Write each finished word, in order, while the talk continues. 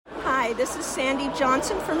Hi, this is Sandy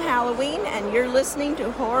Johnson from Halloween, and you're listening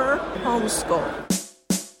to Horror Homeschool.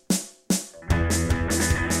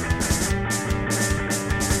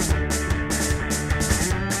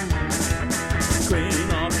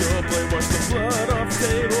 Clean off your plate, wash the blood off the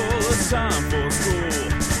table. It's time for school,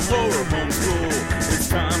 horror homeschool. It's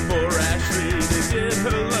time for Ashley to get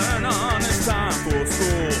her learn on. It's time for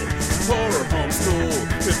school, horror homeschool.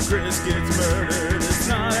 If Chris gets murdered, it's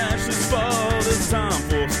not Ashley's fault. It's time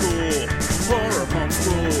for school, horror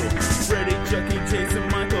homeschool. Freddy, Chucky, Jason,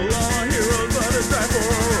 Michael, all heroes are to die for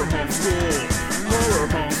horror homeschool, horror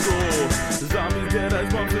homeschool. Zombies,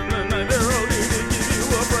 Deadites, bumps in the night, they're all here to give you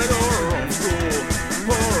a bright horror homeschool,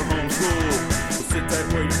 horror homeschool. So sit tight,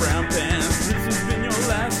 wear your brown pants. This has been your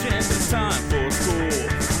last chance. It's time for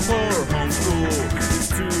school, horror homeschool. It's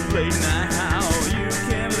too late now, you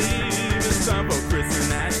can't leave. It's time for Chris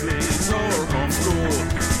and Ashley's horror homeschool,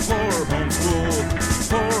 horror homeschool,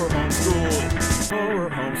 horror homeschool, horror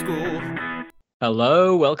homeschool.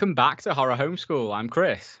 Hello, welcome back to Horror Homeschool. I'm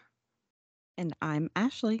Chris. And I'm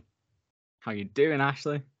Ashley. How you doing,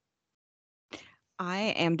 Ashley? I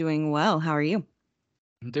am doing well. How are you?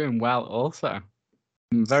 I'm doing well also.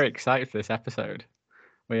 I'm very excited for this episode.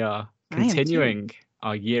 We are I am too. continuing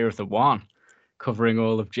our Year of the One, covering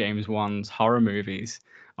all of James Wan's horror movies.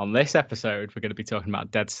 On this episode, we're going to be talking about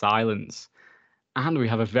Dead Silence. And we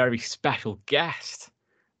have a very special guest.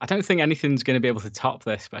 I don't think anything's going to be able to top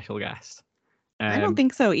this special guest. I don't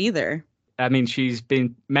think so either. I mean, she's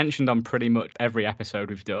been mentioned on pretty much every episode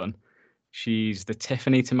we've done. She's the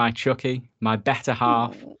Tiffany to my Chucky, my better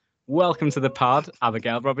half. Oh. Welcome to the pod,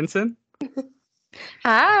 Abigail Robinson.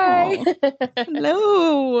 Hi.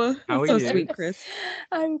 Hello. How are so you? sweet, Chris.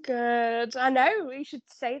 I'm good. I know, we should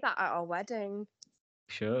say that at our wedding.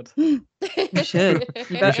 Should. You should. You should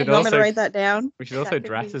you want me also- to write that down? We should also That could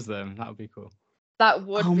dress be- as them. That would be cool. That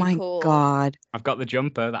would Oh be my cool. god. I've got the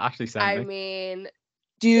jumper that Ashley sent I me. mean,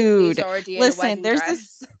 Dude, Tiffany's already in listen, a wedding there's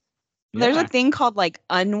dress. there's Yeah. a thing called like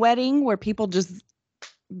unwedding where people just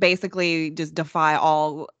basically just defy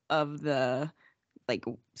all of the like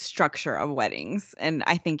structure of weddings. And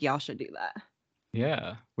I think y'all should do that.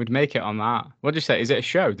 Yeah, we'd make it on that. What did you say? Is it a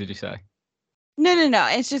show, did you say? No.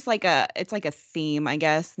 It's just like a theme, I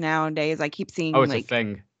guess, nowadays. I keep seeing Oh, it's a like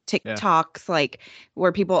thing. TikToks like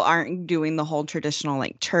where people aren't doing the whole traditional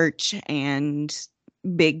like church and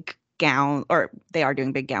big gown, or they are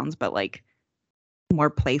doing big gowns, but like more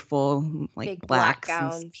playful, like Big black blacks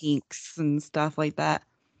and gowns. pinks and stuff like that.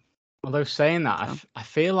 Although saying that, So. I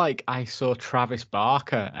feel like I saw Travis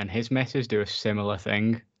Barker and his missus do a similar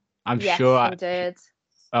thing. I'm Yes, sure. I did.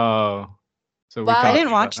 Oh, so we Well, can't I didn't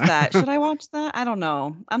do watch that. Should I watch that? I don't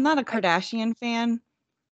know. I'm not a Kardashian fan.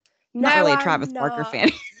 No, Not really a I'm Travis Barker not. fan.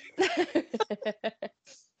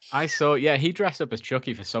 I saw, yeah, he dressed up as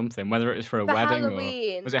Chucky for something, whether it was for a For wedding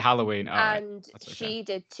Halloween. or was it Halloween? Oh, right. And That's okay. she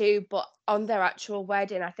did too, but on their actual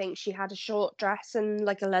wedding, I think she had a short dress and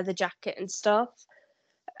like a leather jacket and stuff.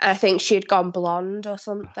 I think she had gone blonde or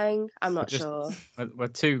something. I'm not just- sure. We're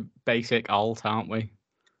too basic alt, aren't we?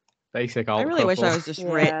 Basic alt. I really wish I couple. was just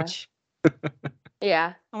Yeah. rich.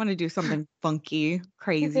 Yeah. I want to do something funky,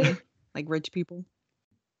 crazy, like rich people.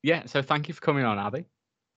 Yeah. So thank you for coming on, Abby.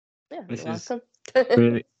 Yeah, This you're is welcome.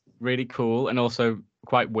 Really, really cool, and also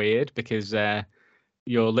quite weird because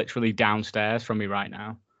you're literally downstairs from me right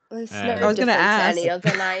now. It's I no was gonna different to any ask.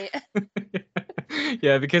 other night.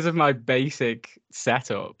 Yeah, because of my basic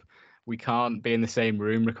setup, we can't be in the same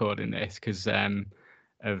room recording this because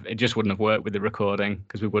it just wouldn't have worked with the recording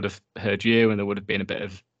because we would have heard you and there would have been a bit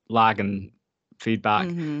of lag and feedback.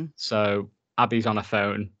 Mm-hmm. So Abby's on her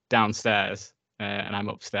phone downstairs and I'm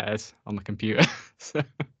upstairs on the computer. So,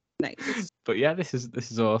 Nice. but yeah, this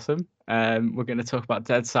is awesome. We're going to talk about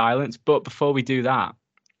Dead Silence, but before we do that,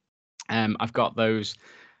 I've got those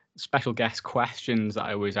special guest questions that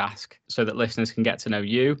I always ask so that listeners can get to know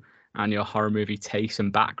you and your horror movie taste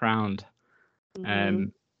and background.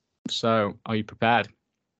 Mhm. So are you prepared?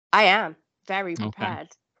 I am very Okay. prepared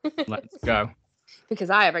Let's go. because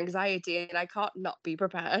I have anxiety and I can't not be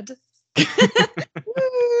prepared.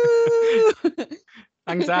 Woo!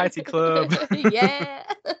 Anxiety Club. Yeah.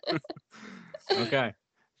 Okay.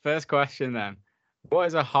 First question then. What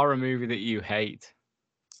is a horror movie that you hate?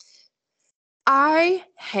 I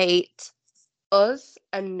hate Us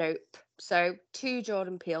and Nope. So 2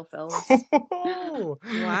 Jordan Peele films. Wow.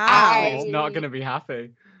 Wow. It's not going to be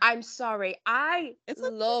happy. I'm sorry. I It's a-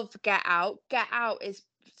 love Get Out. Get Out is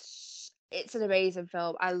it's an amazing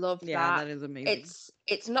film. I love Yeah, that. that is amazing.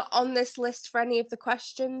 It's not on this list for any of the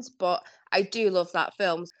questions, but I do love that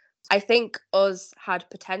film. I think Us had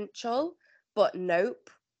potential, but Nope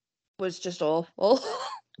was just awful.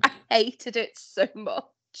 hated it so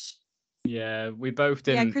much. Yeah, we both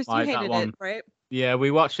Yeah, didn't Chris, you like that hated one. it, right? Yeah,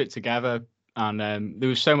 we watched it together, and there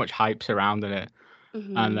was so much hype surrounding it.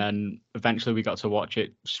 And Mhm. then eventually we got to watch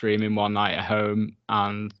it streaming one night at home,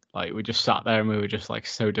 and like we just sat there and we were just like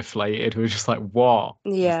so deflated. We were just like, what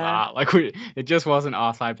was Yeah. that? Like it just wasn't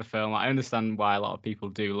our type of film. I understand why a lot of people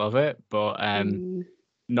do love it, but Mm.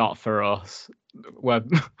 not for us. Well,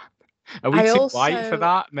 are we I too white for also,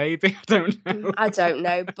 that? Maybe I don't know. I don't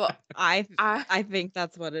know, but I I, think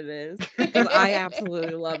that's what it is because I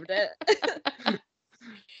absolutely loved it.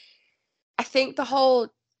 I think the whole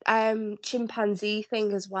chimpanzee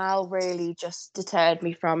thing as well really just deterred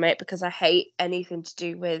me from it because I hate anything to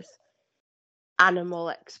do with animal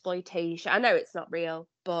exploitation. I know it's not real,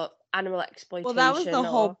 but animal exploitation. Well, that was the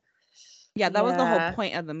whole that was the whole Yeah.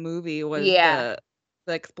 point of the movie was Yeah.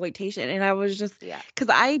 the exploitation, and I was just Yeah. because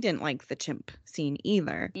I didn't like the chimp scene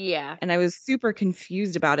either, Yeah. and I was super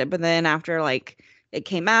confused about it. But then after like it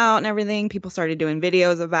came out and everything, people started doing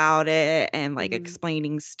videos about it and like Mhm.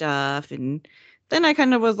 explaining stuff, and then I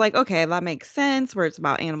kind of was like, okay, that makes sense, where it's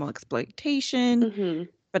about animal exploitation. Mhm.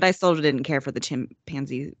 But I still didn't care for the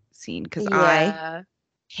chimpanzee scene because I Yeah.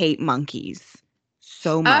 hate monkeys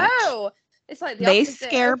so much. Oh, it's like the They opposite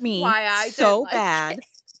scare of me why I so don't like bad.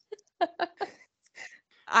 it.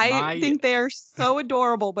 I think they are so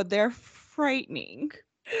adorable, but they're frightening.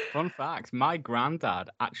 Fun fact: my granddad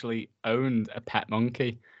actually owned a pet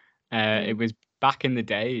monkey. Mm. It was back in the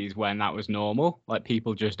days when that was normal. Like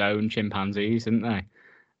people just owned chimpanzees, didn't they?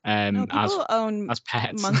 No, As people own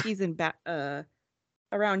pets. monkeys in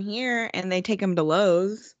around here, and they take them to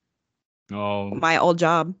Lowe's. Oh, My old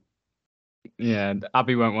job. yeah.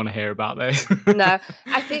 Abby won't want to hear about this. No,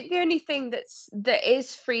 I think the only thing that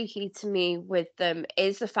is freaky to me with them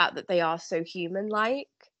is the fact that they are so human-like.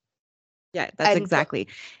 Yeah, that's And exactly.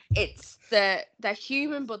 It's they're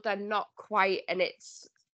human, but they're not quite, and it's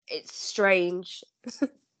strange.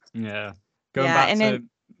 Yeah. Going Yeah, back and to then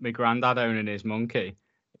my granddad owning his monkey,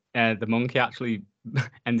 the monkey actually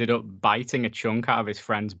ended up biting a chunk out of his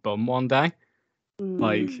friend's bum one day.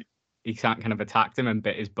 Like he kind of attacked him and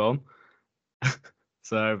bit his bum.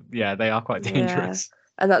 So yeah, they are quite Yeah. dangerous.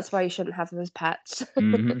 And that's why you shouldn't have them as pets.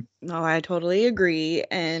 Mhm. no, I totally agree.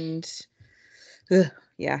 And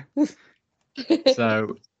yeah.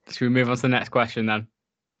 So should we move on to the next question then?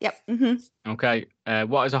 hmm Okay.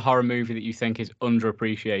 What is a horror movie that you think is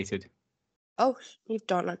underappreciated? Oh, you've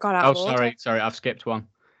done it. Got out Oh, of order. sorry, I've skipped one.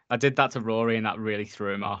 I did that to Rory and that really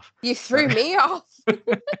threw him off. You threw me off.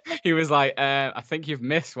 He was like, I think you've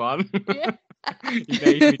missed one. Yeah. He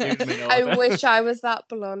made me do them in order. I wish I was that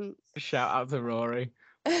blunt. Shout out to Rory.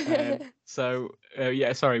 Yeah,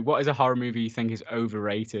 sorry. What is a horror movie you think is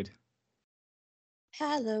overrated?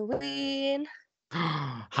 Halloween.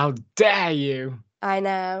 How dare you? I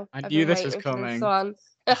know. I I've knew been this was waiting for coming. this one.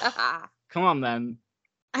 Come on then.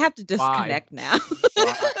 I have to disconnect now.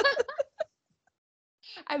 Why?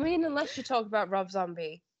 I mean, unless you talk about Rob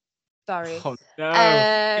Zombie. Sorry. Oh no.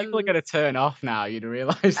 People are Um, gonna turn off now, you'd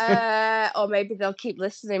realise. or maybe they'll keep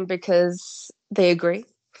listening because they agree.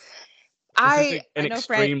 This is an I know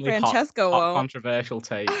extremely Francesco hot won't. controversial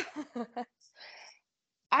take.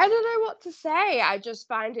 I don't know what to say. I just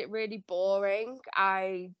find it really boring.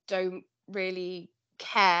 I don't really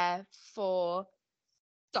care for,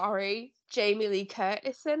 Jamie Lee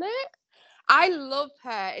Curtis in it. I love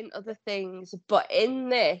her in other things, but in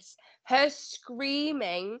this, her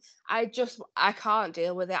screaming, I can't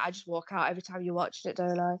deal with it. I just walk out every time you watch it,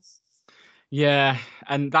 don't I? Yeah,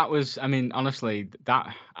 and that was, I mean, honestly,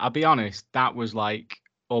 I'll be honest, that was like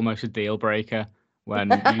almost a deal breaker when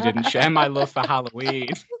you didn't share my love for Halloween.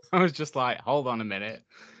 I was just like, hold on a minute,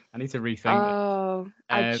 I need to rethink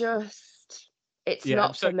this. Oh, it's Yeah,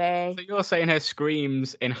 not for me. So you're saying her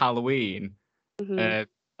screams in Halloween Mhm.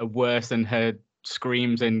 are worse than her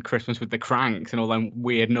screams in Christmas with the Cranks and all them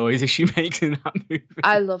weird noises she makes in that movie?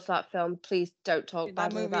 I love that film. Please don't talk Dude, that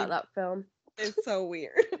badly about movie- that film. It's so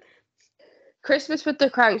weird. Christmas with the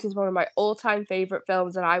Cranks is one of my all-time favorite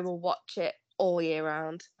films, and I will watch it all year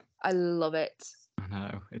round. I love it. I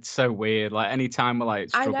know, it's so weird. Like anytime we're like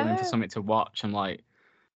I struggling for know. something to watch, I'm like,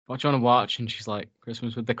 what do you want to watch? And she's like,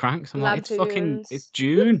 Christmas with the Cranks. I'm like, it's Lampoons.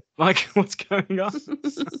 June. Like, what's going on?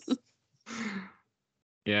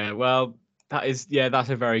 Yeah, well, that's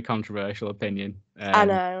a very controversial opinion. I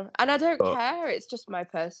know, and I don't but- care. It's just my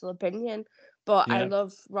personal opinion. But I Yeah.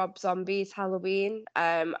 love Rob Zombie's Halloween.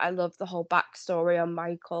 I love the whole backstory on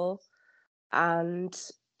Michael, and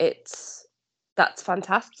that's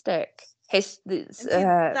fantastic.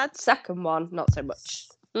 that's- second one, not so much.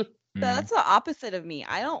 Mm. That's the opposite of me.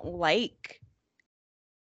 I don't like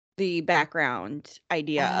the background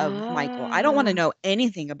idea of Michael. I don't want to Ah. know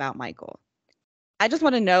anything about Michael. I just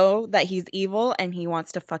want to know that he's evil and he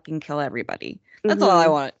wants to fucking kill everybody. That's all I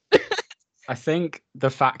Mhm. want. I think the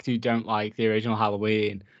fact you don't like the original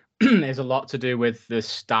Halloween is a lot to do with the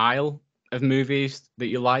style of movies that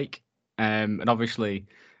you like. And obviously,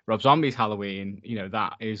 Rob Zombie's Halloween,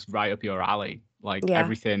 that is right up your alley. Like Yeah.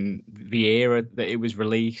 everything, the era that it was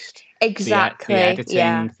released, Exactly. the editing,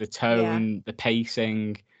 Yeah. the tone, the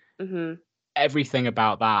pacing, Mhm. everything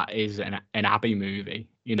about that is an Abbey movie.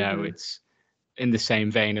 Mhm. It's in the same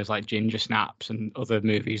vein as like Ginger Snaps and other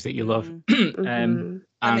movies that you love. Mhm.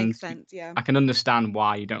 That And makes sense. Yeah. I can understand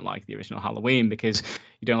why you don't like the original Halloween because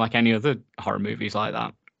you don't like any other horror movies like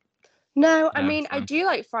that. No, I Yeah, mean, I so do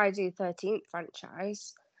like Friday the 13th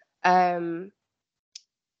franchise. Um,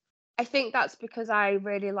 I think that's because I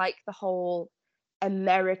really like the whole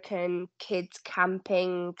American kids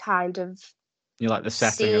camping kind of you like the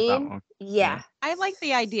setting of that scene. one. Yeah. I like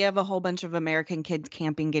the idea of a whole bunch of American kids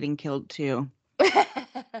camping getting killed too.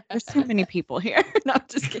 There's too many people here. No, I'm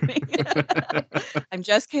just kidding. I'm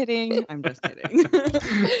just kidding. I'm just kidding.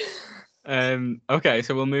 Okay,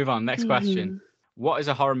 so we'll move on. Next question. Mhm. What is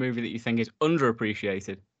a horror movie that you think is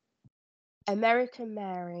underappreciated? American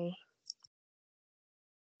Mary.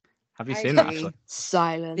 Have you I seen that agree. actually?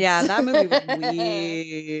 Silence. Yeah, that movie was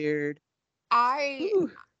weird. I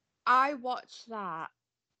Ooh. I watched that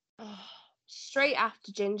straight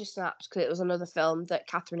after Ginger Snaps because it was another film that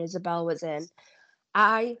Catherine Isabel was in.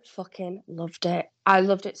 I fucking loved it. I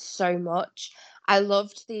loved it so much. I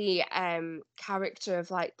loved the character of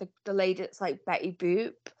like the lady that's like Betty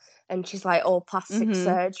Boop and she's like all plastic Mhm.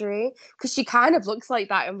 surgery because she kind of looks like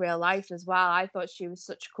that in real life as well. I thought she was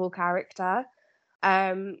such a cool character.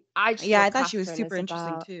 I just Yeah, love I thought she was Catherine super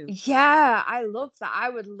interesting Isabel. too. Yeah, I love that. I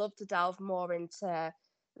would love to delve more into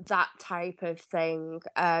that type of thing.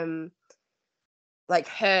 Like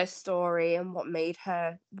her story and what made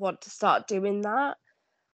her want to start doing that.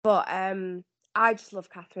 But I just love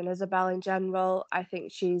Catherine Isabel in general. I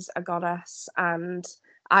think she's a goddess, and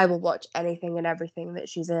I will watch anything and everything that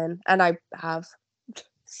she's in, and I have.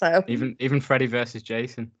 So Even Freddy versus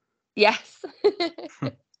Jason. yes.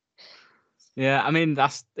 Yeah, I mean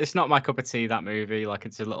it's not my cup of tea, that movie. Like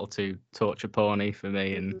it's a little too torture porny for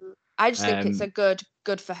me. And I just think it's a um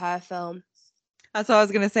good for her film. That's what I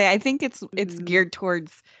was gonna say. I think it's Mm. geared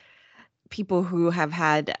towards people who have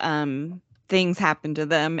had things happen to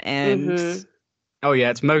them and Mhm. oh yeah,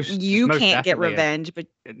 it's you most can't get definitely revenge, but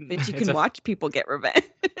you it's can watch people get revenge.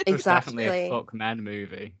 most definitely a Exactly. fuck men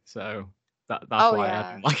movie. So that's Oh why I yeah.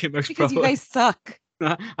 didn't like it most Because you probably. guys suck.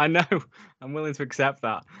 I know. I'm willing to accept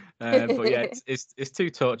that. But yeah, it's too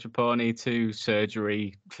torture porny, too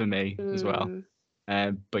surgery for me as well.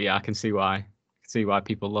 But yeah, I can see why.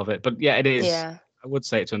 People love it. But yeah, it is. Yeah. I would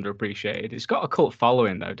say it's underappreciated. It's got a cult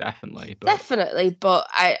following though, definitely. But Definitely, but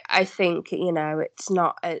I think it's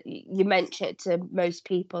not. You mention it to most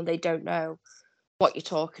people, they don't know what you're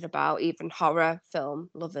talking about, even horror film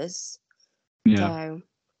lovers. yeah. So,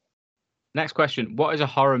 Next question: what is a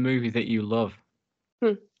horror movie that you love?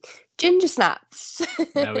 Ginger Snaps.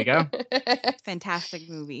 There we go. Fantastic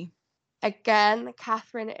movie. Again,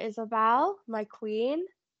 Catherine Isabel, my queen.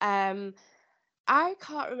 I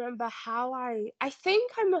can't remember how I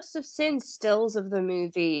think I must have seen stills of the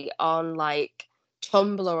movie on like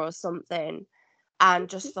Tumblr or something and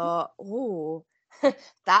just thought, oh,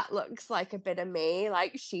 that looks like a bit of me.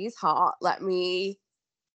 Like she's hot. Let me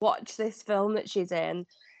watch this film that she's in.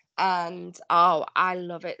 And oh, I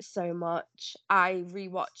love it so much. I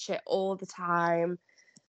rewatch it all the time.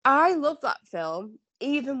 I love that film,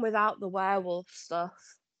 even without the werewolf stuff.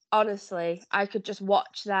 Honestly, I could just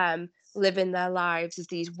watch them living their lives as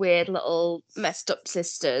these weird little messed up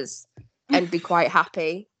sisters and be quite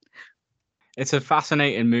happy. It's a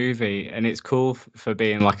fascinating movie, and it's cool for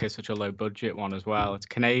being like such a low budget one as well. It's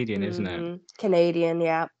Canadian, isn't it? Canadian,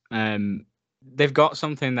 yeah. They've got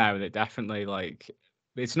something there that definitely like.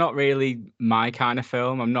 It's not really my kind of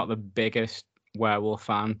film. I'm not the biggest werewolf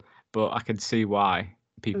fan, but I can see why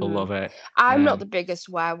people Mhm. love it. I'm not the biggest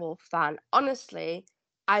werewolf fan. Honestly,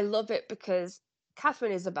 I love it because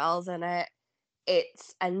Catherine Isabel's in it.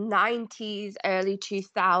 It's a 90s, early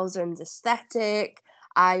 2000s aesthetic.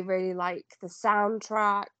 I really like the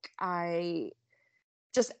soundtrack. I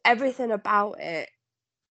just everything about it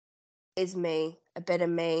is me, a bit of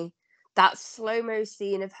me. That slow-mo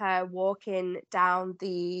scene of her walking down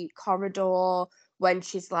the corridor when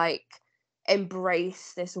she's like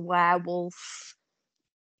embraced this werewolf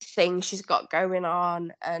thing she's got going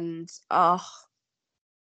on and A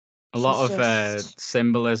lot she's of just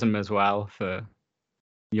symbolism as well for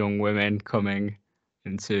young women coming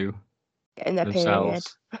into Getting their period.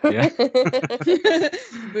 themselves. Yeah.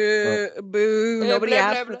 Boo, boo. Nobody Blah,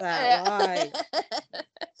 asked blah, for blah. that. Why?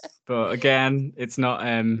 But again, it's not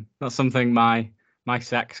something my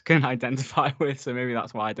sex can identify with, so maybe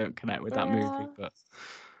that's why I don't connect with that movie. But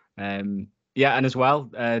yeah, and as well,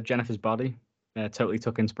 Jennifer's Body totally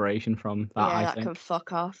took inspiration from that. Yeah, I that think. can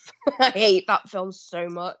fuck off. I hate that film so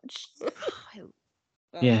much.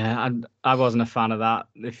 Yeah, and I wasn't a fan of that.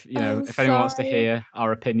 If I'm if anyone wants to sorry. hear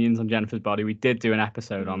our opinions on Jennifer's Body, we did do an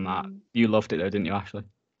episode on that. You loved it though, didn't you, Ashley?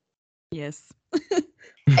 Yes.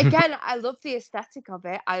 Again, I love the aesthetic of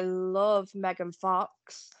it. I love Megan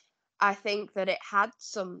Fox. I think that it had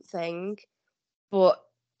something, but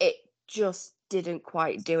it just didn't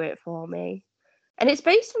quite do it for me. And it's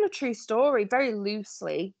based on a true story, very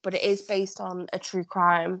loosely, but it is based on a true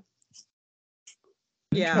crime.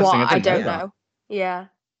 Yeah. Interesting, What? I didn't don't that. know. Yeah.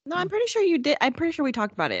 No, I'm pretty sure you did. I'm pretty sure we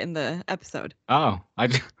talked about it in the episode. Oh,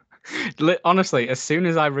 honestly, as soon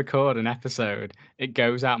as I record an episode, it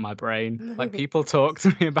goes out my brain. Like people talk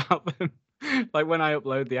to me about them. Like when I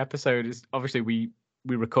upload the episode, is obviously we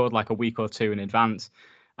record like a week or two in advance,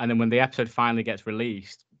 and then when the episode finally gets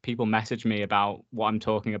released, people message me about what I'm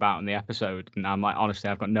talking about in the episode, and I'm like, honestly,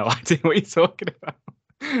 I've got no idea what you're talking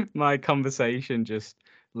about. My conversation just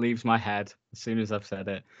leaves my head as soon as I've said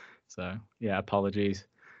it. So yeah, apologies.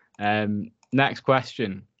 Next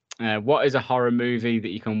question. What is a horror movie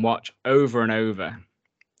that you can watch over and over?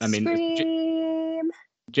 I mean, Scream.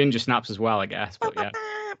 Ginger Snaps as well, I guess, but yeah.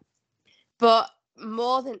 But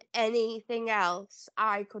more than anything else,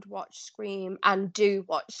 I could watch Scream and do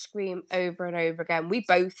watch Scream over and over again. We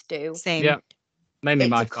both do. Same. Yeah, mainly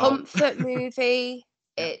It's my a fault. comfort movie.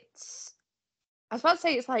 Yeah. I was about to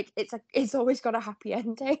say it's always got a happy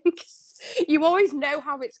ending. You always know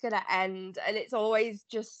how it's gonna end, and it's always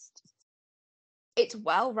just it's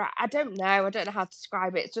I don't know how to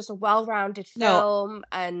describe it. It's just a well-rounded film,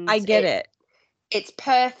 and I get it. It's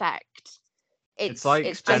perfect. It's like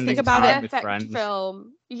just spending a time with perfect friends.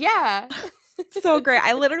 film. Yeah. So great.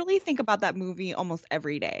 I literally think about that movie almost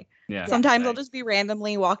every day. Yeah. Sometimes I'll just be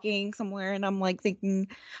randomly walking somewhere and I'm like thinking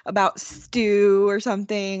about stew or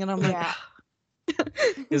something, and I'm like, Yeah.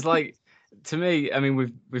 It's like, to me, I mean,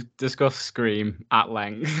 we've discussed Scream at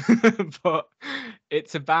length, but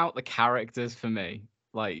it's about the characters for me.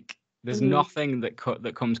 Like, there's nothing that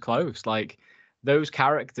comes close. Like, those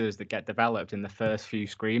characters that get developed in the first few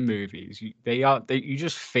Scream movies, you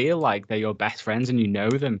just feel like they're your best friends and you know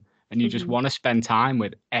them, and you just want to spend time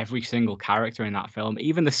with every single character in that film.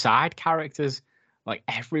 Even the side characters, like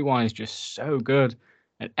everyone is just so good,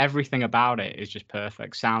 and everything about it is just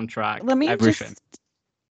perfect. Soundtrack, everything.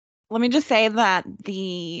 Let me just say that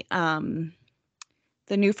the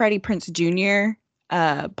new Freddie Prinze Jr.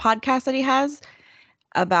 Podcast that he has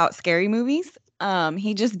about scary movies,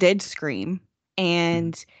 he just did Scream,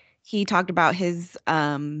 and he talked about his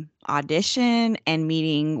audition and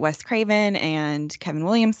meeting Wes Craven and Kevin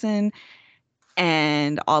Williamson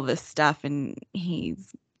and all this stuff, and he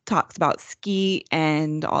talks about Skeet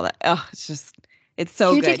and all that. Oh, it's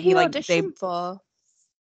so Who good. did he audition for?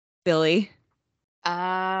 Billy.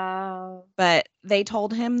 Oh. But they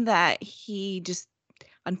told him that he just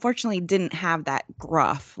unfortunately didn't have that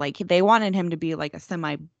gruff. Like they wanted him to be like a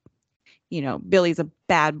semi, Billy's a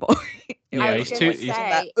bad boy. Yeah, he's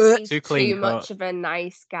too clean too much of a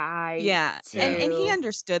nice guy. Yeah. And he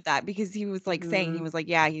understood that because he was like saying, he was like,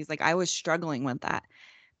 yeah, he's like, I was struggling with that.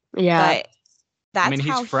 Yeah. But that's he's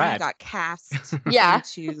how Fred. he got cast Yeah.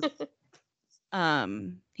 into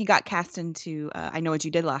he got cast into I Know What You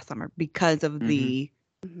Did Last Summer because of the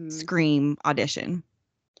Scream audition,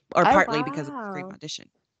 or partly because of the Scream audition.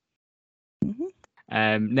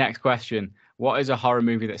 Next question. What is a horror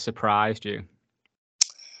movie that surprised you?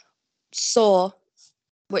 Saw,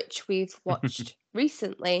 which we've watched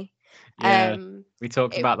recently. Yeah, we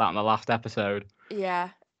talked about that in the last episode. Yeah,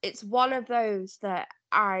 it's one of those that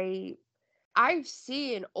I've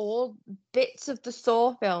seen all bits of the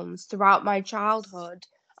Saw films throughout my childhood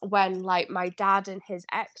when like my dad and his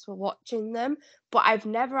ex were watching them, but I've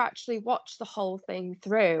never actually watched the whole thing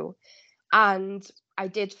through. And I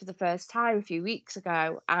did for the first time a few weeks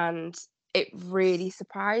ago, and it really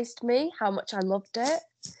surprised me how much I loved it.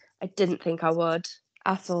 I didn't think I would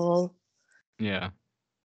at all. Yeah.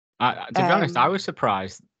 To be honest, I was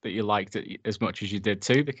surprised that you liked it as much as you did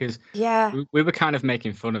too, because we were kind of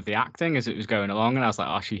making fun of the acting as it was going along, and I was like,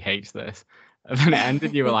 oh, she hates this. And then it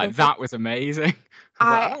ended, you were like, that was amazing.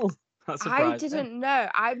 I didn't know.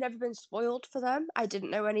 I've never been spoiled for them. I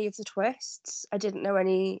didn't know any of the twists. I didn't know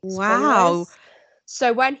any spoilers. Wow.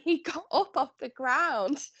 So when he got up off the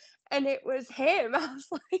ground and it was him, I was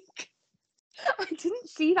like, I didn't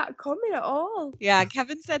see that coming at all. Yeah,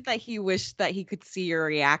 Kevin said that he wished that he could see your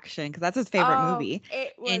reaction because that's his favorite Oh, movie.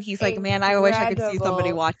 it was And he's like, man, I wish I could see somebody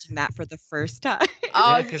incredible. watching that for the first time.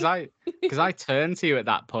 Oh, Yeah, because I turned to you at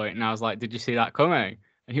that point and I was like, "Did you see that coming?"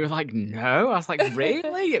 And you were like, "No." I was like,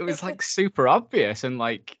 "Really?" It was like super obvious and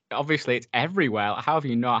like obviously it's everywhere. Like, how have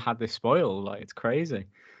you not had this spoiled? Like it's crazy.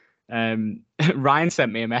 Ryan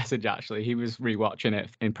sent me a message actually. He was rewatching it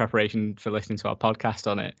in preparation for listening to our podcast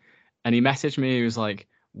on it, and he messaged me. He was like,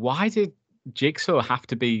 "Why did Jigsaw have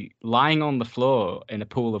to be lying on the floor in a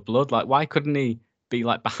pool of blood? Like, why couldn't he be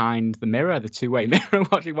like behind the mirror, the two-way mirror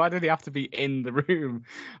watching? Why did he have to be in the room?"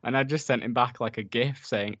 And I just sent him back like a GIF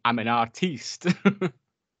saying, "I'm an artiste."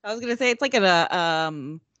 I was gonna say it's like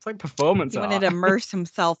It's like performance he art. wanted to immerse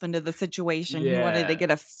himself into the situation. He wanted to Yeah. get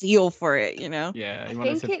a feel for it, you know? Yeah, I he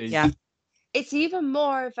wanted think to be. Yeah. it's even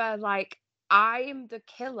more of a like, I'm the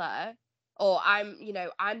killer, or I'm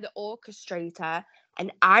the orchestrator,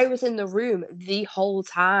 and I was in the room the whole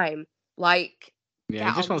time. Like, Yeah,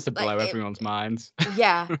 he just wants to blow like everyone's minds.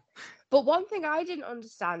 yeah. But one thing I didn't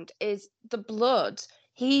understand is the blood.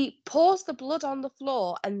 He pours the blood on the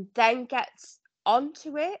floor and then gets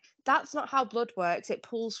onto it. That's not how blood works. It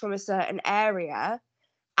pulls from a certain area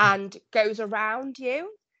and goes around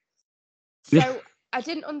you. So I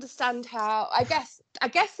didn't understand how. I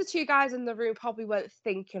guess the two guys in the room probably weren't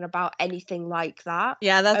thinking about anything like that.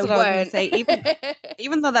 Yeah, that's I what I was gonna weren't. say.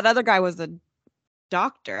 Even though that other guy was a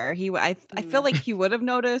doctor, I feel like he would have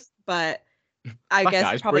noticed, but I That guess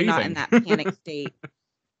guy's probably not in breathing. that panic state.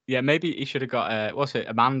 Yeah, maybe he should have got what's it,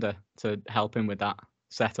 Amanda, to help him with that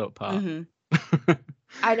setup part. Mhm.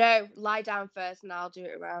 I know. Lie down first, and I'll do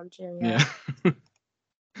it around you. Yeah. Yeah.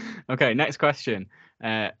 Okay, next question.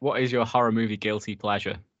 What is your horror movie guilty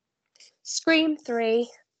pleasure? Scream 3.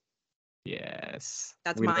 Yes.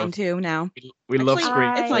 That's we mine love, too now. We love Actually,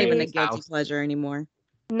 Scream. it's not even a I- guilty House. pleasure anymore.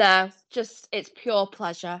 No, just it's pure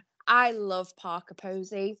pleasure. I love Parker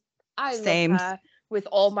Posey. I Same. love her with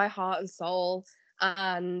all my heart and soul,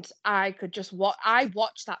 and I could just watch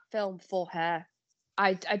that film for her.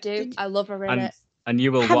 I do. Did- I love her in And it. and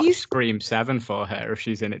you will Have watch you- Scream 7 for her if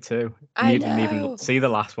she's in it too. And I you didn't even know. see the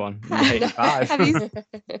last one. You hate 5. Have you-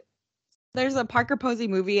 There's a Parker Posey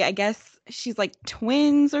movie. I guess she's like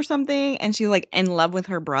twins or something, and she's like in love with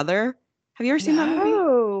her brother. Have you ever seen that movie?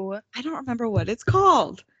 No. I don't remember what it's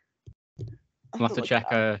called. We'll have to check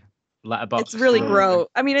a letterbox. It's really or gross.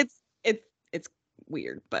 I mean, it's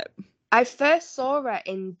weird, but I first saw her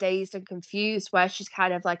in Dazed and Confused, where she's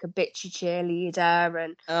kind of like a bitchy cheerleader,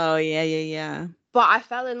 and oh yeah. but I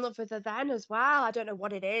fell in love with her then as well. I don't know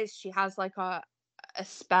what it is. She has like a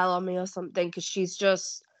spell on me or something, because she's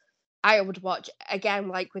just. I would watch again,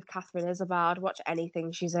 like with Catherine Isabel. I'd watch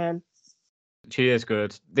anything she's in. She is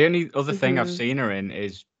good. The only other thing I've Mhm. seen her in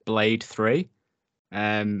is Blade 3.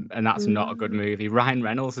 And that's not a good movie. Ryan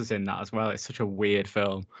Reynolds is in that as well. It's such a weird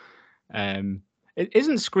film.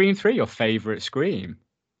 Isn't Scream 3 your favorite Scream?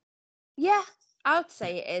 Yeah, I would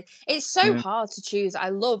say it is. It's so Yeah. hard to choose. I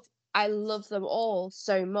love them all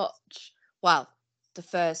so much. Well, the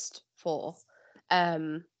first 4.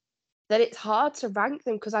 That it's hard to rank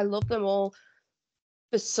them because I love them all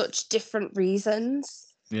for such different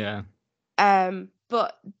reasons. Yeah.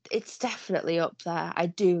 But it's definitely up there. I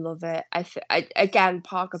do love it. Again,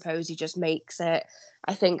 Parker Posey just makes it.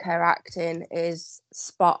 I think her acting is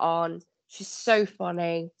spot on. She's so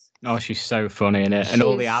funny. Oh, she's so funny in it. And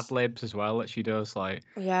all the She's- ad libs as well that she does. Like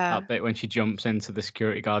Yeah. that bit when she jumps into the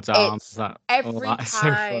security guard's arms. It's All every that is so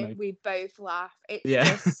time funny. we both laugh. It's Yeah.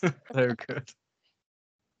 just So good.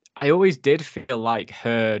 I always did feel like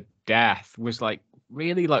her death was like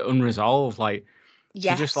really like unresolved. Like she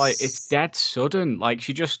just like it's yes. dead sudden. Like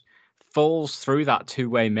she just falls through that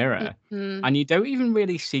two-way mirror. Mhm. And you don't even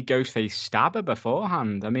really see Ghostface stab her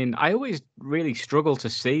beforehand. I mean, I always really struggle to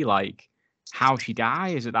see like how she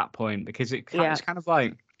dies at that point because it's kind of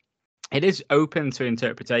like it is open to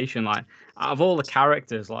interpretation. Like out of all the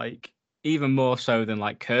characters, like even more so than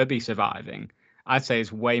like Kirby surviving, I'd say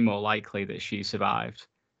it's way more likely that she survived.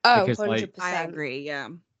 Oh, because, like, 100%. I agree. Yeah.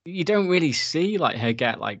 You don't really see like her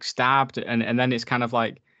get like stabbed and then it's kind of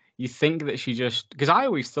like you think that she just because I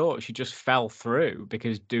always thought she just fell through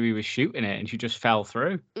because Dewey was shooting it and she just fell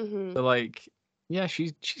through. Mhm. So like yeah,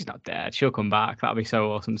 she's not dead. She'll come back. That'd be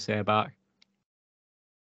so awesome to see her back.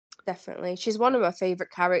 Definitely. She's one of my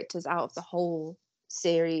favorite characters out of the whole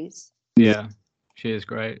series. Yeah, she is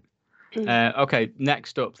great. Okay,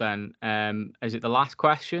 next up then, is it the last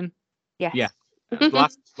question? Yes. Yeah.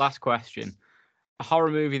 Last question. A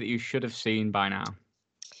horror movie that you should have seen by now.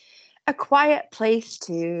 A Quiet Place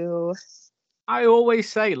 2. I always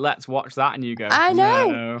say, let's watch that, and you go, I know,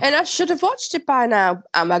 no. and I should have watched it by now.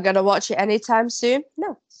 Am I gonna watch it anytime soon?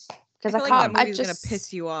 No, because I I feel like can't. that I movie's gonna just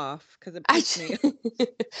piss you off because it I, pissed me off.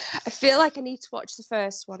 I feel like I need to watch the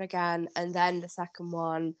first one again and then the second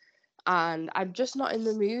one, and I'm just not in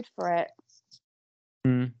the mood for it.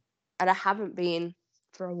 Hmm. And I haven't been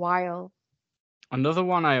for a while. Another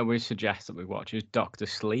one I always suggest that we watch is Doctor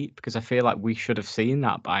Sleep, because I feel like we should have seen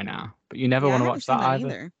that by now. But you never Yeah, I want to haven't watch seen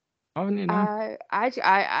that either. Haven't you? No.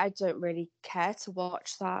 I don't really care to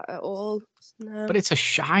watch that at all. No. But it's a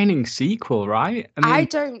shining sequel, right? I I mean,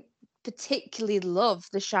 don't particularly love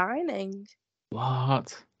The Shining.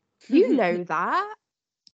 what? You know that.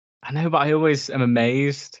 I know, but I always am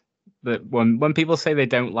amazed that when people say they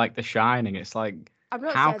don't like The Shining, it's like, I'm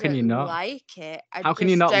not how saying I can you don't not? like it. I How can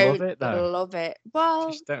you just not love don't it, though? love it. Well,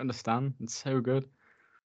 Just don't understand. It's so good.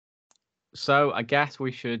 So I guess we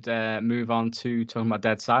should move on to talking about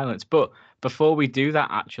Dead Silence. But before we do that,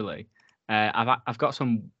 actually, I've got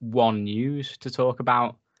some one news to talk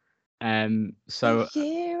about. So the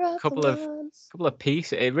year of couple the of ones. couple of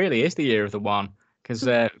pieces. It really is the year of the one, because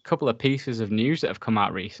a couple of pieces of news that have come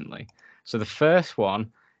out recently. So the first one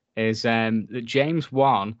is that James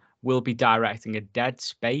Wan will be directing a Dead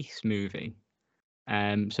Space movie.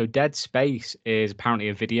 So Dead Space is apparently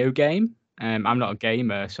a video game. I'm not a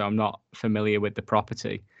gamer, so I'm not familiar with the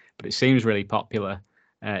property, but it seems really popular.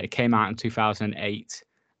 It came out in 2008,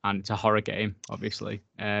 and it's a horror game, obviously.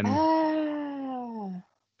 I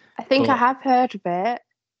think I but- have heard of it.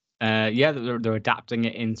 Yeah, they're adapting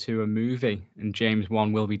it into a movie, and James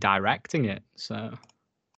Wan will be directing it. So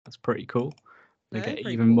that's pretty cool. They That is get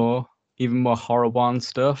pretty even cool. more horror Wan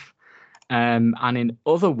stuff. And in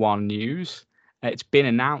other One news, it's been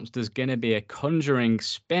announced there's going to be a Conjuring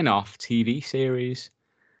spin-off TV series.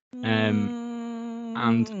 And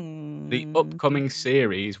the upcoming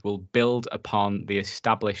series will build upon the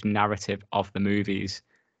established narrative of the movies,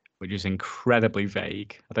 which is incredibly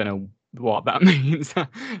vague. I don't know what that means.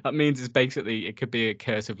 That means it's basically, it could be a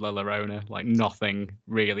Curse of La Llorona, like nothing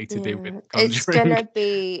really to do with Conjuring. It's gonna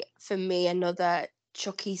be, for me, another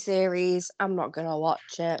Chucky series. I'm not gonna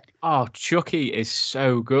watch it. Oh, Chucky is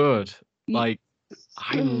so good. Like,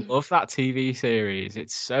 I love that TV series.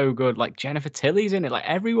 It's so good. Like, Jennifer Tilly's in it. Like,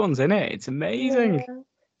 everyone's in it. It's amazing. Yeah.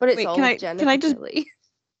 But it's Wait, old can I Jennifer just- Tilly.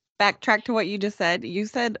 Backtrack to what you just said. You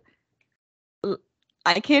said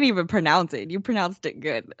I can't even pronounce it. You pronounced it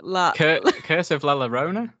good. Curse of La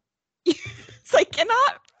Llorona? It's like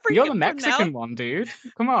cannot. You're the freaking Mexican pronounce- one, dude.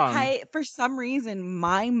 Come on. For some reason,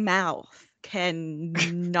 my mouth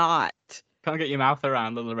cannot. Can't get your mouth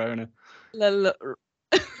around La Llorona. No.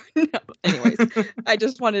 Anyways, I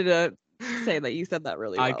just wanted to say that you said that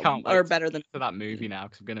really well. I can't wait or to better get than to that movie now,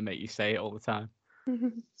 because I'm going to make you say it all the time.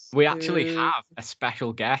 We actually Boo. have a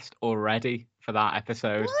special guest already for that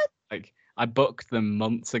episode. What? Like, I booked them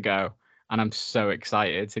months ago, and I'm so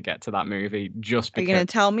excited to get to that movie just Are you because. gonna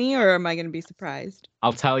tell me, or am I gonna be surprised?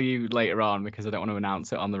 I'll tell you later on, because I don't want to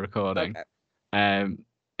announce it on the recording. Okay.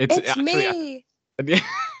 It's It's actually, me.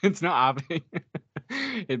 it's not Abby,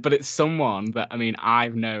 but it's someone that, I mean,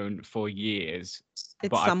 I've known for years. It's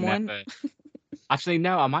but someone. I've never. Actually,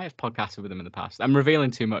 no, I might have podcasted with them in the past. I'm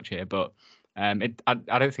revealing too much here, but I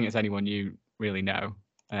don't think it's anyone you really know.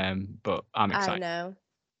 But I'm I excited. know.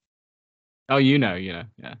 Oh, you know, yeah.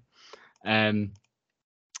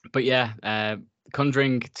 But yeah,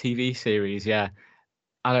 Conjuring TV series, yeah.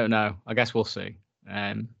 I don't know. I guess we'll see.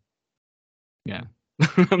 Yeah.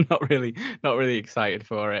 I'm not really excited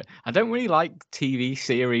for it. I don't really like TV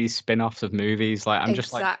series spin-offs of movies. Like, I'm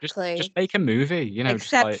just like, just Exactly. make a movie, you know,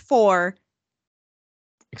 Except just like, for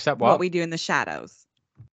except what what? we do in the shadows.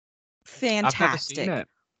 I've never seen Fantastic. it.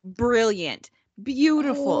 Brilliant.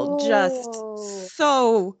 Beautiful. Oh. Just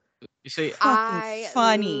so You see, I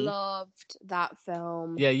funny. loved that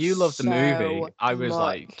film. yeah, you loved the movie. so I was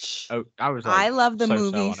like, much. oh, I was like, I love the so-so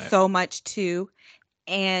movie on it. so much too.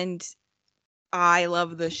 And I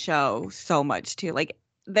love the show so much too. Like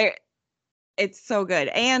it's so good.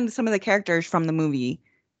 And some of the characters from the movie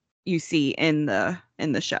you see in the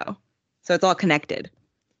show. So it's all connected.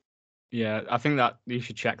 Yeah, I think that you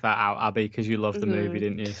should check that out, Abby, because you loved the movie, Mhm.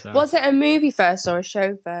 didn't you? So. Was it a movie first or a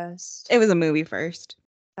show first? It was a movie first.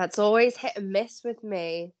 That's always hit and miss with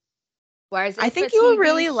me. Whereas I if think a you will TV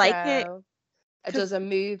really like it, show 'cause- does a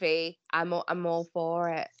movie, I'm all for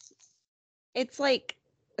it. It's like,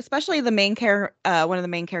 especially the main one of the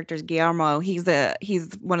main characters, Guillermo. He's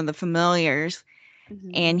one of the familiars,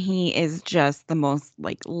 and he is just the most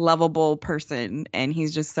like lovable person, and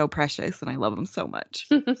he's just so precious, and I love him so much.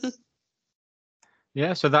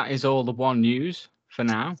 Yeah, so that is all the one news for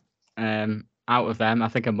now. out of them, I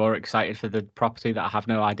think I'm more excited for the property that I have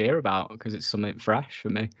no idea about because it's something fresh for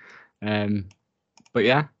me. But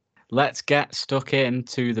yeah, let's get stuck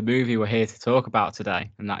into the movie we're here to talk about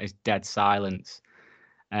today, and that is Dead Silence.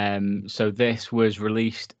 So this was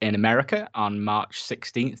released in America on March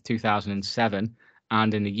 16th, 2007,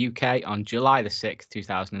 and in the UK on July the 6th,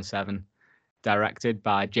 2007. Directed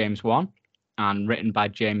by James Wan and written by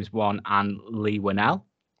James Wan and Lee Winnell.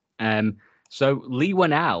 So Lee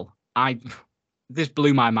Winnell, this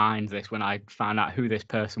blew my mind when I found out who this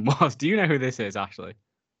person was. Do you know who this is, Ashley?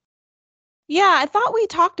 Yeah, I thought we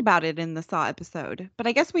talked about it in the Saw episode, but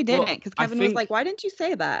I guess we didn't because I Kevin was think- like, "Why didn't you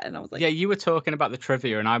say that?" And I was like, Yeah, you were talking about the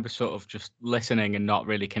trivia and I was sort of just listening and not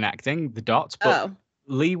really connecting the dots. But "Oh,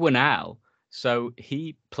 Lee Winnell, so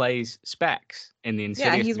he plays Specs in the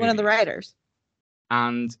Insidious yeah, he's one of the movies. writers."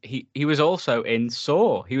 And he was also in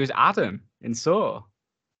Saw. He was Adam in Saw.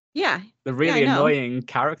 Yeah, The really I know. annoying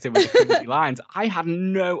character with the crazy lines. I had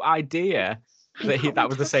no idea I that thought we that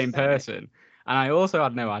was the talked same about it. person. And I also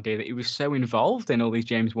had no idea that he was so involved in all these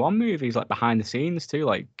James Wan movies, like behind the scenes too,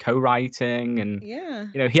 like co-writing. And, Yeah,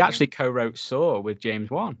 he actually co-wrote Saw with James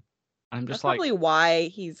Wan. I'm that's just like, probably why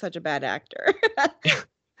he's such a bad actor.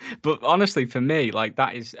 but honestly, for me, like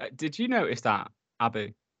that is, did you notice that,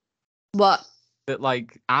 Abu? What? That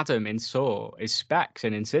like Adam in Saw is Specs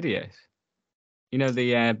in Insidious? You know,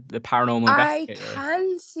 the paranormal I investigator.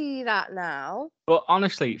 can see that now. But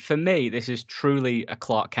honestly, for me, this is truly a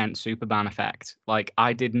Clark Kent Superman effect. Like,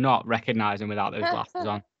 I did not recognize him without those glasses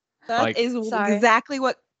on. That Like- is Sorry. exactly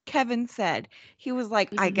what Kevin said. He was like,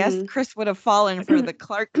 "I guess Mhm. Chris would have fallen for the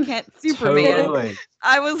Clark Kent Superman." Totally,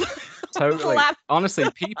 I was totally. laughing. Honestly,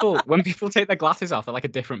 when people take their glasses off, they're like a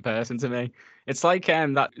different person to me. It's like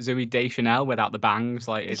that Zooey Deschanel without the bangs.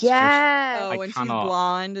 Like, it's Yeah. Oh, I and she's cannot-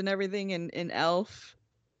 blonde and everything in Elf. just,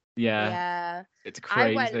 yeah, Yeah. it's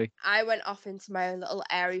crazy. I went off into my own little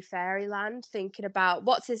airy fairy land thinking about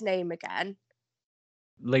what's his name again?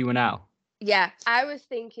 Lee Winnell. Yeah, I was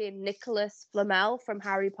thinking Nicholas Flamel from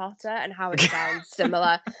Harry Potter and how it sounds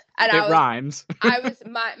similar. And It rhymes.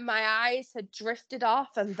 my eyes had drifted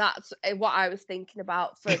off, and that's what I was thinking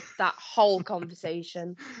about for that whole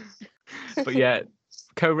conversation. But yeah,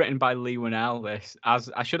 co-written by Lee Winnell. This, as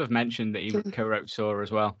I should have mentioned that he co-wrote Saw as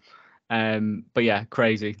well. But yeah,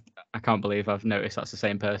 crazy. I can't believe I've noticed that's the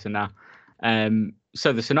same person now.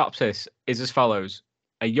 So the synopsis is as follows.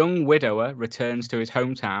 A young widower returns to his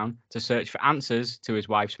hometown to search for answers to his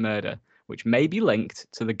wife's murder, which may be linked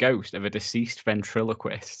to the ghost of a deceased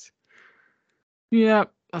ventriloquist. Yeah,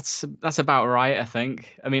 that's about right, I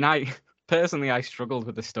think. I mean, I struggled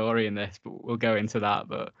with the story in this, but we'll go into that.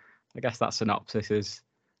 But I guess that synopsis is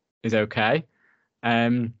okay.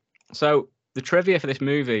 So the trivia for this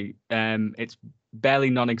movie, it's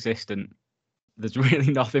barely non-existent. There's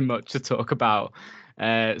really nothing much to talk about.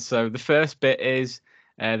 So the first bit is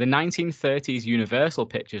the 1930s Universal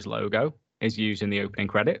Pictures logo is used in the opening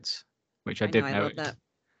credits, which I did I love notice.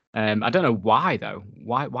 that. I don't know why though.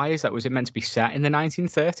 Why is that? Was it meant to be set in the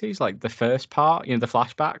 1930s, like the first part, the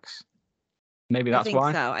flashbacks? Maybe that's I think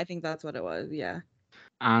why. so. I think that's what it was. Yeah.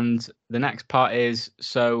 And the next part is,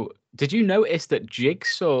 so did you notice that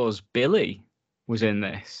Jigsaw's Billy was in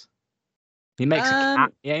this? He makes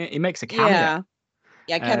he makes a cameo.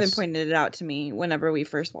 Yeah, Kevin s- pointed it out to me whenever we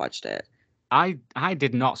first watched it. I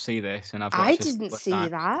did not see this, and I've I watched this a didn't couple of see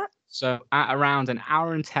times. that. So at around an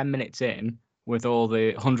hour and 10 minutes in, with all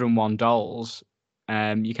the 101 dolls,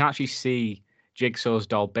 you can actually see Jigsaw's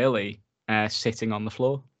doll Billy sitting on the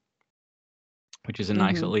floor, which is a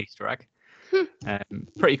nice Mhm. little Easter egg.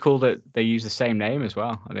 Pretty cool that they use the same name as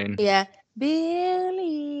well. I mean, Yeah.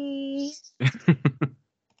 Billy.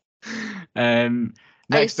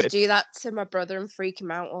 next I used to bit. do that to my brother and freak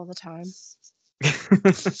him out all the time.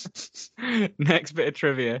 Next bit of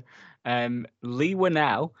trivia. Lee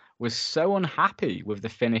Winnell was so unhappy with the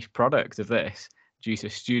finished product of this due to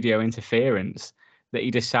studio interference that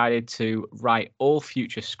he decided to write all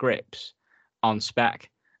future scripts on spec,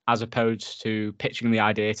 as opposed to pitching the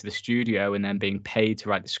idea to the studio and then being paid to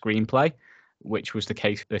write the screenplay, which was the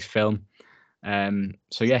case for this film.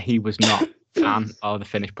 So yeah, he was not a fan of the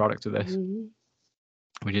finished product of this, Mhm.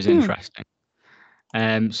 which is interesting.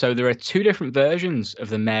 So there are two different versions of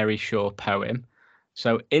the Mary Shaw poem.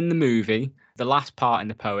 So in the movie, the last part in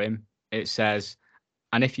the poem, it says,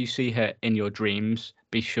 "And if you see her in your dreams,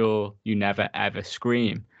 be sure you never ever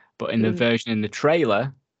scream." But in the version in the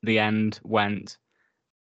trailer, the end went,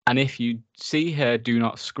 "And if you see her, do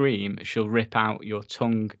not scream. She'll rip out your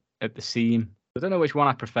tongue at the seam." I don't know which one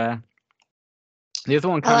I prefer. The other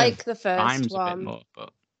one I kind like of the first rhymes a bit one. more,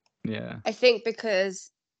 but yeah. I think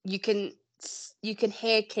because you can you can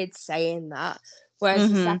hear kids saying that, whereas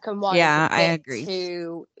the Mhm. second one Yeah, is a I bit agree.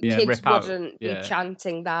 too Yeah, kids rip out. wouldn't be Yeah,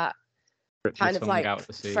 chanting that rip your kind of tongue like out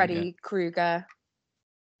the seat. Freddy Krueger.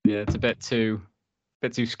 Yeah, it's a bit too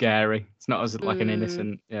scary. It's not as like an Mm,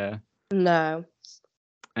 innocent. Yeah. no.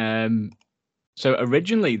 So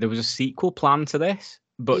originally there was a sequel planned to this,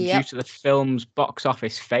 but due Yep. to the film's box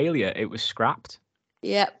office failure, it was scrapped.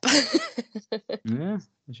 Yep. Yeah,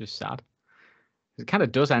 it's just sad. It kind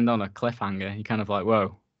of does end on a cliffhanger. You're kind of like,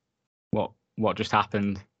 whoa, what just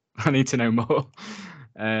happened? I need to know more.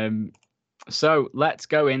 So let's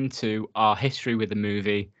go into our history with the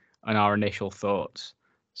movie and our initial thoughts.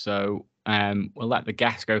 So we'll let the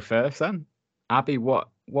guest go first then. Abby, what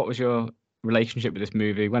was your relationship with this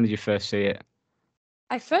movie? When did you first see it?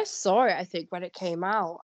 I first saw it, I think, when it came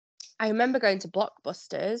out. I remember going to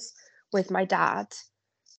Blockbusters with my dad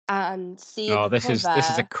and seeing Oh, the this is a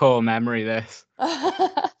cover. core memory. This.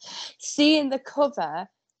 Seeing the cover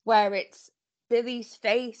where it's Billy's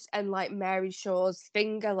face and like Mary Shaw's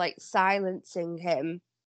finger like silencing him.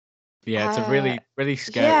 Yeah, it's a really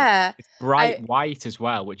scary. Yeah. It's bright white as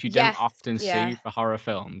well, which you don't Yes, often yeah. see for horror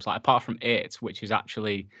films. Like apart from It, which is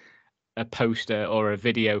actually a poster or a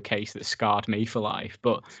video case that scarred me for life.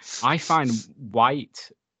 But I find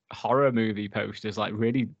white horror movie posters like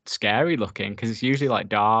really scary looking because it's usually like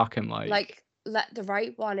dark and like Let the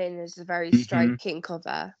Right One In is a very Mhm. striking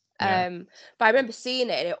cover. Yeah. But I remember seeing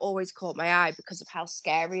it and it always caught my eye because of how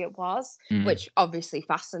scary it was, which obviously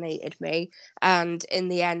fascinated me. And in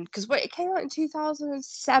the end, because it came out in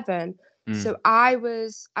 2007, so I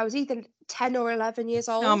was either 10 or 11 years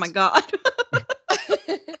old. Oh my god.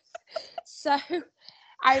 So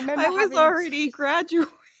I remember I was already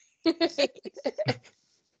graduating.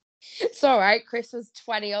 It's all right. Chris was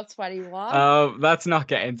 20 or 21. Oh, let's not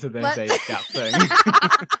get into this age gap thing.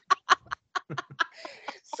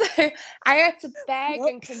 So I had to beg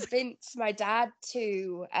and convince my dad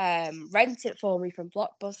to rent it for me from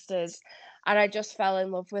Blockbusters, and I just fell in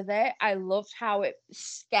love with it. I loved how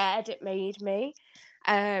scared it made me,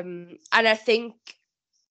 and I think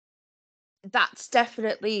that's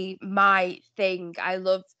definitely my thing. I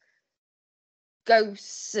love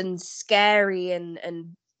ghosts and scary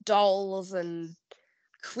and dolls and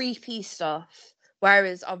creepy stuff,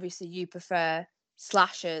 whereas obviously you prefer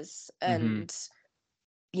slashers and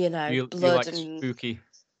you blood like and spooky.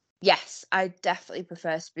 yes, I definitely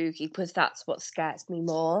prefer spooky because that's what scares me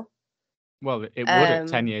more. Well, it would at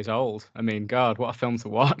 10 years old. I mean, God, what a film to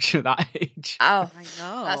watch at that age. Oh, I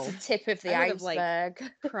know. that's the tip of the I would have, iceberg.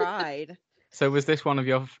 cried. So was this one of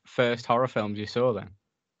your first horror films you saw then?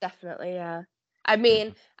 Definitely, yeah. I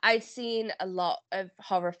mean, I'd seen a lot of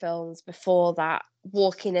horror films before that,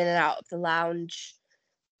 walking in and out of the lounge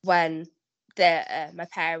when my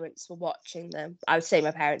parents were watching them. I would say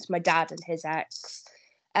my parents, my dad and his ex,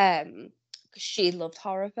 because she loved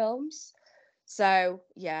horror films. So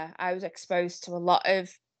yeah, I was exposed to a lot of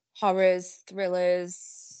horrors,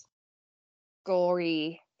 thrillers,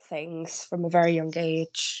 gory things from a very young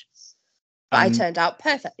age. But I turned out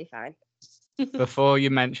perfectly fine. Before you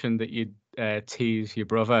mentioned that you'd tease your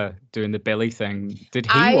brother doing the Billy thing, did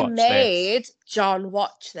he watch this? I made John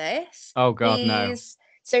watch this. Oh God, no.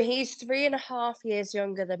 So he's 3.5 years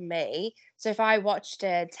younger than me. So if I watched it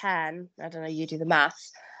at 10, I don't know, you do the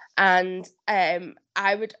maths. And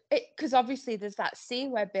I would, because obviously there's that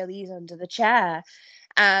scene where Billy's under the chair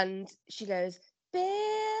and she goes,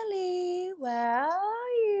 Billy, where are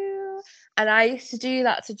you? And I used to do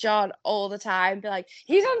that to John all the time, be like,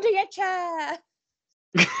 he's under your chair.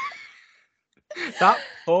 That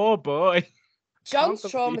poor boy. John's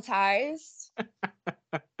traumatized.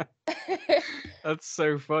 That's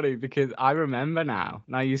so funny because I remember now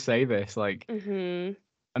you say this, like, Mm-hmm.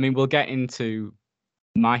 I mean, we'll get into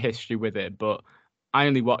my history with it, but I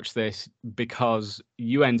only watched this because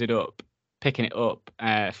you ended up picking it up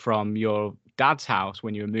from your dad's house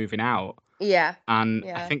when you were moving out. Yeah. And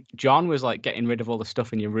I think John was like getting rid of all the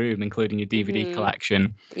stuff in your room, including your DVD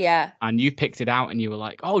collection. Yeah. And you picked it out and you were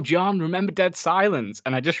like, oh, John, remember Dead Silence?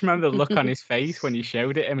 And I just remember the look on his face when you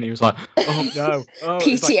showed it him and he was like, oh no. Oh,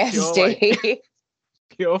 PTSD.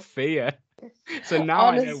 Pure fear. So now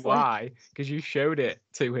Honestly. I know why, because you showed it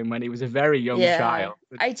to him when he was a very young child.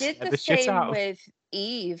 I did the same with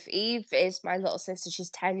Eve. Eve is my little sister. She's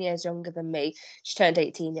 10 years younger than me. She turned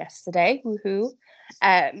 18 yesterday. Woohoo.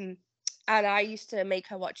 And I used to make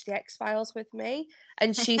her watch The X-Files with me.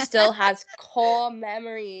 And she still has core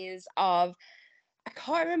memories of, I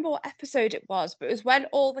can't remember what episode it was, but it was when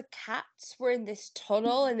all the cats were in this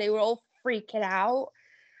tunnel and they were all freaking out.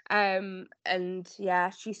 And yeah,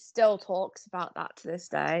 she still talks about that to this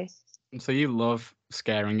day. So you love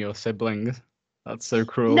scaring your siblings. That's so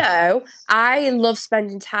cruel. No, I love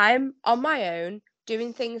spending time on my own,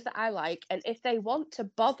 doing things that I like, and if they want to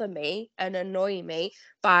bother me and annoy me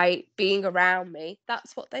by being around me,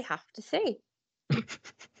 that's what they have to see.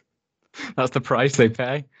 That's the price they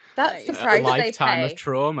pay. That's the Nice. A price they lifetime pay. of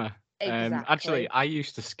trauma. Exactly. Actually, I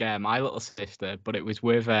used to scare my little sister, but it was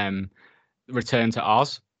with Return to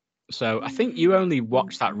Oz. So I think you only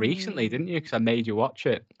watched that recently, didn't you? Because I made you watch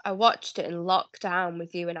it. I watched it in lockdown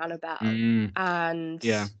with you and Annabelle, and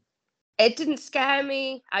Yeah. it didn't scare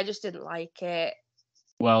me. I just didn't like it.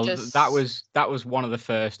 Well, Just that was one of the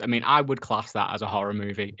first. I mean, I would class that as a horror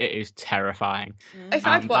movie. It is terrifying. if And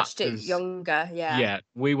I'd that watched it was- younger, yeah. Yeah,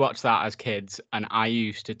 we watched that as kids, and I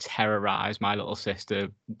used to terrorize my little sister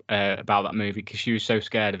about that movie because she was so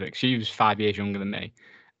scared of it. 'Cause she was 5 years younger than me,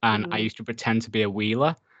 and I Mhm. used to pretend to be a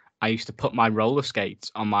wheeler. I used to put my roller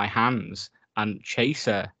skates on my hands and chase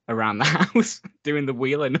her around the house doing the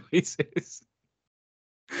wheeler noises.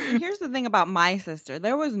 And here's the thing about my sister.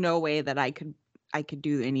 There was no way that I could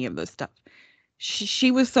do any of this stuff.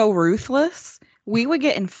 She was so ruthless. We would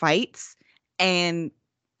get in fights and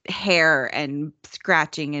hair and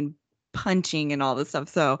scratching and punching and all this stuff.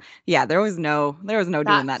 So yeah, there was no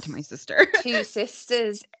doing that to my sister. Two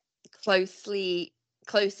sisters closer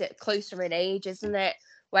in age, isn't it?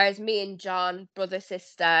 Whereas me and John, brother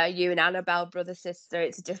sister, you and Annabelle, brother sister,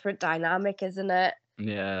 it's a different dynamic, isn't it?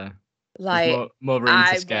 Yeah, there's Like more room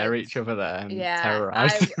I to scare would- each other there and yeah,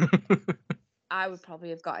 terrorize. I would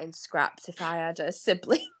probably have got in scraps if I had a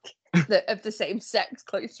sibling of the same sex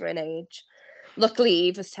closer in age. Luckily,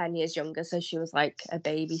 Eve was 10 years younger, so she was like a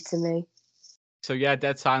baby to me. So yeah,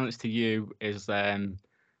 Dead Silence to you is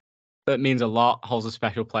that means a lot, holds a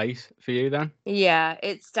special place for you then? Yeah,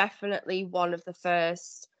 it's definitely one of the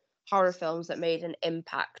first horror films that made an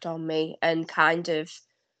impact on me and kind of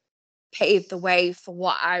paved the way for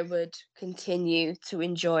what I would continue to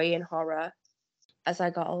enjoy in horror as I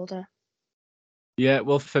got older. Yeah,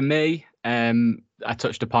 well for me, I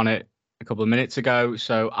touched upon it a couple of minutes ago.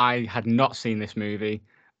 So I had not seen this movie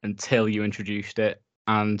until you introduced it.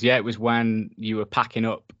 And yeah, it was when you were packing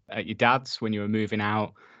up at your dad's when you were moving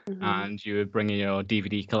out Mhm. and you were bringing your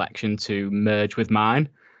DVD collection to merge with mine.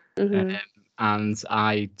 Mhm. And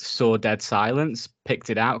I saw Dead Silence,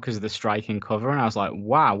 picked it out because of the striking cover, and I was like,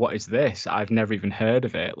 "Wow, what is this? I've never even heard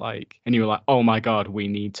of it." Like, and you were like, "Oh my god, we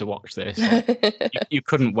need to watch this." Like, you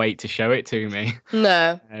couldn't wait to show it to me.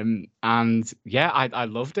 No. And yeah, I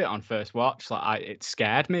loved it on first watch. Like, it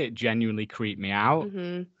scared me. It genuinely creeped me out.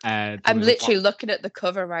 Mhm. There I'm was literally looking at the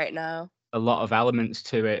cover right now. a lot of elements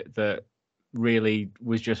to it that really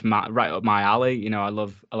was just right up my alley. You know, I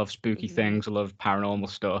love spooky Mhm. things. I love paranormal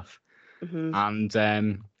stuff. Mhm.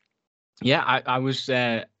 And yeah, I was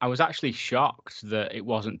actually shocked that it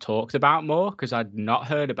wasn't talked about more because I'd not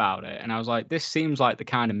heard about it, and I was like, this seems like the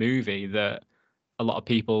kind of movie that a lot of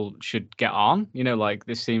people should get on. You know, like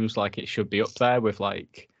this seems like it should be up there with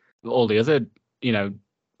like all the other, you know,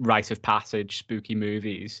 rite of passage spooky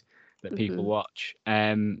movies that people Mhm. watch.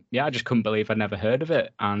 Yeah, I just couldn't believe I'd never heard of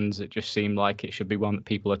it, and it just seemed like it should be one that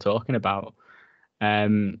people are talking about.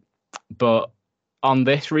 But on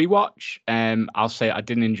this rewatch, I'll say I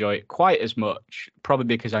didn't enjoy it quite as much, probably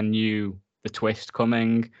because I knew the twist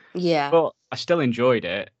coming. Yeah. But I still enjoyed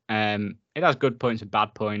it. It has good points and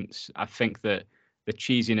bad points. I think that the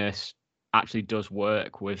cheesiness actually does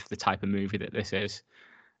work with the type of movie that this is.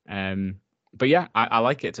 But yeah, I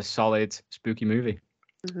like it. It's a solid spooky movie.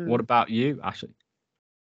 Mhm. What about you, Ashley?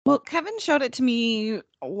 Well, Kevin showed it to me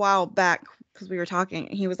a while back because we were talking.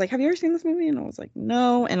 He was like, "Have you ever seen this movie?" And I was like,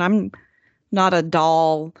 "No." And I'm not a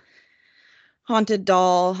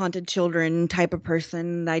haunted children type of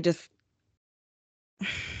person. I Do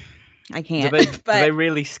can't. they do But they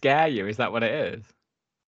really scare you? Is that what it is?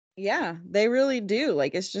 yeah, they really do.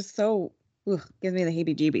 Like it's just so gives me the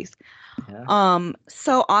heebie-jeebies. Yeah.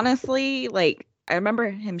 So honestly, like I remember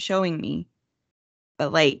him showing me,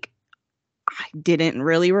 but like I didn't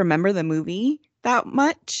really remember the movie that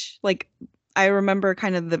much. Like I remember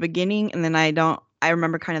kind of the beginning and then I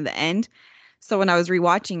remember kind of the end. So when I was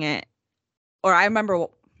rewatching it, or I remember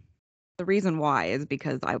the reason why is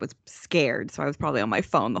because I was scared. So I was probably on my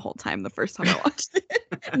phone the whole time the first time I watched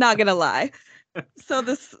it. Not gonna lie. So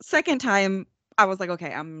the second time I was like,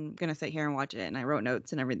 okay, I'm gonna sit here and watch it, and I wrote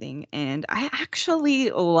notes and everything, and I actually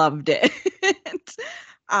loved it.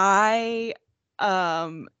 I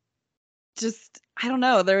just I don't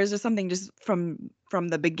know, there was just something just from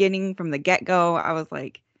the beginning, from the get-go, I was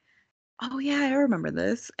like, oh yeah, I remember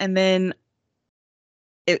this. And then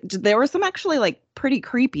there were some actually like pretty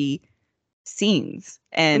creepy scenes,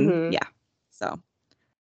 and Mhm. yeah, so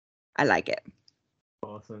I like it.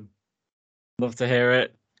 Awesome. Love to hear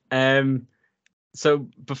it. So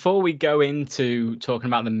before we go into talking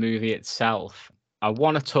about the movie itself, I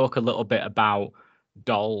want to talk a little bit about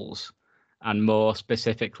dolls and more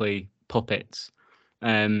specifically puppets.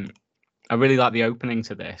 I really like the opening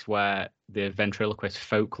to this where the ventriloquist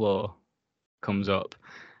folklore comes up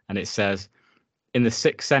and it says, in the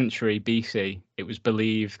 6th century BC, it was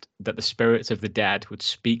believed that the spirits of the dead would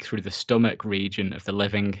speak through the stomach region of the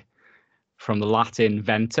living, from the Latin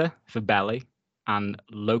venter for belly and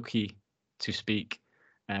loci to speak,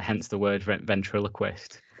 hence the word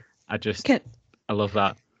ventriloquist. I love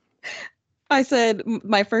that. I said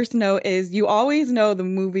my first note is you always know the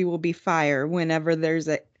movie will be fire whenever there's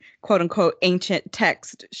a quote unquote ancient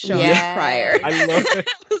text shown Yeah. prior. I love it.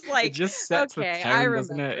 I was like, It just sets okay, the I tone,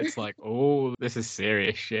 doesn't it? remember. It's like, oh, this is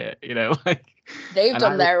serious shit, you know? Like, They've and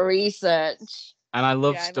done I- their research. and I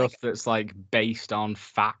love Yeah, I stuff that's like based on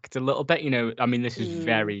fact a little bit. You know, I mean, this is Mm.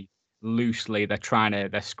 very loosely.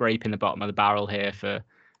 They're scraping the bottom of the barrel here for,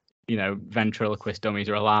 you know, ventriloquist dummies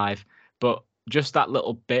are alive. But just that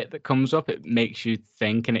little bit that comes up, it makes you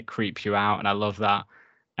think and it creeps you out. And I love that.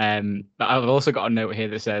 But I've also got a note here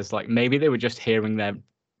that says like maybe they were just hearing their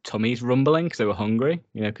tummies rumbling because they were hungry.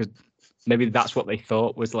 You know, because maybe that's what they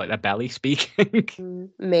thought was like their belly speaking.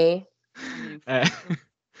 Me. I mean, Uh,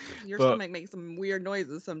 your but- stomach makes some weird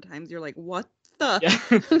noises sometimes. You're like, what the?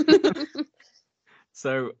 yeah.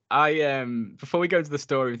 So I before we go to the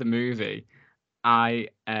story of the movie, I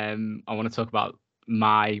want to talk about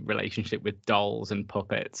my relationship with dolls and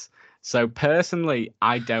puppets. So personally,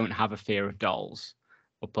 I don't have a fear of dolls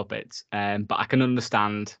or puppets, but I can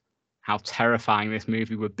understand how terrifying this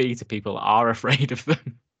movie would be to people that are afraid of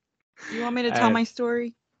them. You want me to tell my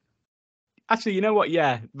story? Actually, you know what?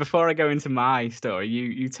 Yeah, before I go into my story,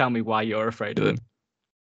 you tell me why you're afraid of them.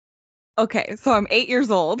 Okay, so I'm 8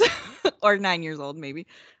 years old or 9 years old, maybe.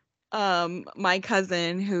 My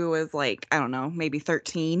cousin, who was like, I don't know, maybe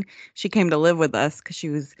 13, she came to live with us because she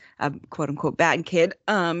was a quote unquote bad kid.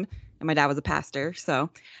 And my dad was a pastor. So,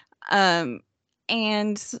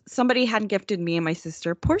 and somebody had gifted me and my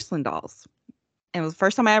sister porcelain dolls. And it was the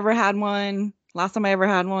first time I ever had one, last time I ever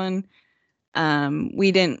had one.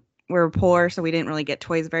 We were poor, so we didn't really get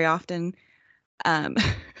toys very often.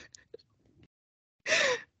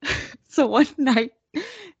 So one night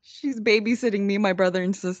she's babysitting me, my brother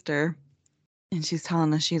and sister, and she's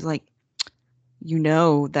telling us, she's like, you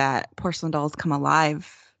know that porcelain dolls come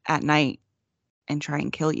alive at night and try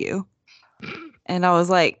and kill you. And I was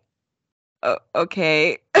like,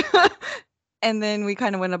 okay. And then we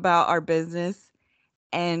kind of went about our business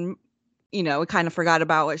and, you know, we kind of forgot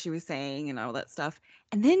about what she was saying and all that stuff.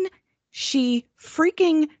 And then she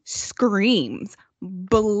freaking screams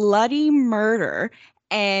bloody murder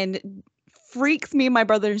and freaks me and my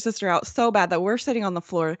brother and sister out so bad that we're sitting on the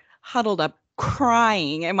floor huddled up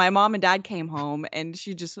crying, and my mom and dad came home and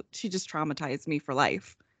she just traumatized me for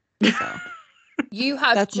life. So You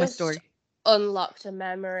have that's my just story. unlocked a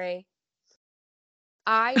memory.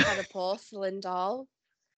 I had a porcelain doll.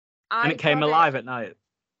 And it came alive at night.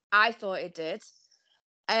 I thought it did.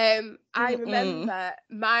 I Mm-mm. remember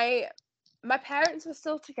my parents were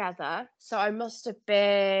still together, so I must have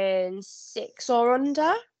been 6 or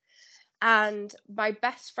under. And my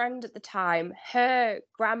best friend at the time, her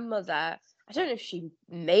grandmother, I don't know if she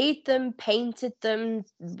made them, painted them,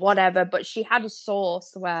 whatever, but she had a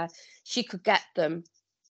source where she could get them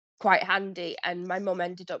quite handy. And my mum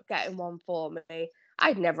ended up getting one for me.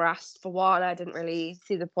 I'd never asked for one. I didn't really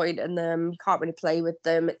see the point in them. You can't really play with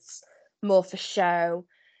them. It's more for show.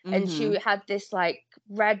 And she had this like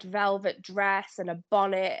red velvet dress and a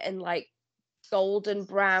bonnet and like golden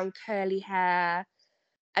brown curly hair.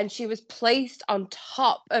 And she was placed on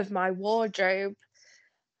top of my wardrobe.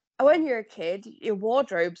 When you're a kid, your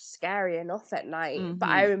wardrobe's scary enough at night. But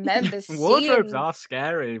I remember Wardrobes are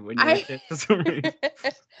scary when you're a kid for some reason.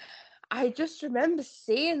 I just remember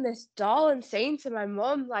seeing this doll and saying to my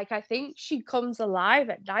mum, like, I think she comes alive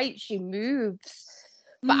at night, she moves.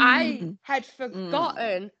 But I had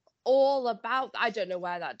forgotten all about, I don't know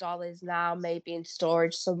where that doll is now, maybe in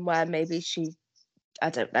storage somewhere, maybe she,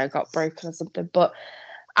 I don't know, got broken or something. But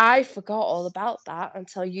I forgot all about that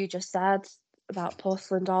until you just said about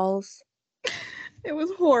porcelain dolls. It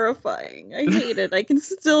was horrifying. I hate it. I can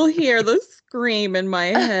still hear the scream in my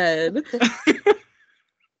head.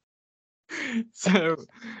 So,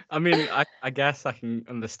 I mean, I guess I can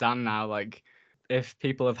understand now, like, if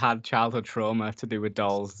people have had childhood trauma to do with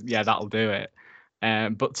dolls, yeah, that'll do it.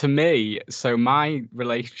 But to me, so my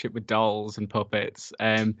relationship with dolls and puppets,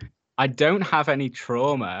 I don't have any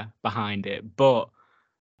trauma behind it, but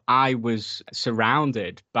I was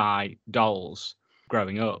surrounded by dolls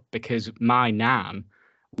growing up because my nan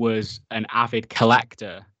was an avid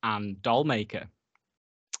collector and doll maker.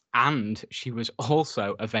 And she was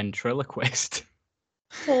also a ventriloquist.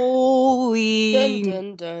 Holy. Dun,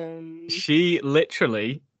 dun, dun. She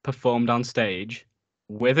literally performed on stage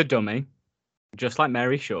with a dummy, just like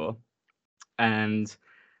Mary Shaw. And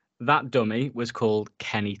that dummy was called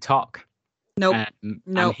Kenny Tock. Nope. And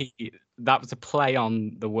that was a play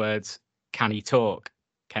on the words "Can he talk?"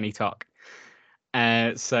 Kenny Tock.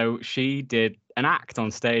 So she did an act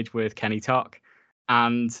on stage with Kenny Tock,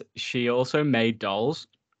 and she also made dolls.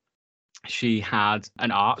 She had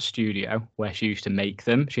an art studio where she used to make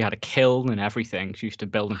them. She had a kiln and everything. She used to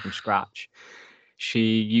build them from scratch.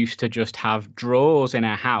 She used to just have drawers in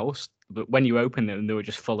her house, but when you open them, they were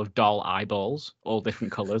just full of doll eyeballs, all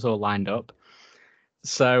different colors, all lined up.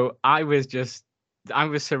 So I was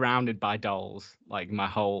surrounded by dolls like my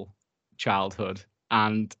whole childhood,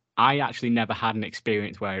 and I actually never had an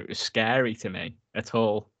experience where it was scary to me at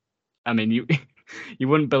all. I mean, you you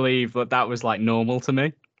wouldn't believe that was like normal to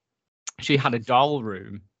me. She had a doll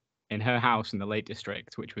room in her house in the Lake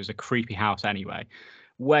District, which was a creepy house anyway,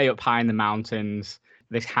 way up high in the mountains.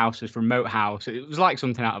 This house was a remote house. It was like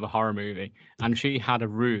something out of a horror movie. And she had a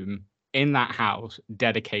room in that house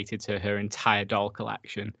dedicated to her entire doll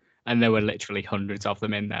collection. And there were literally hundreds of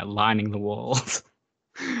them in there lining the walls.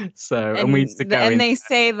 So, and we used to go in they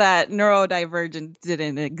say that neurodivergence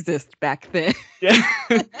didn't exist back then. Yeah.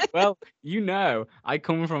 Well, I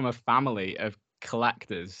come from a family of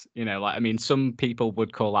collectors, like, I mean, some people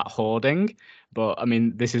would call that hoarding, but I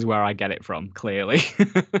mean, this is where I get it from, clearly.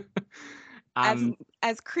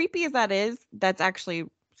 As creepy as that is, that's actually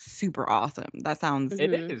super awesome. That sounds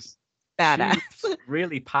it is badass. She was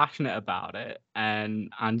really passionate about it,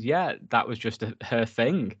 and yeah, that was just her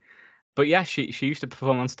thing. But yeah, she used to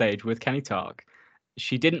perform on stage with Kenny Tock.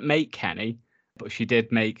 She didn't make Kenny, but she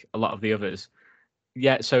did make a lot of the others.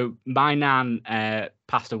 Yeah, so my nan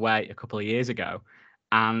passed away a couple of years ago,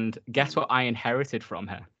 and guess what I inherited from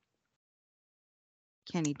her?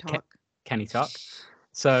 Kenny Tock. Kenny Tock.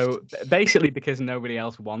 So basically, because nobody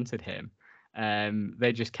else wanted him,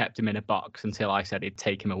 they just kept him in a box until I said he'd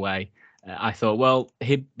take him away. I thought, well,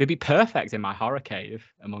 he'd be perfect in my horror cave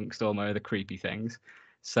amongst all my other creepy things.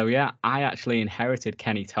 So yeah, I actually inherited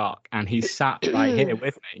Kenny Tock, and he's sat right here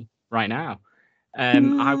with me right now.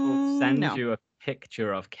 I will send you a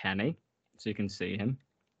picture of Kenny so you can see him.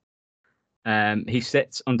 He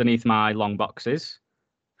sits underneath my long boxes,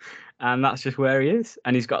 and that's just where he is.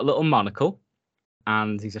 And he's got a little monocle,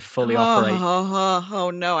 and he's a fully operational.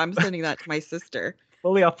 Oh no, I'm sending that to my sister.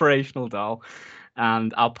 Fully operational doll,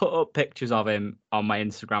 and I'll put up pictures of him on my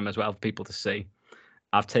Instagram as well for people to see.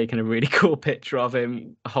 I've taken a really cool picture of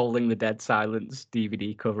him holding the Dead Silence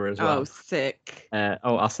DVD cover as well. Oh, sick.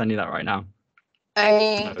 I'll send you that right now. Are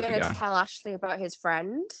you going to tell Ashley about his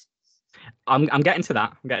friend? I'm getting to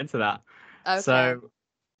that. Okay. So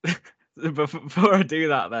before I do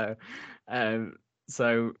that though,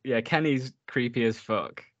 so yeah, Kenny's creepy as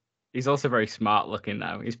fuck. He's also very smart looking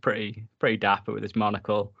though. He's pretty dapper with his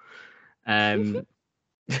monocle. But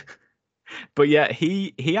yeah,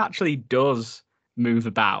 he actually does move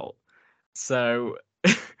about. So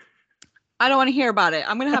I don't want to hear about it.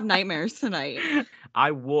 I'm gonna have nightmares tonight.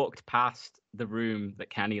 I walked past the room that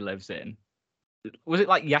Kenny lives in. Was it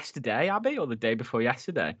like yesterday, Abby, or the day before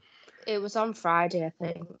yesterday? It was on Friday, I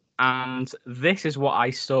think. And this is what I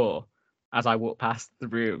saw as I walked past the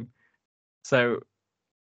room. So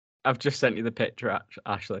I've just sent you the picture,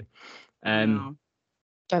 Ashley. Don't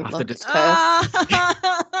I look, I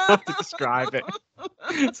have to describe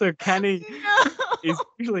it. So Kenny is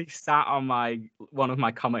usually sat on one of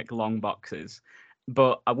my comic long boxes,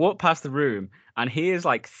 but I walked past the room and he is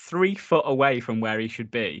like 3 foot away from where he should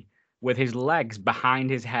be, with his legs behind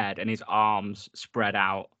his head and his arms spread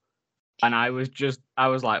out. And I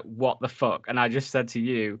was like, what the fuck? And I just said to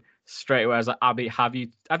you straight away, I was like, Abby, have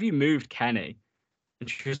you moved Kenny? And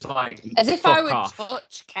she was like, as if I would off.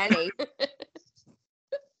 touch Kenny.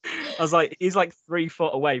 I was like, he's like 3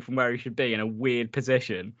 foot away from where he should be in a weird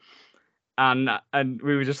position. And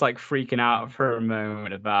we were just like freaking out for a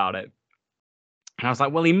moment about it. And I was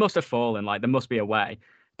like, well, he must have fallen. Like, there must be a way.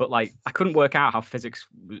 But like, I couldn't work out how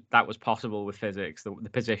that was possible with physics, the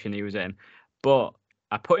position he was in. But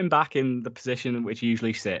I put him back in the position in which he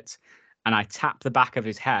usually sits, and I tapped the back of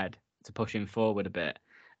his head to push him forward a bit.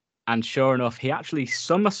 And sure enough, he actually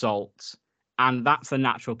somersaults, and that's the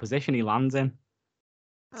natural position he lands in.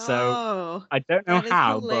 So I don't know that is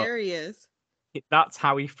how, hilarious. but that's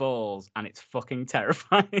how he falls, and it's fucking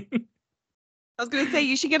terrifying. I was gonna say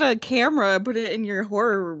you should get a camera, put it in your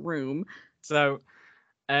horror room. So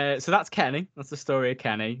that's Kenny. That's the story of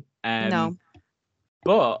Kenny. No.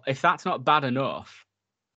 But if that's not bad enough,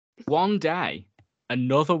 one day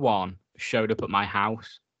another one showed up at my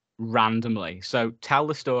house randomly. So tell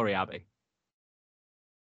the story, Abby.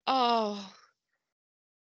 Oh,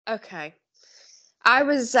 okay. I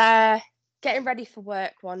was getting ready for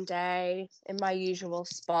work one day in my usual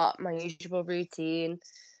spot, my usual routine,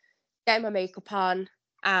 getting my makeup on,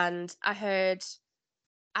 and I heard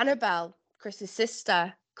Annabelle, Chris's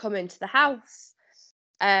sister, come into the house.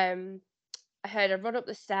 I heard her run up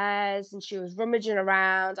the stairs and she was rummaging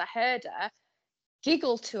around. I heard her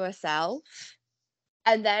giggle to herself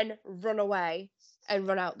and then run away and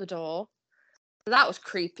run out the door. That was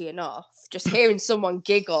creepy enough. Just hearing someone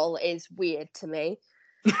giggle is weird to me.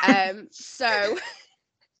 So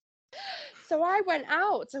I went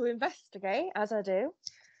out to investigate, as I do.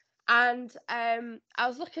 And I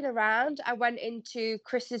was looking around. I went into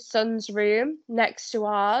Chris's son's room next to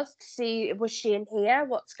ours to see, was she in here?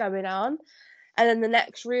 What's going on? And then the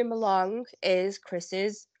next room along is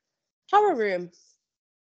Chris's horror room.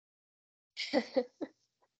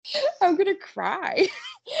 I'm going to cry.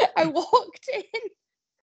 I walked in,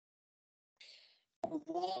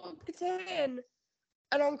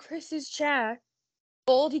 and on Chris's chair,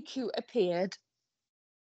 Baldy Cute appeared.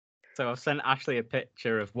 So I've sent Ashley a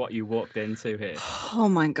picture of what you walked into here. Oh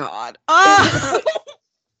my god.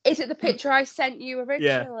 Is it the picture I sent you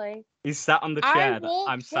originally? Yeah. He's sat on the chair that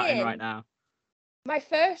I'm sat in right now. My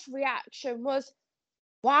first reaction was,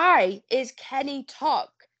 why is Kenny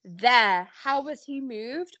Tuck there? How has he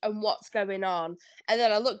moved and what's going on? And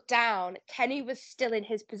then I looked down, Kenny was still in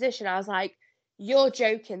his position. I was like, you're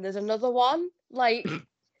joking, there's another one? Like,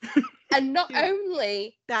 and not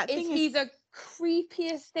only is he the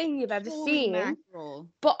creepiest thing you've ever seen,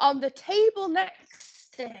 but on the table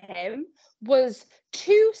next to him was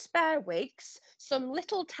 2 spare wigs, some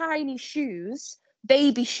little tiny shoes,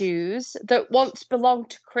 baby shoes that once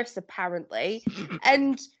belonged to Chris apparently,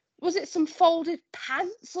 and was it some folded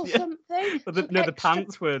pants or something? But the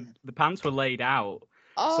pants were laid out.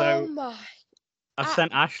 Oh so my! I've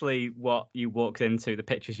sent Ashley what you walked into, the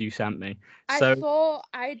pictures you sent me. I thought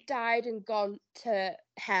I died and gone to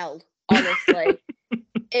hell. Honestly,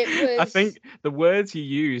 it was. I think the words you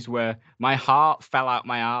used were, "My heart fell out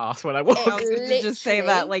my ass" when I walked. I was going to just say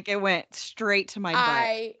that, like it went straight to my butt.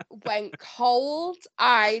 I went cold.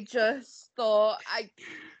 I just thought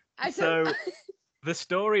I So the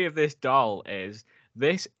story of this doll is,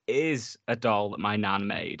 this is a doll that my nan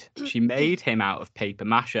made. She made him out of paper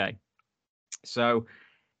mache. So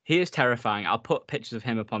he is terrifying. I'll put pictures of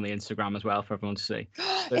him up on the Instagram as well for everyone to see.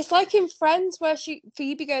 It's like in Friends where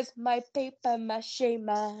Phoebe goes, "My paper mache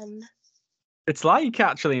man." It's like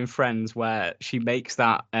actually in Friends where she makes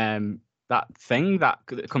that thing that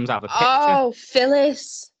comes out of a picture. Oh,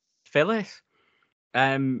 Phyllis.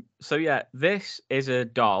 So yeah, this is a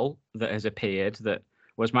doll that has appeared that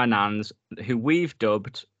was my nan's, who we've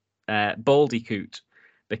dubbed Baldy Coot,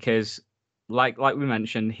 because like we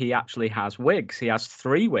mentioned, he actually has wigs. He has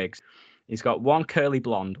 3 wigs. He's got one curly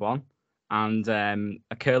blonde one, and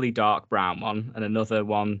a curly dark brown one, and another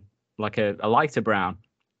one like a lighter brown.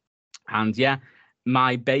 And yeah,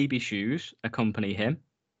 my baby shoes accompany him,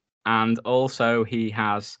 and also he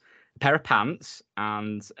has a pair of pants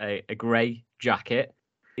and a grey jacket.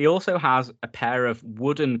 He also has a pair of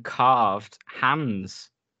wooden carved hands,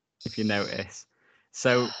 if you notice.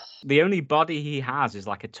 So the only body he has is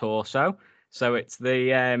like a torso. So it's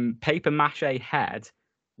the paper mache head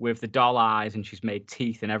with the doll eyes, and she's made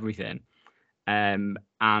teeth and everything. And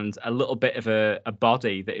a little bit of a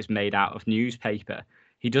body that is made out of newspaper.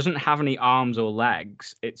 He doesn't have any arms or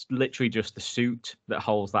legs. It's literally just the suit that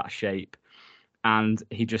holds that shape. And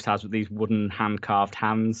he just has these wooden hand-carved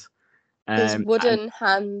hands. His wooden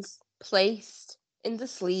hands placed in the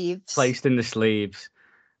sleeves.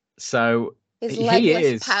 So his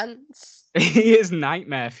legless pants. He is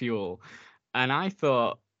nightmare fuel. And I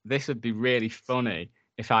thought this would be really funny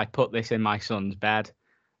if I put this in my son's bed,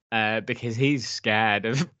 because he's scared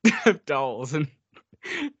of dolls. And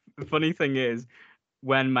the funny thing is,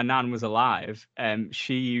 when my nan was alive,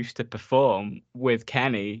 she used to perform with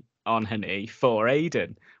Kenny on her knee for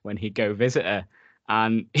Aidan when he'd go visit her.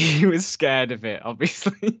 And he was scared of it,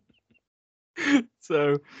 obviously.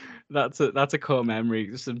 So that's a core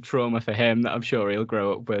memory, some trauma for him that I'm sure he'll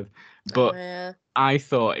grow up with. But I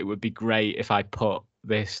thought it would be great if I put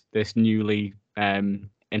this newly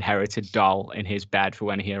inherited doll in his bed for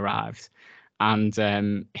when he arrived.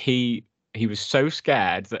 and he was so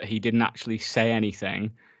scared that he didn't actually say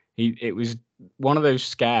anything. It was one of those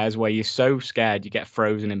scares where you're so scared you get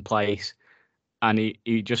frozen in place, and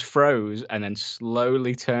he just froze and then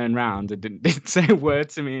slowly turned around and didn't say a word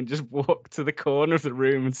to me and just walked to the corner of the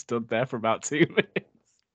room and stood there for about 2 minutes.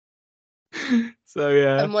 So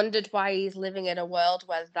yeah. And wondered why he's living in a world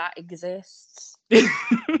where that exists.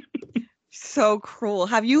 So cruel.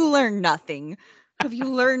 Have you learned nothing? Have you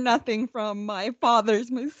learned nothing from my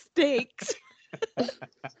father's mistakes?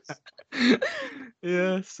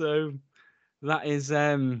 Yeah, so that is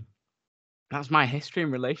that's my history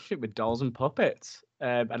and relationship with dolls and puppets.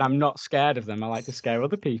 And I'm not scared of them. I like to scare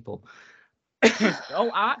other people.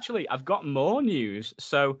 Oh, actually, I've got more news.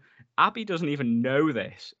 So Abby doesn't even know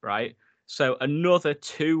this, right? So another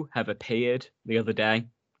 2 have appeared the other day.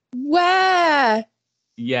 Where?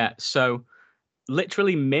 Yeah, so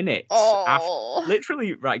literally minutes Oh.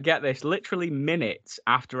 literally, right, get this, literally minutes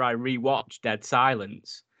after I rewatched Dead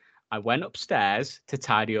Silence, I went upstairs to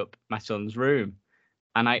tidy up my son's room,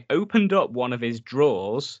 and I opened up one of his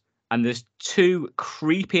drawers, and there's 2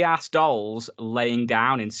 creepy ass dolls laying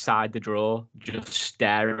down inside the drawer, just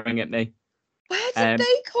staring at me. Where did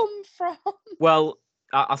they come from? Well,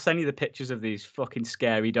 I'll send you the pictures of these fucking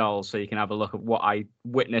scary dolls so you can have a look at what I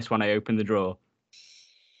witnessed when I opened the drawer.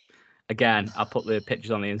 Again, I'll put the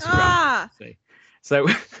pictures on the Instagram. Ah! See. So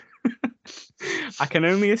I can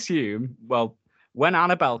only assume, well, when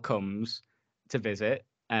Annabelle comes to visit,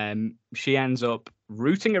 she ends up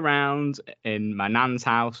rooting around in my nan's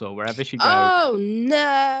house or wherever she goes. Oh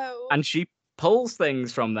no! And she pulls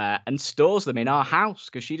things from there and stores them in our house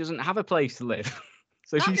because she doesn't have a place to live.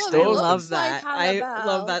 So That she one I stores looks them. love like that. I love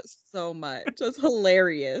Annabelle. that so much. That's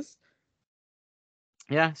hilarious.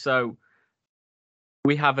 Yeah, so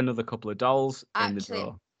we have another couple of dolls in the Actually,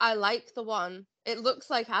 drawer. I like the one. It looks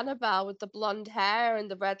like Annabelle with the blonde hair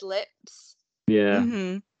and the red lips. Yeah.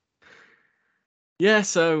 Mm-hmm. Yeah,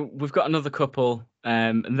 so we've got another couple.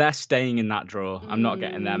 And they're staying in that drawer. I'm not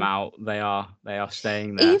getting them out. They are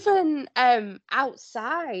staying there. Even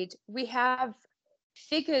outside, we have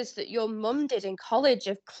figures that your mum did in college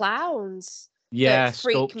of clowns Yeah, that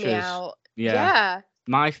freak me sculptures. out. Yeah.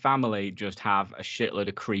 My family just have a shitload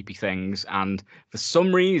of creepy things, and for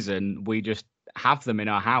some reason we just have them in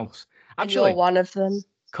our house. And Actually, you're one of them.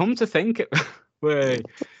 come to think of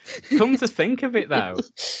come to think of it though,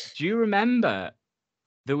 do you remember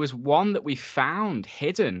there was one that we found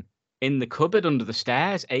hidden in the cupboard under the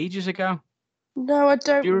stairs ages ago? No, I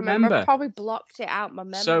don't Do you remember. remember? I probably blocked it out my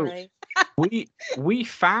So, memory. we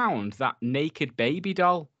found that naked baby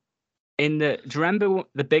doll in the. Do you remember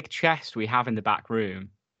the big chest we have in the back room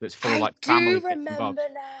that's full of like I family do bits and bobs? remember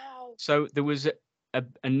now. So there was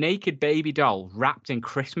a naked baby doll wrapped in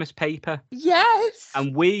Christmas paper, Yes.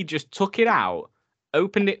 and we just took it out,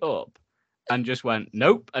 opened it up, and just went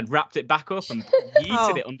nope, and wrapped it back up and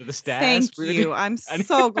yeeted it under the stairs. Thank really. you. I'm And-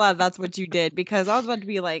 so glad that's what you did because I was about to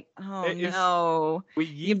be like, oh It is- no. We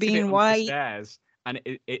You yeeted being it under white. the stairs, and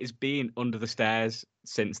it has been under the stairs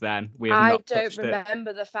since then. We have I not don't touched it.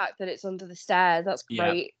 remember the fact that it's under the stairs. That's Yeah,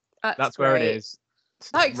 great. That's where it great. is.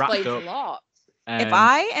 It's That wrapped explains a up. lot. If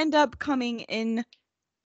I end up coming in,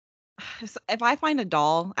 if I find a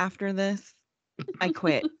doll after this, I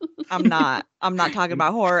quit. I'm not talking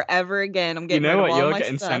about horror ever again. I'm you getting know rid of what all you're my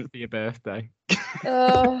getting stuff. sent for your birthday.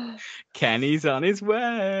 Oh, Kenny's on his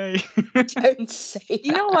way. don't say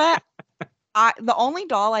You know what? The only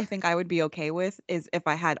doll I think I would be okay with is if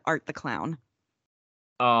I had Art the Clown.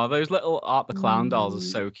 Oh, those little Art the Clown dolls are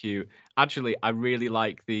Mm. so cute. Actually, I really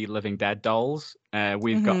like the Living Dead dolls.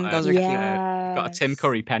 We've got Mhm, those are cute. got a Tim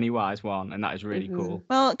Curry Pennywise one, and that is really Mhm. cool.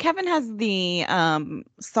 Well, Kevin has the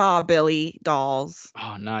Saw Billy dolls.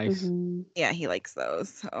 Oh, nice. Mhm. Yeah, he likes those.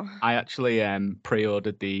 So I actually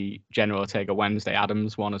pre-ordered the Jenna Ortega Wednesday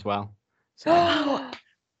Addams one as well. So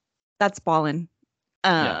that's ballin'.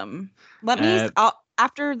 Yeah. Let me.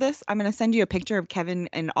 After this, I'm gonna send you a picture of Kevin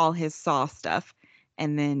and all his Saw stuff,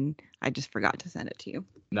 and then I just forgot to send it to you.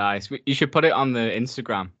 nice. You should put it on the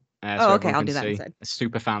Instagram. So Oh, okay, everyone I'll can do that see instead. a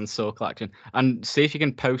super fan Saw collection, and see if you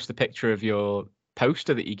can post a picture of your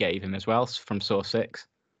poster that you gave him as well from Saw 6.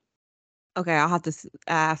 Okay, I'll have to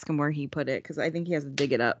ask him where he put it because I think he has to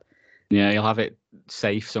dig it up. Yeah, you'll have it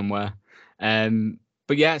safe somewhere.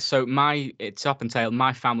 But yeah, so it's up and tail.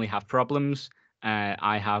 My family have problems.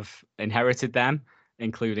 I have inherited them,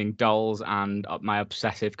 including dolls and my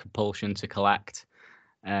obsessive compulsion to collect.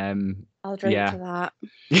 I'll drink to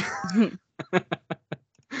that.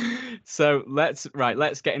 So let's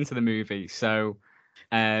get into the movie. So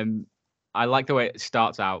I like the way it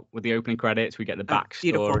starts out with the opening credits. We get the Oh,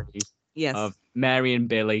 beautiful. backstory Yes. of Mary and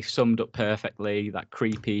Billy summed up perfectly. That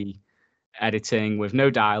creepy editing with no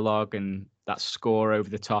dialogue and that score over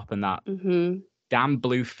the top and that damn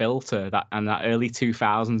blue filter that early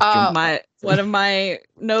 2000s jump. One of my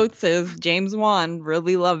notes is James Wan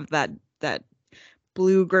really loved that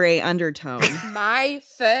blue-gray undertone. My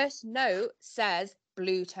first note says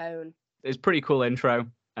blue tone. It's a pretty cool intro.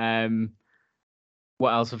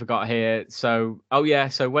 What else have I got here? So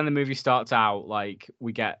when the movie starts out, like,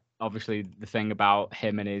 we get obviously the thing about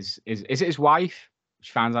him and is it his wife?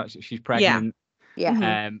 She finds out she's pregnant.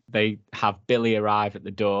 Yeah. They have Billy arrive at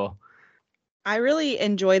the door. I really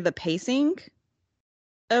enjoy the pacing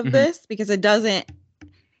of Mhm. this because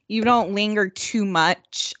you don't linger too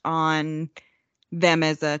much on them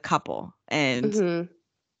as a couple, and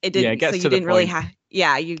it didn't. gets So to you the didn't really point. have.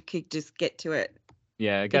 Yeah, you could just get to it.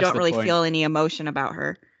 Yeah, it You gets to don't the really point. feel any emotion about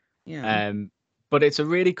her. Yeah. But it's a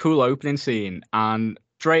really cool opening scene, and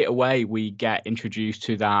straight away we get introduced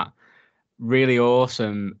to that really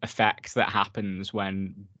awesome effect that happens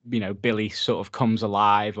when, you know, Billy sort of comes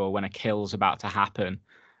alive or when a kill's about to happen,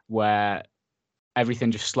 where everything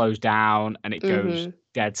just slows down and it goes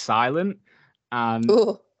dead silent. And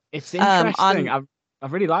Ooh. it's interesting. I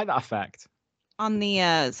really like that effect. On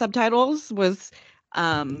the subtitles was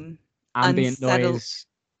Ambient noise.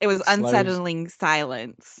 It was slows- unsettling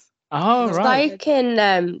silence. Oh, It's right. like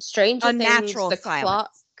in Stranger Unnatural Things, the silence.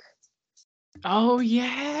 clock, Oh,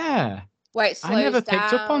 yeah. where it slows I never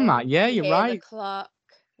picked up on that. down, Yeah, you you're hear right. The clock.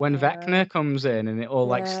 When Yeah. Vecna comes in and it all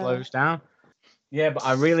like Yeah. slows down. Yeah, but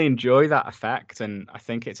I really enjoy that effect, and I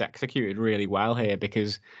think it's executed really well here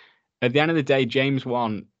because at the end of the day, James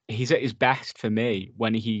Wan, he's at his best for me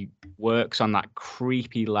when he works on that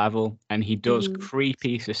creepy level and he does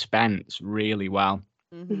creepy suspense really well.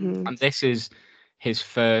 Mhm. And this is his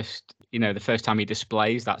first, the first time he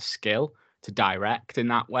displays that skill to direct in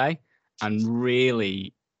that way and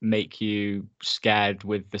really make you scared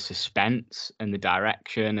with the suspense and the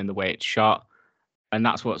direction and the way it's shot. And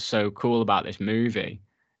that's what's so cool about this movie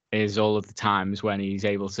is all of the times when he's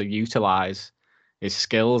able to utilize his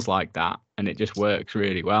skills like that, and it just works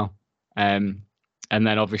really well. And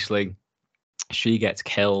then obviously she gets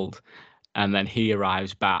killed, and then he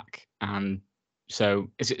arrives back, and so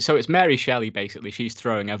it's Mary Shelley basically. She's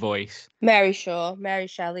throwing her voice. Mary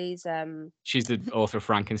Shelley's She's the author of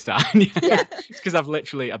Frankenstein. Yeah. It's because I've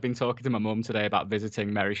been talking to my mum today about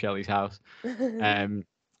visiting Mary Shelley's house, because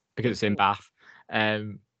it's in Bath.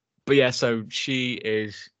 But yeah, so she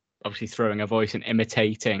is obviously throwing her voice and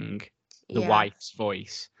imitating the wife's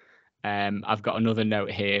voice. I've got another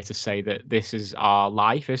note here to say that this is our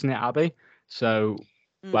life, isn't it, Abby? So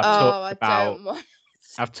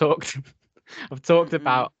I've talked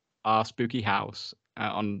about our spooky house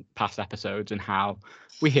on past episodes and how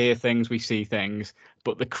we hear things, we see things,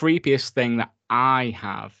 but the creepiest thing that I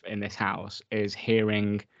have in this house is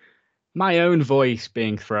hearing my own voice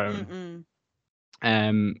being thrown.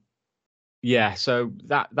 Yeah, so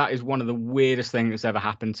that is one of the weirdest things that's ever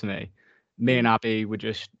happened to me. Me and Abby were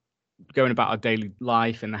just going about our daily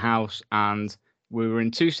life in the house, and we were in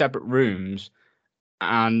two separate rooms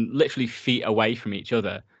and literally feet away from each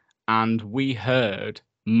other, and we heard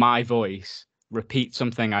my voice repeat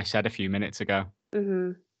something I said a few minutes ago.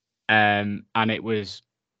 And it was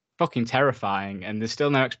fucking terrifying, and there's still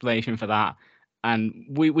no explanation for that. And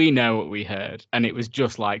we know what we heard, and it was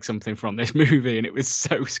just like something from this movie, and it was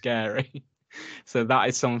so scary. So that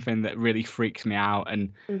is something that really freaks me out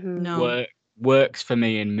and works for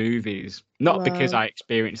me in movies. Not because I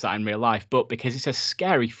experienced that in real life, but because it's a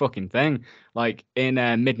scary fucking thing. Like in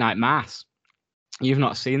Midnight Mass, you've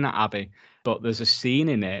not seen that, Abby, but there's a scene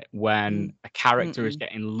in it when a character is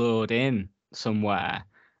getting lured in somewhere,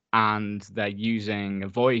 and they're using a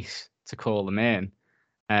voice to call them in.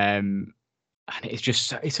 And it's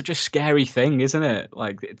such a scary thing, isn't it?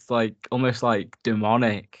 Like it's like almost like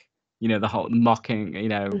demonic, the whole mocking,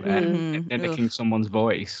 mimicking someone's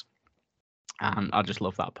voice. And I just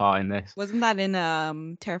love that part in this. Wasn't that in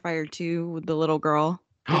Terrifier 2 with the little girl?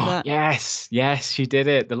 That? Yes, she did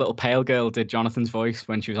it. The little pale girl did Jonathan's voice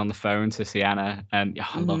when she was on the phone to Sienna, and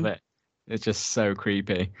I love it. It's just so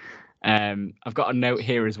creepy. I've got a note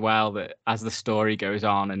here as well that as the story goes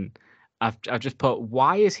on, and I've just put,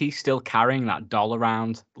 why is he still carrying that doll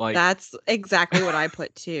around? Like that's exactly what I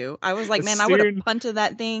put too. I was like, man, I would have punted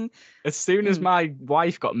that thing. As soon as my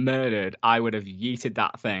wife got murdered, I would have yeeted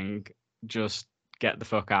that thing. Just get the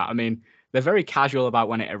fuck out. I mean, they're very casual about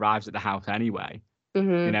when it arrives at the house anyway.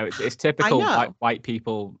 It's typical white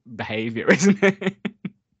people behavior, isn't it?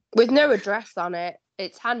 With no address on it.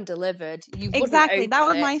 It's hand delivered. Exactly. That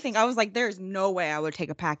was my thing. I was like, there's no way I would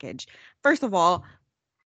take a package. First of all,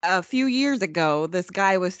 a few years ago, this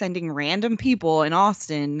guy was sending random people in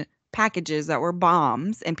Austin packages that were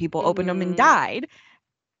bombs, and people opened them and Mhm. died.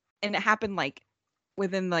 And it happened like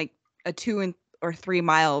within like a 2 or 3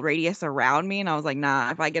 mile radius around me. And I was like,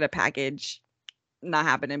 nah, if I get a package, not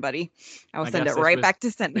happening, buddy. I will I send it guess this right was back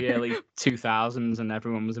to sender. the early 2000s, and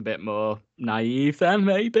everyone was a bit more naive then,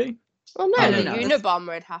 maybe. Well, no, I the don't know.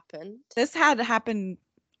 Unabomber had happened. This had happened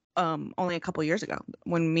only a couple years ago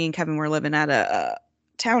when me and Kevin were living at a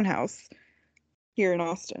townhouse here in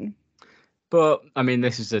Austin. But I mean,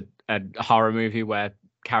 this is a horror movie where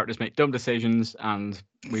characters make dumb decisions, and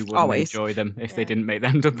we wouldn't Always. enjoy them if they Yeah. didn't make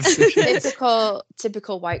them dumb decisions.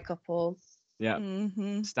 Typical white couple. Yeah,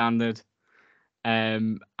 Mm-hmm. standard.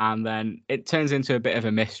 And then it turns into a bit of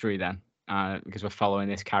a mystery then, because we're following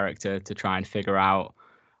this character to try and figure out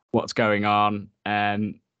what's going on.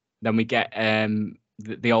 Then we get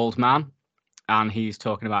the old man, and he's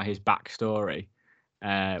talking about his backstory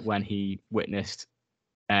when he witnessed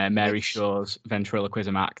Mary Which- Shaw's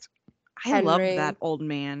ventriloquism act. I love Henry. that old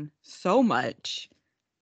man so much.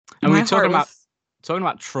 And My we're talking heart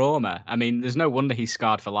about trauma. I mean, there's no wonder he's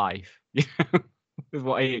scarred for life, you know, with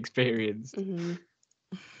what he experienced. Mhm.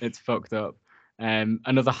 It's fucked up.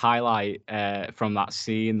 Another highlight from that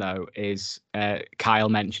scene, though, is Kyle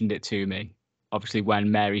mentioned it to me. Obviously,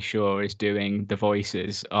 when Mary Shaw is doing the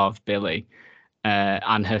voices of Billy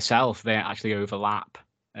and herself, they actually overlap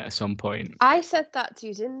at some point. I said that to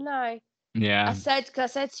you, didn't I? Yeah. I said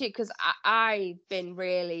to you because I've been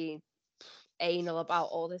really anal about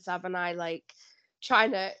all this, haven't I? Like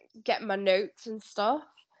trying to get my notes and stuff.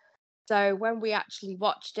 So when we actually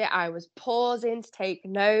watched it, I was pausing to take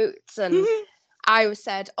notes, and I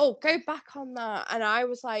said, "Oh, go back on that." And I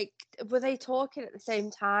was like, "Were they talking at the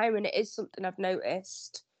same time?" And it is something I've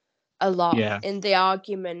noticed a lot Yeah. in the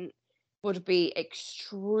argument. Would be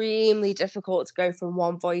extremely difficult to go from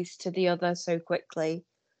one voice to the other so quickly.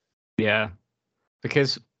 Yeah.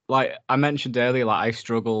 Because, like I mentioned earlier, like I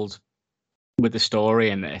struggled with the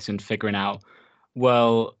story in this and figuring out,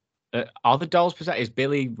 well, are the dolls possessed? Is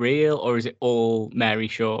Billy real, or is it all Mary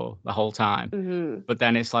Shaw the whole time? Mm-hmm. But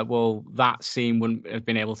then it's like, well, that scene wouldn't have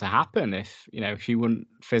been able to happen if, she wouldn't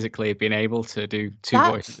physically have been able to do two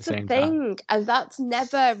voices at the same time. And that's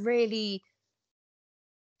never really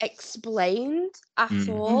explained at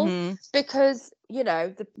all. Mhm. Because,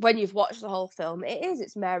 when you've watched the whole film,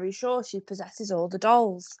 it's Mary Shaw. She possesses all the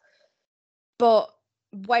dolls. But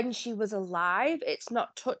when she was alive, it's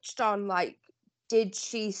not touched on, like, did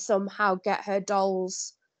she somehow get her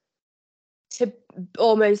dolls to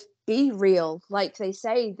almost be real? Like they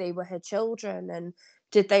say they were her children, and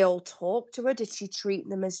did they all talk to her? Did she treat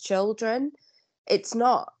them as children? It's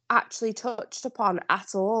not actually touched upon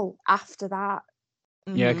at all after that.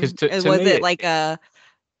 Yeah, because Mhm. to Was me, it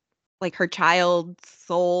like her child's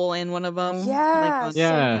soul in one of them? Yeah,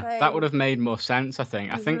 yeah, that something. would have made more sense, I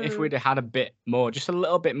think. I think if Mhm. we'd have had a bit more, just a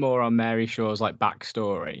little bit more on Mary Shaw's like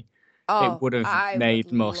backstory, Oh, it would have I made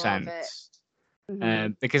would more love sense. it.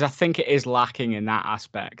 Mhm. Because I think it is lacking in that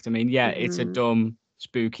aspect. I mean, yeah, it's a Mhm. dumb,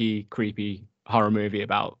 spooky, creepy horror movie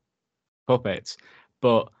about puppets,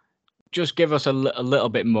 but just give us a little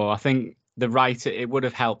bit more. I think it would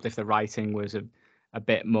have helped if the writing was a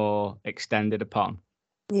bit more extended upon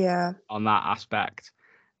Yeah. on that aspect.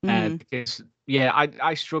 Mhm. Because yeah,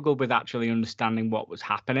 I struggled with actually understanding what was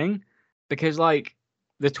happening, because like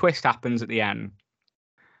the twist happens at the end,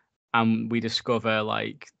 and we discover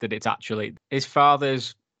like that it's actually his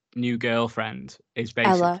father's new girlfriend is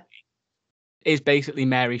Ella. basically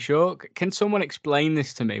Mary Shaw. Can someone explain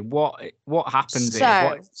this to me? What happens here?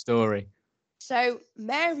 What is the story? So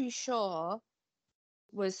Mary Shaw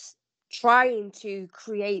was trying to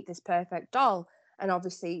create this perfect doll, and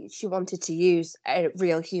obviously she wanted to use a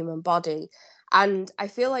real human body. And I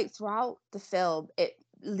feel like throughout the film, it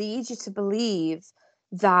leads you to believe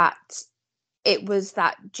that it was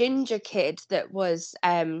that ginger kid that was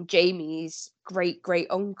Jamie's great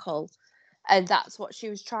uncle, and that's what she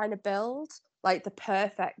was trying to build, like the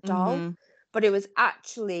perfect doll. Mhm. But it was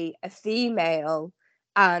actually a female,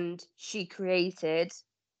 and she created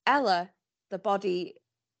Ella, the body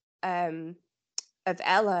of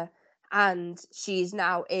Ella, and she's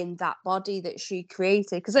now in that body that she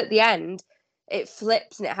created. Because at the end, it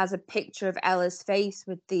flips and it has a picture of Ella's face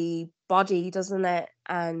with the body, doesn't it?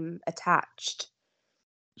 Attached,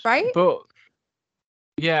 right? But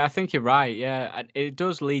yeah, I think you're right. Yeah, and it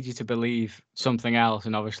does lead you to believe something else,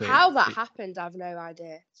 and obviously, How that happened, I've no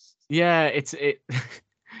idea. yeah, it.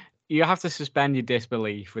 You have to suspend your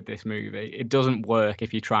disbelief with this movie. It doesn't work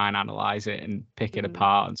if you try and analyze it and pick it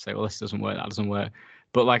apart and say, well, this doesn't work, that doesn't work.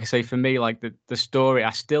 But like I say, for me, like the story, I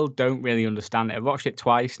still don't really understand it. I've watched it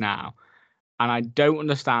twice now, and I don't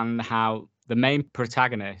understand how the main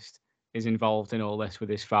protagonist is involved in all this with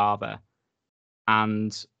his father.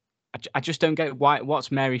 And I just don't get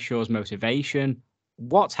what's Mary Shaw's motivation?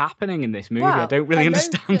 What's happening in this movie? I Well, don't really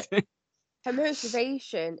understand it. her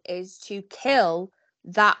motivation is to kill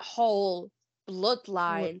that whole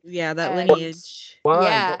bloodline. Yeah, that and- lineage. Why?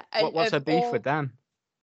 Yeah, What's her of beef all- with them?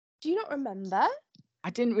 Do you not remember? I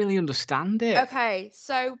didn't really understand it. Okay,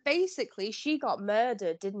 so basically she got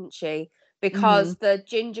murdered, didn't she? Because the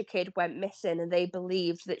ginger kid went missing and they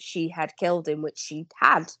believed that she had killed him, which she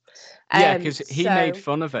had. Yeah, because he made so-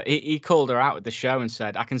 fun of her. He called her out at the show and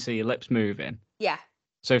said, "I can see your lips moving." Yeah,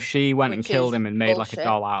 So she went and Which killed is him and made like a bullshit.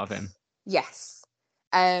 doll out of him. yes.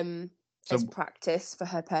 So- As practice for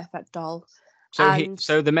her perfect doll. So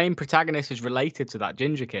so the main protagonist is related to that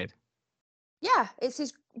ginger kid. Yeah, it's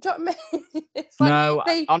his. Do you know what I mean? It's like No,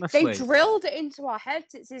 they honestly. drilled it into our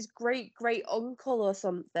heads. It's his great uncle or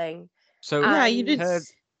something. So Yeah, you did. And-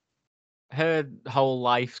 her whole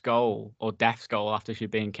life's goal or death's goal after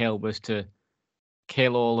she'd been killed was to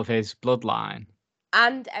kill all of his bloodline.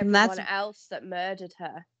 And And that's- everyone else that murdered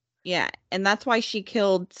her. Yeah, and that's why she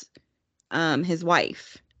killed his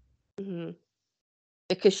wife. Mhm.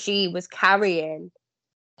 Because she was carrying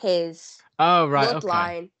his Oh right, okay.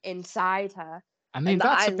 bloodline inside her. I mean And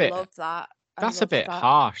that's I a bit love that. I that's a love bit that.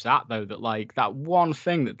 harsh. That though, that like that one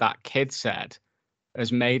thing that kid said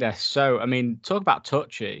has made her so. I mean, talk about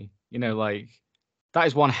touchy. You know, like that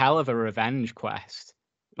is one hell of a revenge quest.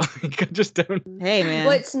 Like I just don't. Hey, man.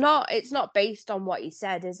 Well, it's not based on what he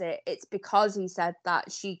said, is it? It's because he said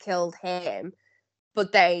that she killed him,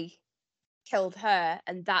 but they killed her,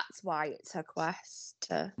 and that's why it's her quest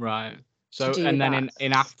to Right. So do and then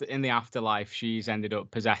that. in the afterlife, she's ended up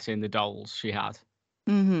possessing the dolls she had.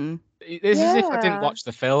 Mm-hmm. It's as if I didn't Yeah. watch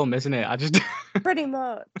the film, isn't it? I just pretty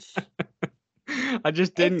much. I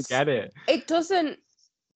just didn't It's- get it. It doesn't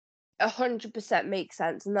 100% make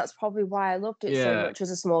sense, and that's probably why I loved it so Yeah. much as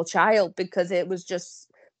a small child, because it was just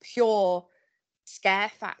pure scare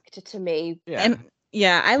factor to me. Yeah. And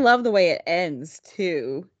yeah, I love the way it ends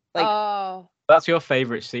too. Like, Oh, That's your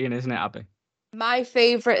favourite scene, isn't it, Abby? my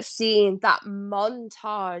favorite scene, that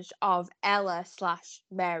montage of Ella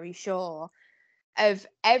 / Mary Shaw, of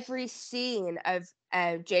every scene of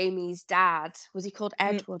Jamie's dad. Was he called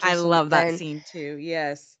Edward? Or I love that something? scene too.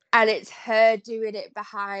 Yes. And it's her doing it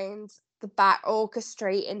behind the back,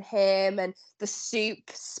 orchestrating him, and the soup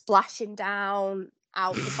splashing down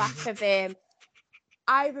out the back of him.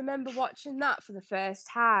 I remember watching that for the first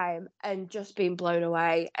time and just being blown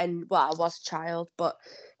away. And well, I was a child, but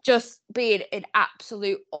just being in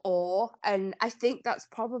absolute awe. And I think that's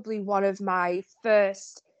probably one of my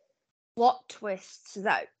first plot twists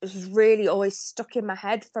that was really always stuck in my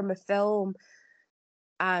head from a film.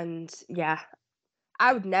 And yeah,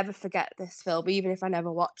 I would never forget this film, even if I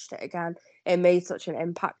never watched it again. It made such an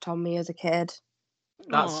impact on me as a kid.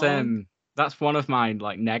 Aw. That's one of my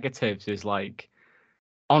like negatives is like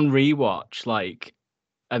on rewatch, like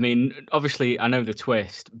I mean, obviously I know the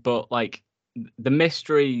twist, but like the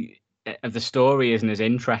mystery of the story isn't as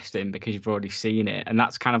interesting because you've already seen it, and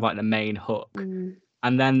that's kind of like the main hook.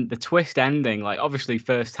 And then the twist ending, like obviously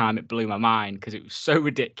first time it blew my mind because it was so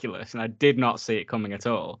ridiculous and I did not see it coming at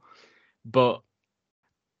all. But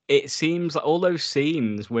it seems like all those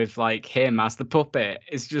scenes with like him as the puppet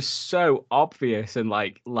is just so obvious and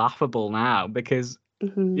like laughable now because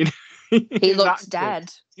you know He he's looks acting-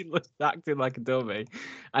 dead. He looks acting like a dummy,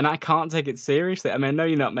 and I can't take it seriously. I mean, I know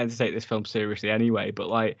you're not meant to take this film seriously anyway, but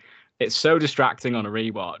like it's so distracting on a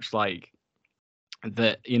rewatch, like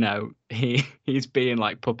that. You know, he's being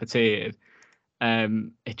like puppeteered.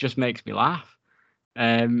 It just makes me laugh.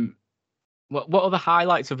 What other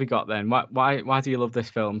highlights have we got then? Why do you love this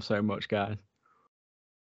film so much, guys?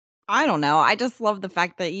 I don't know. I just love the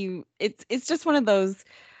fact that it's just one of those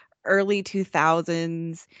early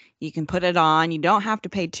 2000s. You can put it on. You don't have to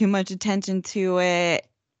pay too much attention to it.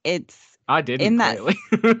 It's I didn't in that-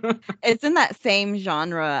 clearly. it's in that same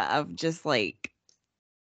genre of just like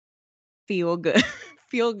feel good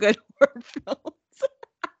horror films.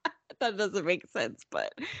 That doesn't make sense,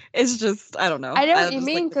 but it's just I don't know. I know what you just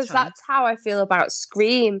mean, like the because tone. that's how I feel about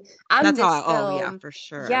Scream and That's this how film. oh yeah, for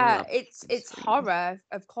sure. I Yeah, love it's Scream. horror,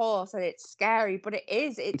 of course, and it's scary, but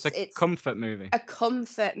It's it's a comfort movie. a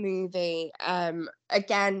comfort movie.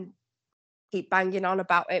 Again, keep banging on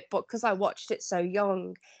about it, but because I watched it so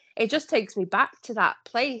young, it just takes me back to that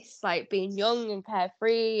place, like being young and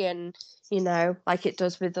carefree, and like it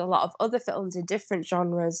does with a lot of other films in different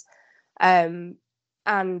genres.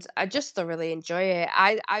 And I just thoroughly enjoy it.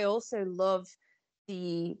 I also love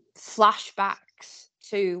the flashbacks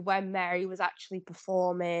to when Mary was actually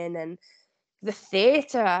performing, and the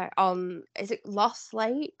theatre on, is it Lost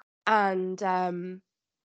Lake? And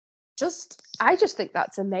I just think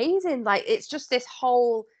that's amazing. Like, it's just this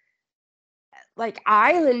whole like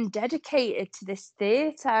island dedicated to this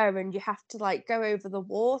theatre, and you have to like go over the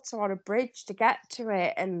water on a bridge to get to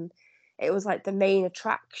it, and it was like the main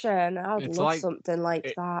attraction. I would It's love like- something like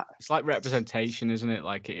it- that. It's like representation, isn't it?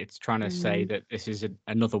 Like it's trying to say Mhm. that this is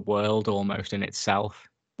another world almost in itself.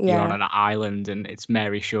 You're on Yeah, an island, and it's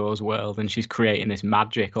Mary Shaw's world, and she's creating this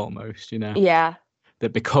magic almost, yeah.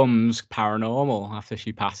 that becomes paranormal after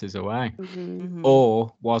she passes away. Mhm. Mhm.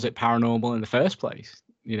 Or was it paranormal in the first place?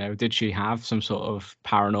 Did she have some sort of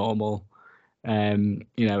paranormal,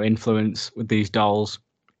 influence with these dolls?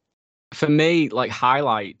 For me, like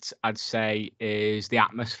highlights, I'd say is the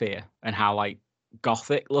atmosphere and how like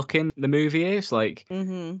gothic looking the movie is. Like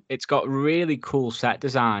Mhm. it's got really cool set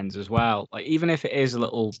designs as well. Like even if it is a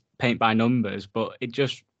little paint by numbers, but it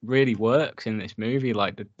just really works in this movie.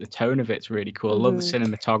 Like the tone of it's really cool. I love the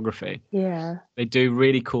cinematography. Yeah. They do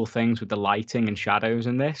really cool things with the lighting and shadows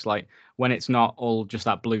in this. Like when it's not all just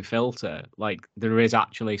that blue filter, like there is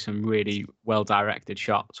actually some really well directed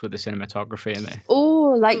shots with the cinematography in this.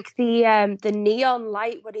 Oh, like the neon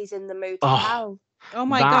light when he's in the motel. Oh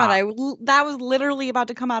my That- god, that was literally about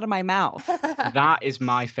to come out of my mouth. That is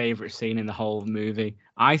my favorite scene in the whole movie.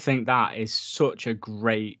 I think that is such a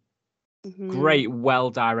great, well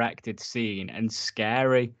directed scene and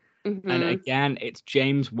scary. And Mhm. again, it's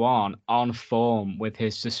James Wan on form with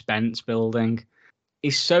his suspense building.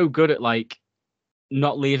 He's so good at like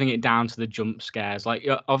not leaving it down to the jump scares. Like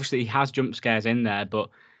obviously he has jump scares in there, but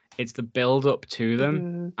it's the build up to them,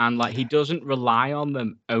 Mhm. and like he doesn't rely on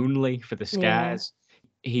them only for the Yeah. scares.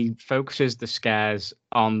 He focuses the scares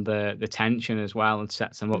on the tension as well and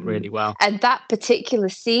sets them up Mhm. really well. And that particular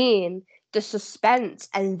scene, the suspense,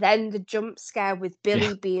 and then the jump scare with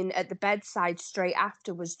Billy being at the bedside straight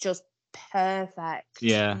after was just perfect.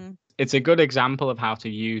 Yeah. Mhm. It's a good example of how to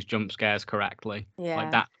use jump scares correctly. Yeah.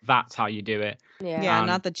 Like that's how you do it. Yeah. Yeah, And-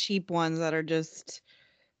 not the cheap ones that are just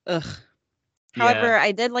ugh. Yeah. However,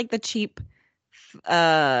 I did like the cheap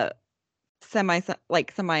semi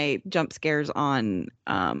jump scares on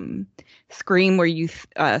Scream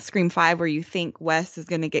where Scream 5 where you think Wes is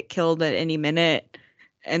going to get killed at any minute,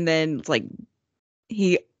 and then it's like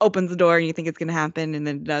he opens the door and you think it's going to happen and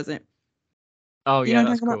then it doesn't. Oh You yeah, know what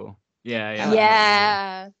I'm that's talking about? cool. Yeah, yeah. I I know what you mean.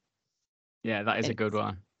 Yeah. Yeah, that is a good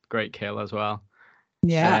one. Great kill as well.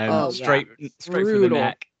 Yeah. Straight through the Brutal.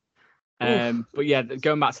 neck. But yeah,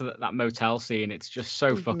 going back to that motel scene, it's just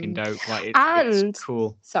so fucking Mhm. dope. Like And- it's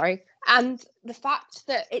cool. Sorry. And the fact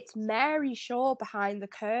that it's Mary Shaw behind the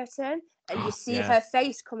curtain and you see Yeah. her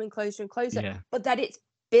face coming closer and closer, Yeah, but that it's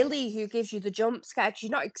Billy who gives you the jump scare 'cause you're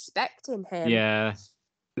not expecting him. yeah.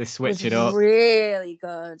 They switch Was it up. really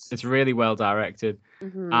good. It's really well directed.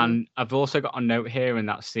 Mhm. And I've also got a note here in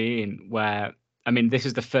that scene where, I mean, this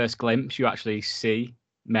is the first glimpse you actually see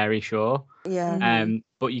Mary Shaw. Yeah. Mhm.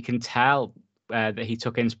 But you can tell that he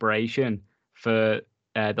took inspiration for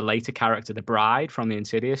the later character, the bride from the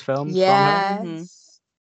Insidious films. Yes.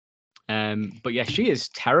 But yeah, she is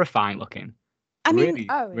terrifying looking. I mean, really,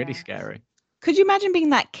 Oh, really yeah. scary. could you imagine being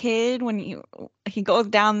that kid when he goes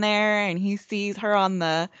down there and he sees her on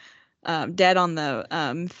the dead on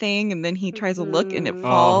the thing, and then he tries to look and it Mhm.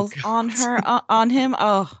 falls Oh, on God. her on him?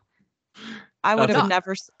 Oh, I would have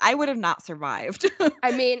That's- I would have not survived.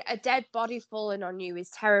 I mean, a dead body falling on you is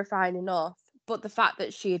terrifying enough, but the fact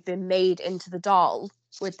that she had been made into the doll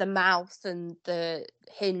with the mouth and the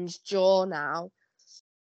hinged jaw now,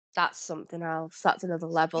 that's something else. That's another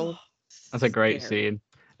level. That's a great Scary. scene.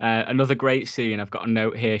 Another great scene. I've got a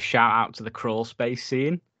note here. Shout out to the crawl space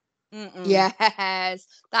scene. Mm-mm. Yes,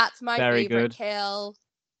 that's my Very favorite good. kill.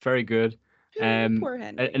 Very good. Poor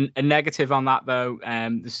Henry. A negative on that though.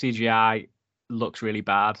 The CGI looks really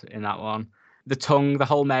bad in that one. The tongue, the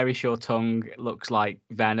whole Mary Shaw tongue, looks like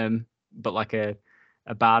Venom, but like a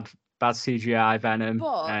bad CGI Venom.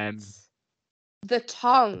 But the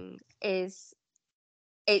tongue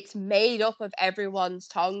it's made up of everyone's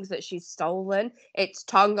tongues that she's stolen. It's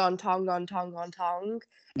tongue on tongue on tongue on tongue.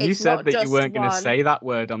 You It's said not that you just weren't going to one. say that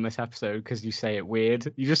word on this episode because you say it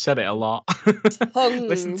weird. You just said it a lot.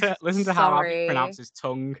 listen to how Abby Sorry. pronounces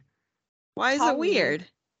tongue. Why is tongue. it weird?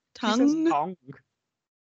 She says Tongue,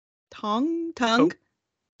 tongue. tongue.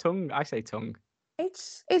 Tongue. I say tongue.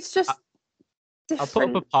 It's just I'll put up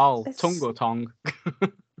different. a poll. It's- Tongue or tongue?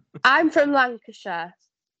 I'm from Lancashire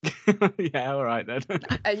Yeah, all right then.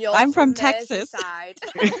 and you're I'm from Texas. Merseyside.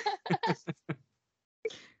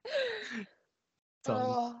 Tongue.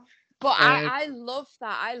 Oh, But I love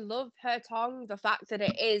that. I love her tongue, the fact that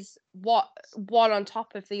it is one on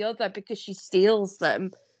top of the other because she steals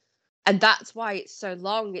them. And that's why it's so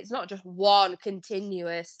long. It's not just one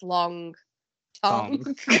continuous long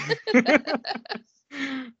tongue.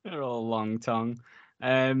 They're all long tongue.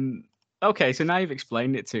 Okay, so now you've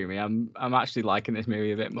explained it to me. I'm actually liking this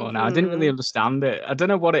movie a bit more now. I didn't really understand it. I don't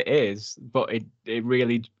know what it is, but it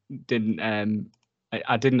really didn't.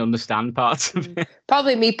 I didn't understand parts of it.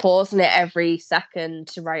 Probably me pausing it every second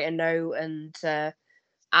to write a note and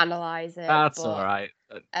analyze it. That's all right.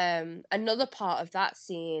 Another part of that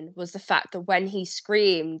scene was the fact that when he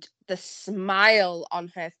screamed, the smile on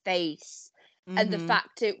her face and the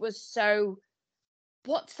fact it was so,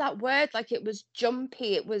 what's that word? Like it was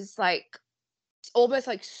jumpy. It was like almost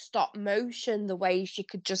like stop motion, the way she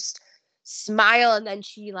could just smile and then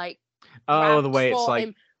she like the way it's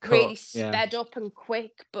like cut, really sped up and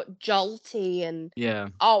quick but jolty and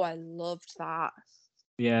I loved that.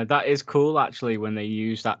 Yeah, that is cool actually when they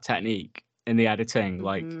use that technique in the editing.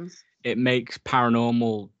 Like it makes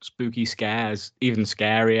paranormal spooky scares even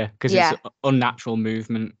scarier because it's unnatural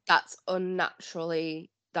movement. That's unnaturally,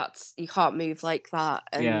 you can't move like that,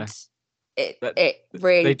 and it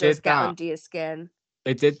really does get under your skin.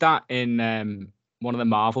 They did that in one of the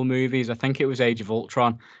Marvel movies. I think it was Age of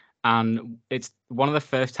Ultron, and it's one of the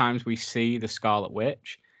first times we see the Scarlet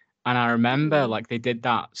Witch. And I remember like they did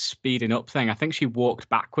that speeding up thing. I think she walked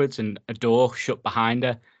backwards and a door shut behind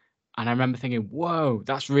her. And I remember thinking, whoa,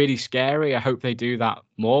 that's really scary. I hope they do that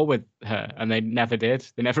more with her. And they never did.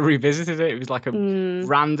 They never revisited it. It was like a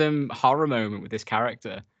random horror moment with this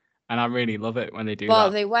character. And I really love it when they do that.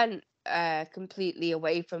 Well, they went completely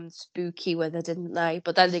away from spooky with it, didn't they?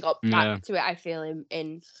 But then they got back to it, I feel,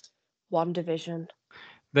 in WandaVision.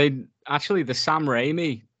 The Sam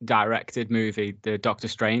Raimi directed movie, the Doctor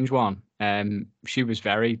Strange one, she was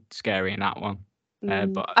very scary in that one.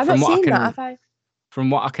 But I've not seen that, have I? From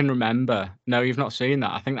what I can remember, no, you've not seen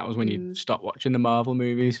that. I think that was when you stopped watching the Marvel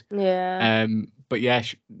movies. Yeah. But yeah,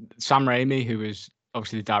 Sam Raimi, who was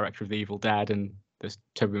obviously the director of The Evil Dead and the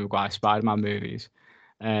Tobey Maguire Spider-Man movies,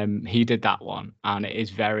 he did that one, and it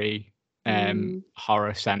is very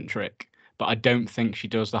horror centric. But I don't think she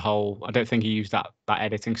does the whole. I don't think he used that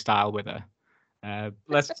editing style with her.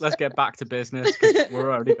 Let's get back to business because we're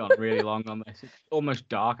already gone really long on this. It's almost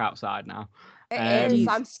dark outside now. It is.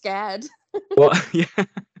 I'm scared. What? Yeah.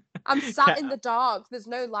 I'm sat in the dark. There's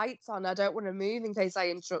no lights on. I don't want to move in case I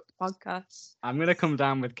interrupt the podcast. I'm gonna come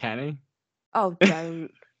down with Kenny. Oh, don't.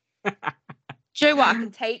 Do you know what? I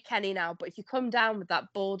can take Kenny now, but if you come down with that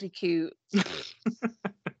baldy coot,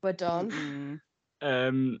 we're done.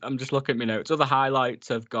 I'm just looking at my notes. Other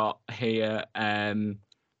highlights I've got here.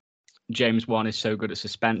 James Wan is so good at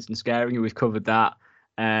suspense and scaring. We've covered that.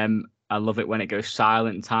 I love it when it goes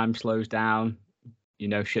silent and time slows down. You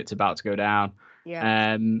know, shit's about to go down.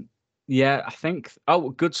 Yeah. I think. Oh,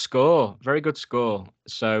 good score. Very good score.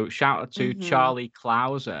 So shout out to Charlie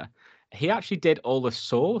Clouser. He actually did all the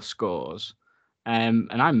Saw scores. And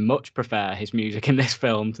I much prefer his music in this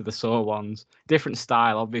film to the Saw ones. Different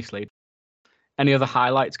style, obviously. Any other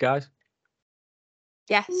highlights, guys?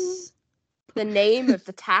 Yes. The name of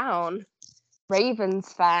the town,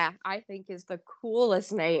 Ravensfair, I think is the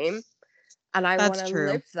coolest name. And I want to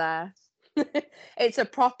live there. It's a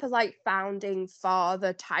proper, like, founding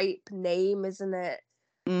father type name, isn't it?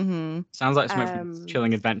 Sounds like something from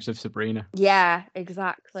Chilling Adventures of Sabrina. Yeah,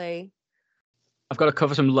 exactly. I've got to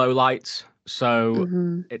cover some lowlights.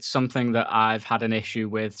 So it's something that I've had an issue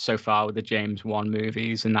with so far with the James Wan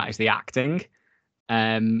movies, and that is the acting.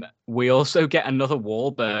 We also get another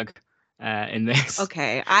Wahlberg in this.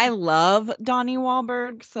 Okay, I love Donnie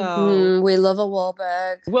Wahlberg, so we love a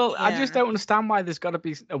Wahlberg. Well, I just don't understand why there's got to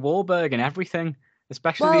be a Wahlberg in everything,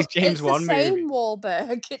 especially these James Wan movies. It's the same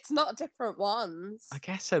Wahlberg. It's not different ones. I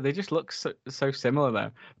guess so. They just look so similar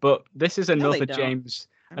though. But this is another James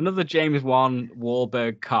Wan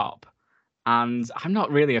Wahlberg cop. And I'm not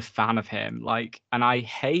really a fan of him. Like, and I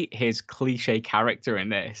hate his cliche character in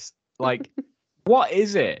this. Like, what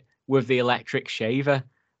is it with the electric shaver?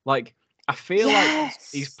 Like, I feel like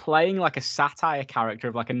he's playing like a satire character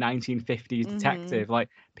of like a 1950s detective. Like,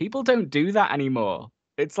 people don't do that anymore.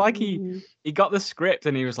 It's like he got the script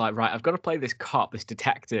and he was like, right, I've got to play this cop, this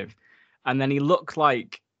detective. And then he looked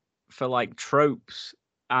like for like tropes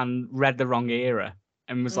and read the wrong era.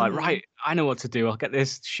 And was like, right, I know what to do. I'll get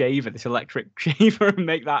this shaver, this electric shaver, and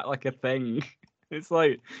make that like a thing. It's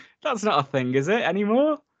like, that's not a thing, is it,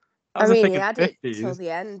 anymore? I mean, he had it till the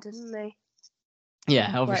end, didn't he?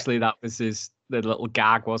 Yeah, obviously that was the little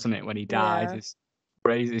gag, wasn't it, when he died?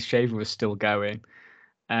 Yeah. His shaver was still going.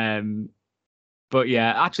 But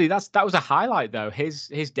yeah, actually, that was a highlight though. His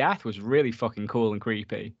death was really fucking cool and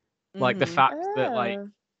creepy. Like the Mhm. fact that like Oh.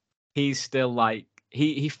 he's still like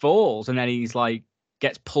he falls and then he's like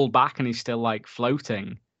gets pulled back and he's still like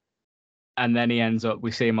floating, and then he ends up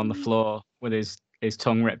we see him on the floor with his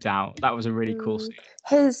tongue ripped out. That was a really cool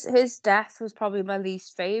Mm. scene. His death was probably my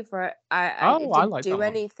least favorite. It I didn't like do that one.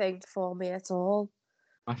 anything for me at all.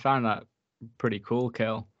 I found that pretty cool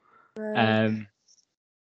kill. Uh,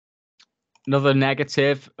 Another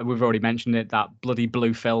negative, we've already mentioned it, that bloody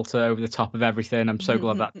blue filter over the top of everything. I'm so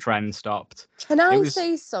glad that trend stopped. Can I was-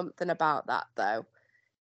 say something about that though?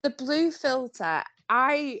 The blue filter,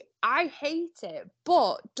 I hate it,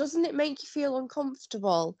 but doesn't it make you feel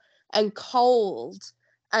uncomfortable and cold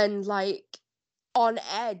and like on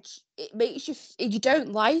edge? It makes you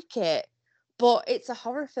don't like it, but it's a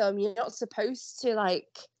horror film. You're not supposed to like.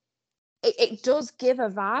 It does give a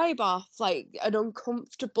vibe off, like an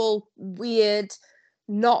uncomfortable, weird,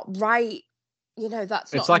 not right. You know,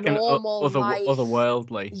 that's It's not like normal an life.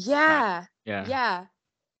 otherworldly. Yeah, Yeah. yeah.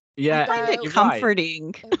 Yeah, I find it you're right.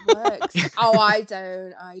 comforting. It works. Oh, I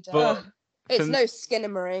don't. But It's for- no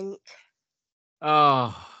Skinamarink.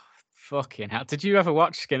 Oh, fucking hell. Did you ever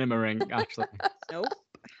watch Skinamarink, actually? Nope.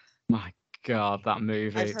 My God, that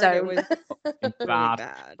movie. I've heard it was It's really bad.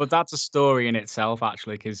 bad. But that's a story in itself,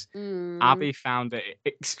 actually, because Mm. Abby found it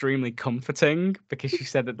extremely comforting because she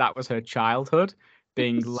said that was her childhood,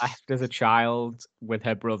 being left as a child with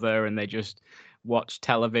her brother, and they just watched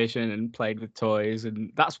television and played with toys,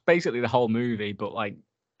 and that's basically the whole movie, but like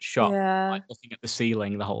shot Yeah. like looking at the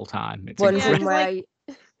ceiling the whole time. It's Wondering incredible. where. like,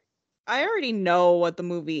 I already know what the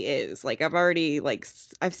movie is. Like I've already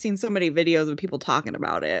I've seen so many videos of people talking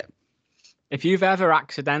about it. If you've ever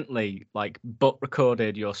accidentally like butt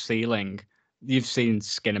recorded your ceiling, you've seen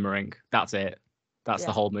Skinamarink. That's it. That's the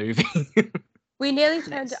Yeah. whole movie. We nearly turned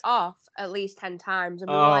Nice. it off at least 10 times, and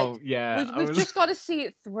we were Oh like, yeah. we've just got to see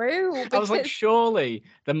it through. I was like, because- surely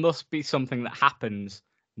there must be something that happens.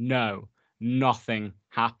 No, nothing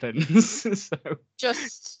happens. So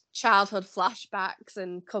just childhood flashbacks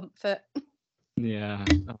and comfort. yeah,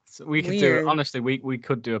 we could Weird. do. Honestly, we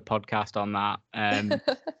could do a podcast on that.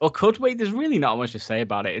 Or could we? There's really not much to say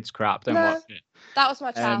about it. It's crap. Don't No. watch it. That was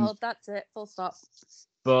my childhood. That's it. Full stop.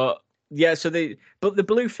 But yeah, so the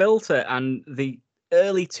blue filter and the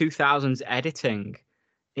early 2000s editing,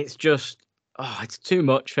 it's just it's too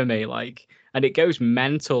much for me. Like, and it goes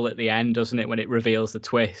mental at the end, doesn't it, when it reveals the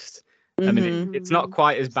twist? I mean, Mhm. it's not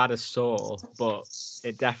quite as bad as Saw, but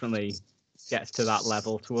it definitely gets to that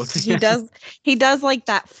level towards the He end. he does like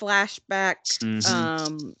that flashback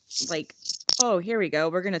Mhm. like, oh, here we go,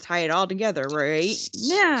 we're gonna tie it all together right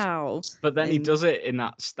now. But then he and- does it in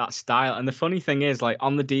that style. And the funny thing is, like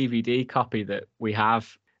on the DVD copy that we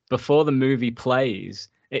have, before the movie plays,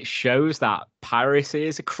 it shows that piracy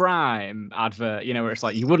is a crime advert, you know, where it's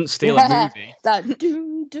like you wouldn't steal a Yeah. movie. That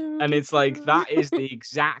doom, doom, And it's like doom. that is the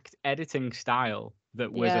exact editing style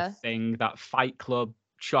that was Yeah. a thing, that Fight Club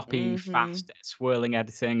choppy, Mhm. fast, swirling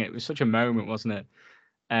editing. It was such a moment, wasn't it?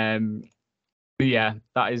 But yeah,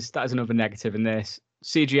 that is another negative in this.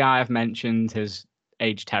 CGI I've mentioned has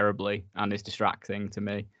aged terribly and is distracting to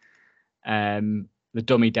me. The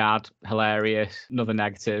dummy dad, hilarious. Another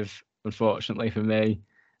negative, unfortunately for me.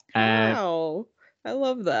 Wow, I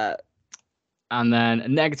love that. And then a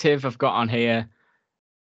negative I've got on here,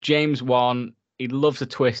 James Wan, he loves a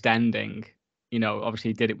twist ending. You know, obviously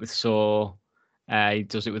he did it with Saw. He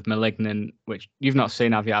does it with Malignant, which you've not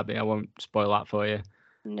seen, have you, Abby? I won't spoil that for you.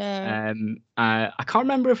 No. I can't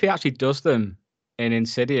remember if he actually does them in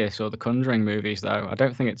Insidious or the Conjuring movies, though. I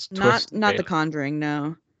don't think it's twisted. Not the really. Conjuring,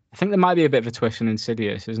 no. I think there might be a bit of a twist in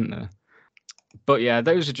Insidious, isn't there? But yeah,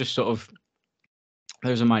 those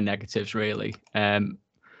are my negatives, really.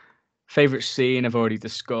 Favorite scene I've already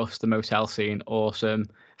discussed, the motel scene, awesome.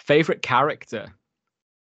 Favorite character,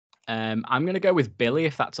 I'm gonna go with Billy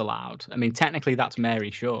if that's allowed. I mean, technically that's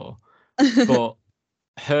Mary Shaw, but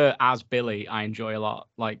her as Billy, I enjoy a lot.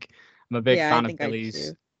 Like, I'm a big Yeah, I fan of think I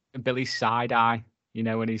do. Billy's side eye. You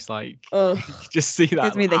know, when he's like, Oh, you just see that.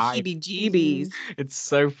 gives me the eye. heebie-jeebies. It's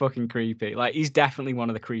so fucking creepy. Like, he's definitely one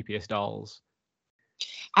of the creepiest dolls.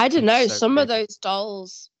 I don't know. It's so Some of creepy. those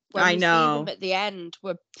dolls, when I you see know. them at the end,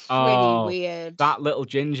 were pretty Oh, weird. That little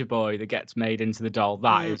ginger boy that gets made into the doll,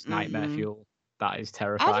 that is nightmare Mm-mm. fuel. That is I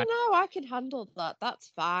terrifying. don't know. I can handle that. That's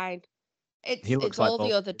fine. He looks It's like all the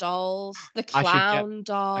Baldy. other dolls. The I should get- clown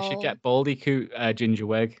doll. I should get Baldy Coot ginger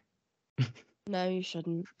wig. No, you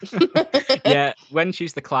shouldn't. Yeah, when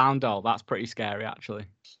she's the clown doll, that's pretty scary, actually.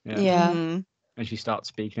 Yeah. Mhm. When she starts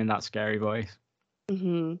speaking in that scary voice.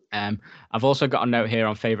 hmm I've also got a note here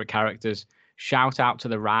on favorite characters. Shout out to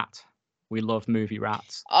the rat. we love movie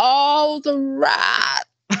rats. Oh, the rat.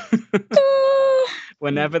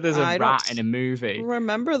 Whenever there's a I don't rat in a movie,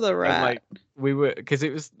 Remember the rat? like we were, because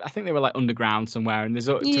it was, I think they were like underground somewhere, and there's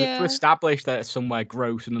to Yeah. establish that it's somewhere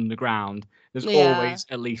gross and underground. There's Yeah. always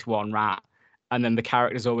at least one rat, and then the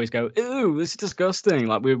characters always go, "Ooh, this is disgusting!"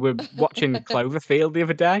 Like we were watching Cloverfield the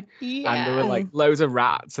other day, and there were Yeah. like loads of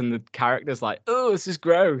rats, and the characters like, "Oh, this is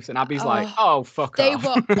gross," and Abby's like, Oh, "Oh, fuck They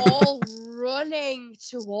off." were all running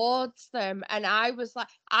towards them, and I was like,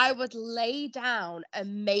 I would lay down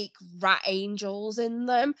and make rat angels in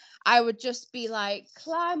them. I would just be like,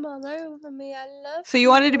 climb all over me. I love So you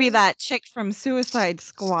wanted to be you." that chick from Suicide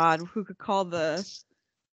Squad who could call the.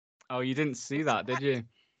 Oh, you didn't see that, did you?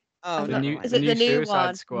 Oh, I've The not- new, Is the it new the new Suicide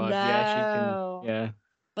one? Squad. Yeah, she No. can. Yeah.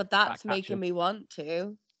 But that's Backcatcher. making me want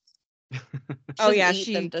to. She Oh, doesn't yeah, eat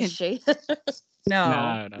she them, does can- she?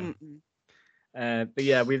 No. No. Mm-mm. But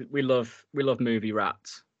yeah, we love movie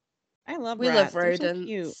rats. I love We rats. love They're so cute.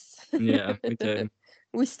 rodents. Yeah, we do.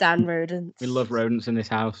 We stand rodents. We love rodents in this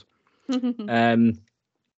house.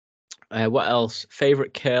 What else?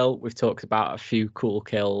 Favorite kill? We've talked about a few cool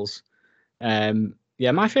kills.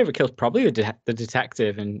 Yeah, my favorite kill is probably the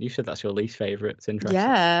detective, and you said that's your least favorite. It's interesting.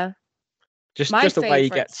 Yeah. Just My the way he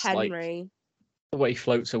favourite's gets like Henry. the way he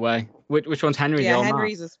floats away. Which one's Henry? Yeah, Your Mark?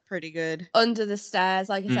 Henry's is pretty good. Under the stairs,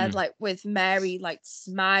 like I said, Mm. like with Mary, like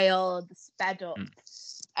smile, the sped up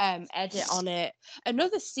edit on it.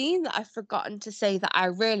 Another scene that I've forgotten to say that I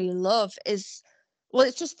really love is, well,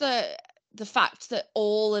 it's just the fact that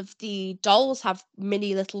all of the dolls have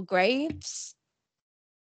mini little graves.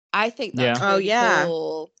 I think that's Yeah. Oh, really yeah.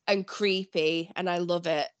 cool and creepy, and I love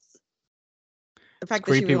it. The fact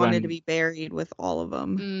that she creepy wanted when- to be buried with all of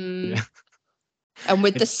them. Yeah. And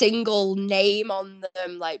with the It's- single name on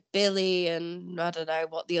them, like Billy and I don't know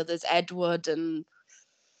what the others, Edward, and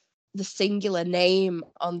the singular name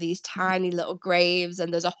on these tiny little graves,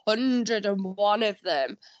 and there's 101 of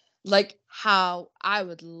them. Like, how I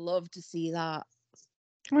would love to see that.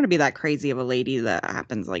 I want to be that crazy of a lady that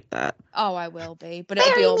happens like that. Oh, I will be, but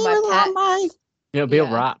it'll be all my pets. It'll be a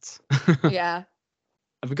Yeah. rat. Yeah.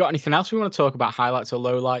 Have we got anything else we want to talk about? Highlights or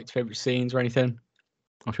lowlights, favorite scenes, or anything?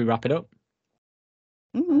 Or should we wrap it up?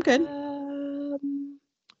 I'm good.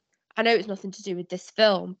 I know it's nothing to do with this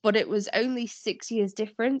film, but it was only 6 years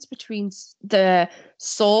difference between the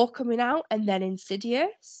Saw coming out and then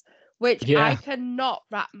Insidious, which I Yeah. cannot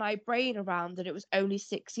wrap my brain around, that it was only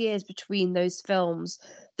 6 years between those films.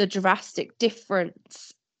 The drastic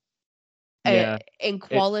difference Yeah. in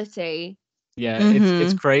quality. Yeah, Mhm.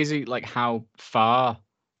 it's crazy like how far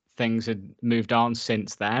things had moved on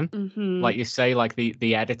since then. Mhm. Like you say, like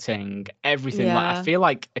the editing, everything. Like I Yeah. feel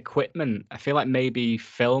like equipment. I feel like maybe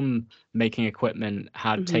film making equipment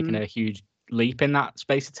had taken a huge leap in that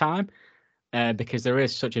space of time, because there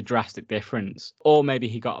is such a drastic difference. Or maybe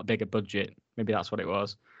he got a bigger budget. Maybe that's what it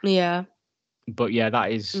was. Yeah. But yeah,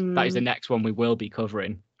 that is the next one we will be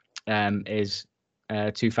covering. Is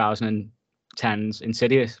 2010's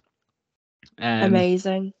Insidious.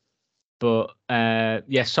 Amazing. But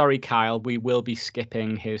yeah, sorry, Kyle. We will be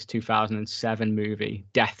skipping his 2007 movie,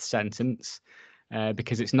 Death Sentence,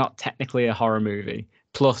 because it's not technically a horror movie.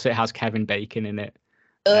 Plus, it has Kevin Bacon in it.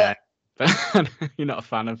 Ugh. But you're not a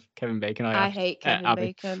fan of Kevin Bacon, are you? I hate Kevin Abby?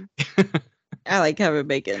 Bacon. I like Kevin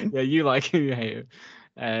Bacon. Yeah, you like him, you hate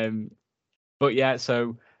him. But yeah,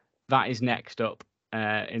 so that is next up,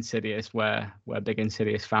 Insidious. We're big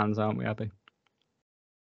Insidious fans, aren't we, Abby?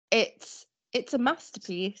 It's a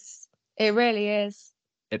masterpiece. It really is.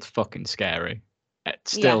 It's fucking scary.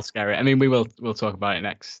 It's still scary. I mean, we'll talk about it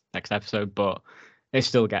next episode, but it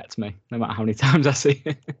still gets me no matter how many times I see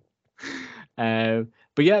it.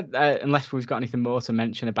 But yeah, unless we've got anything more to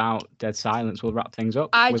mention about Dead Silence, we'll wrap things up.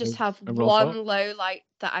 I with just have a raw one thought. low light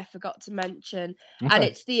that I forgot to mention, and Okay.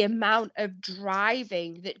 it's the amount of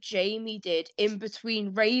driving that Jamie did in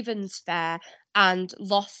between Ravens Fair and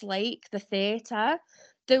Lost Lake, the theatre.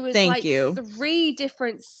 There was Thank like you. 3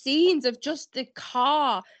 different scenes of just the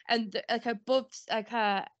car and like above, like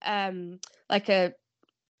a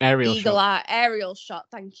Aerial eagle shot. eye aerial shot,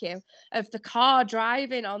 thank you, of the car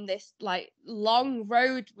driving on this like long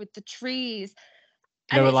road with the trees.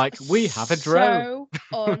 They And were it's like, "We have a drone.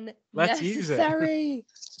 so Let's use it." unnecessary.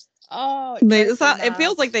 Oh, It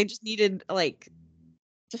feels like they just needed like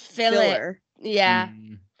to fill it. filler. Yeah,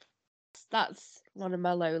 Mm, that's one of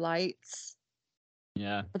my low lights.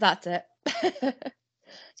 yeah. But that's it.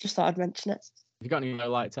 Just thought I'd mention it. Have you got any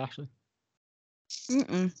lowlights, Ashley?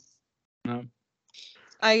 Mm-mm. No.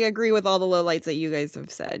 I agree with all the lowlights that you guys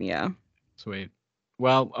have said. Yeah. Sweet.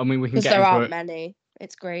 Well, I mean, we can Because get there into aren't it. many.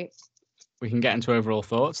 It's great. We can get into overall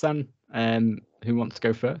thoughts then. Who wants to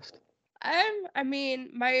go first? I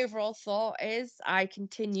mean, my overall thought is I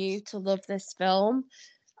continue to love this film.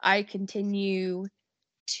 I continue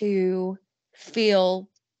to feel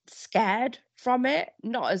scared from it,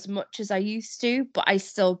 not as much as I used to, but I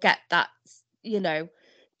still get that,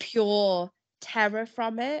 pure terror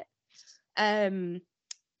from it. And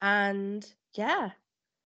yeah,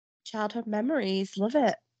 childhood memories, love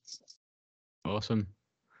it. Awesome.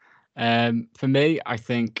 For me, I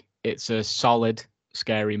think it's a solid,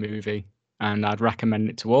 scary movie, and I'd recommend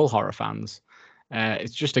it to all horror fans.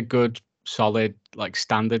 It's just a good, solid, like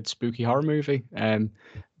standard spooky horror movie.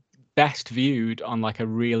 Best viewed on like a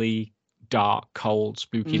really dark, cold,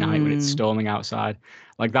 spooky night when it's storming outside.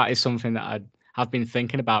 Like that is something that I have been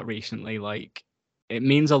thinking about recently. Like it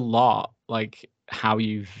means a lot, like how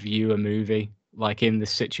you view a movie, like in the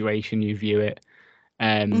situation you view it.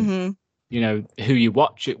 Who you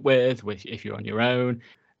watch it with, if you're on your own,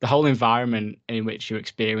 the whole environment in which you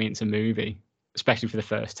experience a movie, especially for the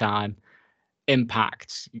first time,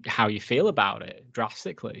 impacts how you feel about it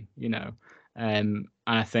drastically, and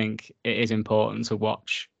I think it is important to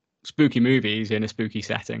watch spooky movies in a spooky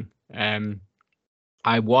setting.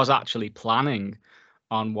 I was actually planning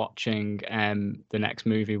on watching the next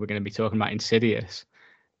movie we're going to be talking about, Insidious,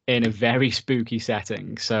 in a very spooky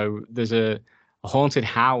setting. So there's a haunted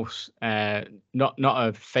house, not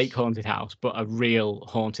a fake haunted house, but a real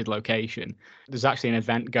haunted location. There's actually an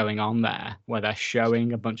event going on there where they're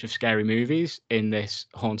showing a bunch of scary movies in this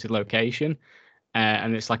haunted location.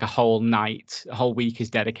 And it's like a whole week is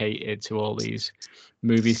dedicated to all these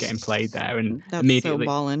movies getting played there. And That's immediately, so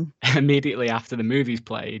ballin'. immediately after the movie's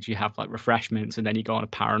played, you have like refreshments, and then you go on a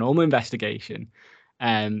paranormal investigation.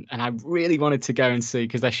 And I really wanted to go and see,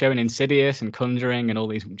 because they're showing Insidious and Conjuring and all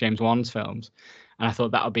these James Wan's films, and I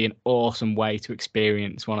thought that would be an awesome way to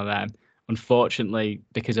experience one of them. Unfortunately,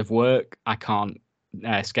 because of work, I can't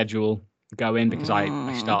schedule going, because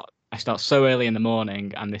I start so early in the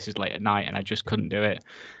morning, and this is late at night, and I just couldn't do it.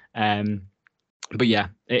 But yeah,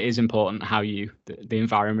 it is important how the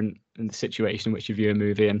environment and the situation in which you view a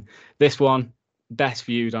movie. And this one, best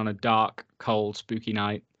viewed on a dark, cold, spooky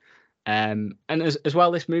night. And as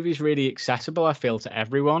well, this movie is really accessible, I feel, to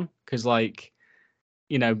everyone, because like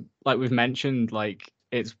we've mentioned, like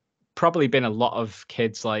it's probably been a lot of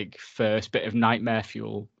kids' like first bit of nightmare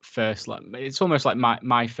fuel, first, like it's almost like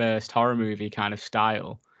my first horror movie kind of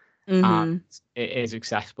style. And it is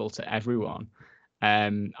accessible to everyone.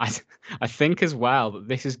 I think as well that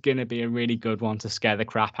this is going to be a really good one to scare the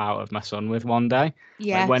crap out of my son with one day.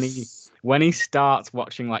 Yes. Like when he starts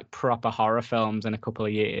watching like proper horror films in a couple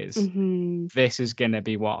of years, this is going to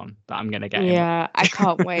be one that I'm going to get him. Yeah, I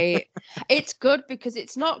can't wait. It's good because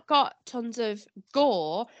it's not got tons of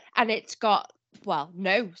gore, and it's got, well,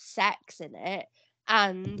 no sex in it,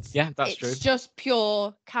 and yeah, that's true. It's just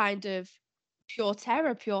pure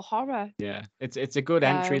terror, pure horror. Yeah, it's a good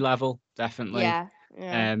entry level, definitely. Yeah.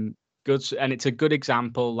 Good, and it's a good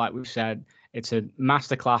example, like we've said. It's a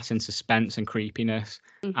masterclass in suspense and creepiness,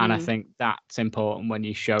 and I think that's important when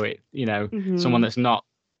you show it. Someone that's not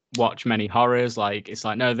watched many horrors, like it's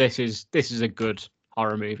like, no, this is a good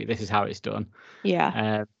horror movie. This is how it's done.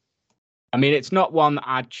 Yeah. I mean, it's not one that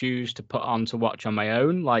I'd choose to put on to watch on my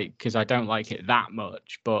own, like, because I don't like it that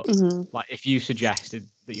much. But like, if you suggested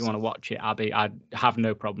that you want to watch it, Abby, I'd have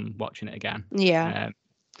no problem watching it again. Yeah.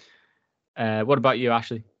 What about you,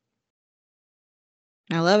 Ashley?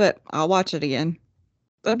 I love it. I'll watch it again.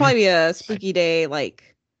 It'll probably be a spooky day,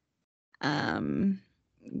 like,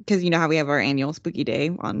 because you know how we have our annual spooky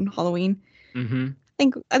day on Halloween. I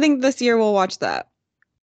think this year we'll watch that.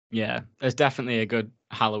 Yeah, there's definitely a good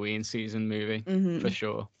Halloween season movie for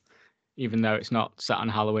sure. Even though it's not set on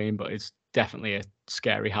Halloween, but it's definitely a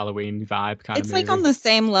scary Halloween vibe kind of movie. It's like on the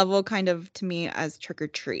same level, kind of, to me, as Trick or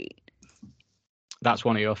Treat. That's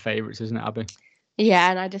one of your favorites, isn't it, Abby?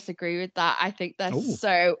 Yeah, and I disagree with that. I think they're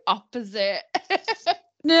so opposite.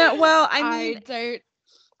 No, well, I mean,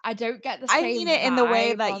 I don't get the same. I mean it in the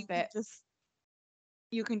way that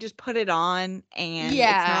you can just put it on and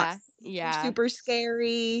it's not super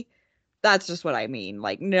scary. That's just what I mean.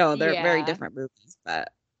 Like, no, they're very different movies, but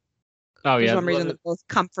for some reason they're both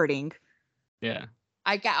comforting. Yeah.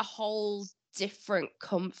 I get a whole different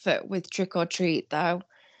comfort with Trick or Treat though.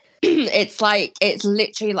 It's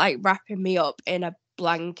literally like wrapping me up in a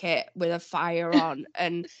blanket with a fire on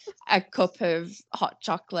and a cup of hot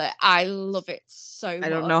chocolate. I love it so much. I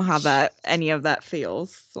don't know how any of that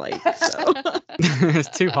feels like. So.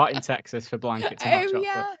 It's too hot in Texas for blankets and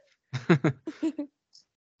hot chocolate.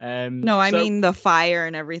 Yeah. No, I mean the fire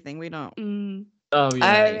and everything. We don't. Oh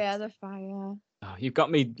yeah. Oh yeah, the fire. Oh, you've got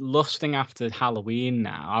me lusting after Halloween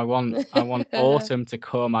now. I want autumn to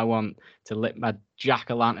come. I want to lit my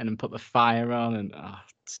jack-o'-lantern and put the fire on and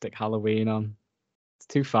stick Halloween on. It's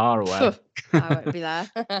too far away. I won't be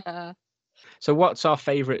there. So what's our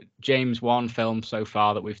favourite James Wan film so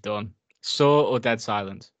far that we've done? Saw or Dead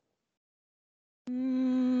Silence?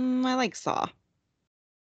 I like Saw.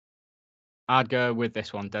 I'd go with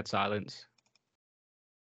this one, Dead Silence.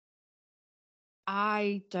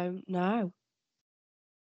 I don't know.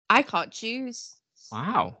 I can't choose.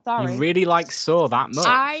 Wow. Sorry. You really like Saw that much?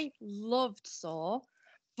 I loved Saw,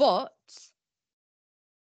 but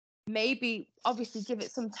maybe obviously give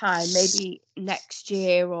it some time, maybe next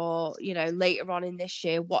year or later on in this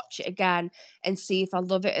year, watch it again and see if I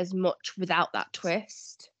love it as much without that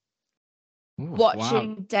twist. Ooh, Watching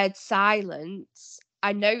wow. Dead Silence,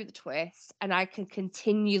 I know the twist and I can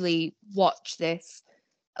continually watch this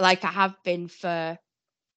like I have been for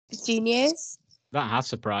 15 years. That has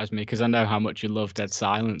surprised me because I know how much you love Dead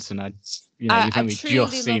Silence, and you've I only truly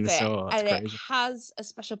just seen love it, Saw. That's and crazy. it has a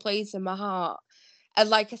special place in my heart. And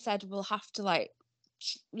like I said, we'll have to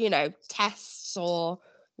tests or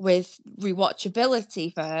with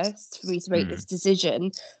rewatchability first for me to make this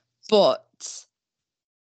decision. But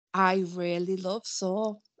I really love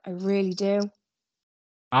Saw. I really do.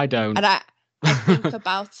 I don't. And I think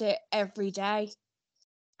about it every day.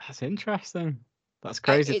 That's interesting. That's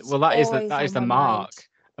crazy. It's Well, that is always the on my mark mind.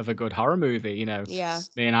 of a good horror movie. Yeah.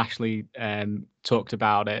 Me and Ashley talked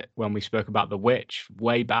about it when we spoke about The Witch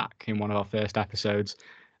way back in one of our first episodes.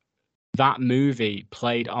 That movie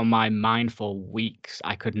played on my mind for weeks.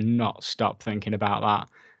 I could not stop thinking about that.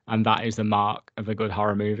 And that is the mark of a good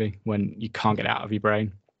horror movie, when you can't get it out of your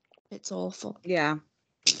brain. It's awful. Yeah.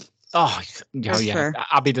 Oh For yeah. sure.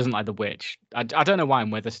 Abby doesn't like The Witch. I don't know why I'm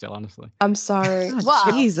with her still, honestly. I'm sorry. Oh,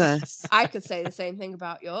 Well, Jesus. I could say the same thing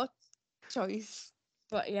about your choice.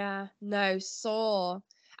 But yeah, no, Saw.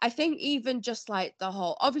 I think even just like the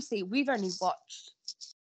whole, obviously we've only watched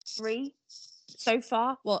 3 so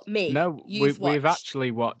far. Well, me. No, you've we've watched.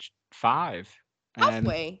 actually watched 5. Have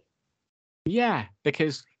we? Yeah,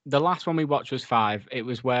 because the last one we watched was 5. It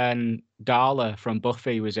was when Darla from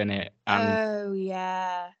Buffy was in it. And Oh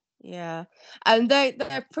yeah. Yeah. And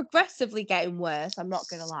they're progressively getting worse, I'm not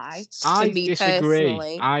gonna lie. I To me disagree.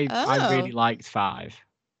 personally. I really liked 5.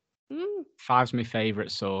 Mm, 5's my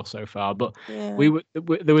favourite Saw so far. But yeah.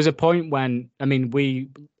 there was a point when, I mean, we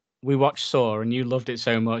watched Saw and you loved it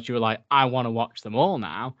so much, you were like, I want to watch them all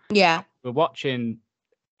now. Yeah. We're watching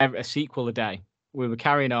a sequel a day. We were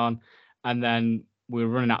carrying on, and then we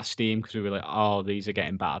were running out of steam because we were like, oh, these are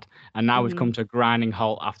getting bad. And now we've come to a grinding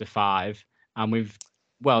halt after 5, and you've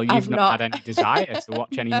not had any desire to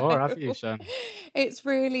watch anymore, have you? So it's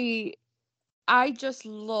really, I just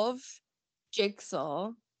love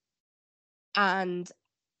Jigsaw, and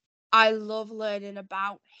I love learning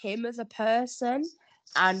about him as a person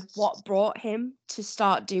and what brought him to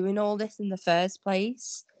start doing all this in the first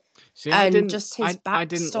place. see, And just his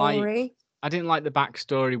backstory. I didn't like the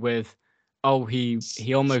backstory with, oh, he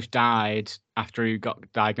almost died after he got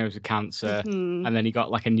diagnosed with cancer, Mhm. and then he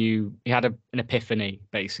got like he had an epiphany,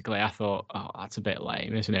 basically. I thought, oh, that's a bit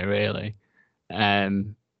lame, isn't it, really?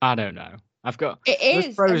 I don't know.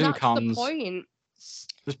 There's pros and cons. The point.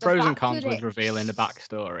 There's The pros and fact cons that with revealing the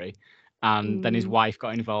backstory. And then his wife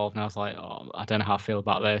got involved, and I was like, oh, I don't know how I feel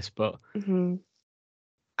about this, but Mhm.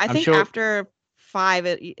 I I'm think sure- after 5,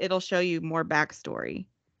 it'll show you more backstory.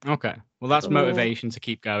 okay. Well, that's Cool. motivation to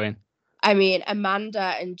keep going. I mean,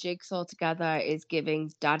 Amanda and Jigsaw together is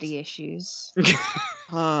giving daddy issues.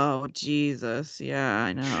 Oh, Jesus. Yeah,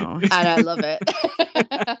 I know. And I love it.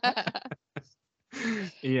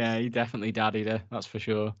 Yeah, he definitely daddied her, that's for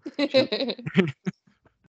sure.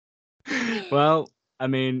 Well, I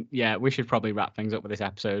mean, yeah, we should probably wrap things up with this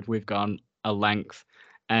episode. We've gone a length.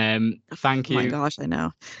 Thank Oh my you, gosh, I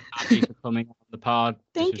know. Abby, for coming on the pod.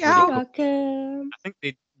 This Thank was you. really cool. Welcome. I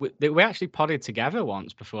think we actually podded together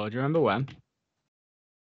once before. Do you remember when?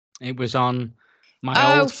 It was on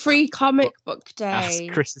my old Free comic book Ask day.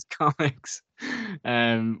 Chris's Comics,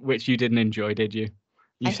 which you didn't enjoy, did you?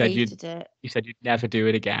 I hated it. You said you'd never do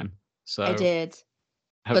it again. So I did.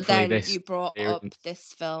 But hopefully then this you brought up experience-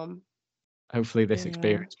 this film. hopefully this Yeah.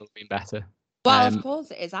 experience will be better. Well, of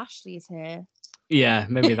course it is. Ashley's here. Yeah,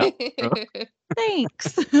 maybe that.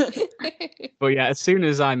 Thanks. But yeah, as soon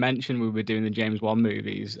as I mentioned we were doing the James Wan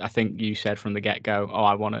movies, I think you said from the get-go, "Oh,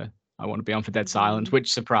 I want to be on for Dead Silence,"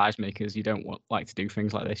 which surprised me because you don't like to do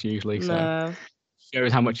things like this usually. So No.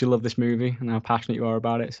 shows how much you love this movie and how passionate you are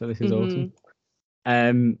about it. So this is awesome.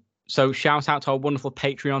 So shout out to our wonderful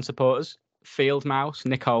Patreon supporters: Field Mouse,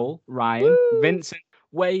 Nicole, Ryan, Woo! Vincent,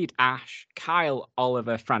 Wade, Ash, Kyle,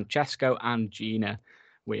 Oliver, Francesco, and Gina.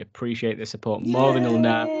 We appreciate the support more than you'll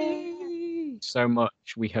know. So much.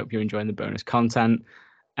 We hope you're enjoying the bonus content.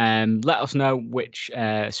 Let us know which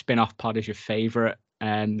spin-off pod is your favorite.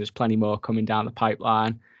 There's plenty more coming down the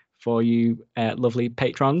pipeline for you lovely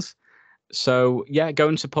patrons. So yeah, go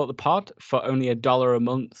and support the pod. For only $1 a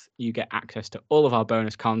month, you get access to all of our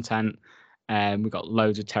bonus content. We've got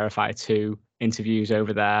loads of Terrifier 2 interviews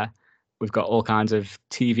over there. We've got all kinds of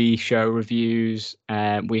TV show reviews.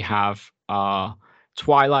 We have our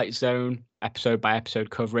Twilight Zone episode by episode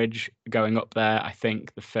coverage going up there. I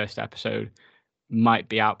think the first episode might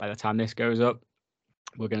be out by the time this goes up.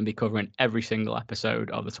 We're going to be covering every single episode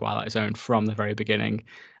of the Twilight Zone from the very beginning.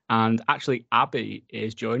 And actually, Abby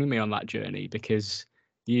is joining me on that journey because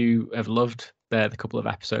you have loved the couple of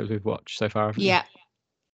episodes we've watched so far. Haven't you? Yeah.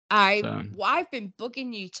 I've been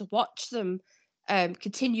bugging you to watch them,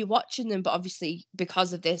 continue watching them, but obviously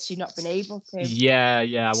because of this, you've not been able to. Yeah.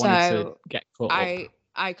 I wanted to get caught up.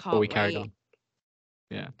 I can't before we carried wait. on.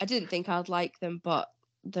 Yeah. I didn't think I'd like them, but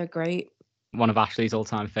they're great. One of Ashley's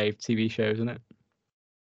all-time fave TV shows, isn't it?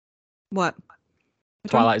 What?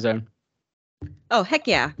 Twilight Zone. Oh, heck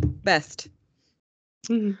yeah. Best.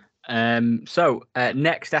 So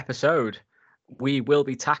next episode, we will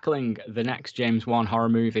be tackling the next James Wan horror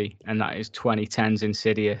movie, and that is 2010's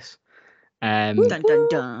Insidious. Dun, dun,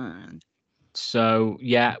 dun. So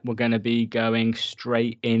yeah, we're going to be going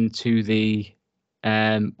straight into the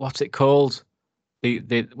what's it called?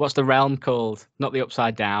 The what's the realm called? Not the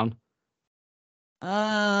Upside Down.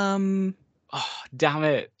 Oh, damn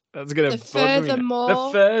it. That's going to The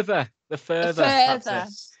Furthermore. The further. That's it.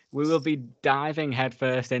 We will be diving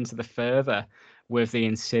headfirst into the further with the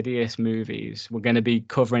Insidious movies. We're going to be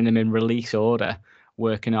covering them in release order,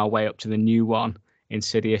 working our way up to the new one,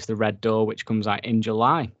 Insidious: The Red Door, which comes out in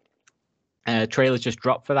July. Trailer's just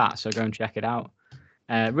dropped for that, so go and check it out.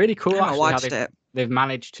 Really cool. I watched it. They've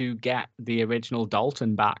managed to get the original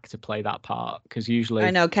Dalton back to play that part, because usually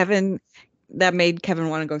I know that made Kevin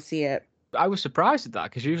want to go see it. I was surprised at that,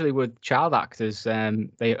 because usually with child actors,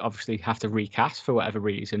 they obviously have to recast for whatever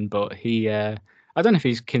reason. But he, I don't know if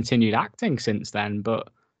he's continued acting since then, but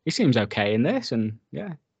he seems okay in this, and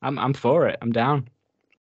yeah, I'm for it. I'm down.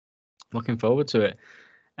 Looking forward to it.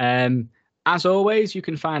 As always, you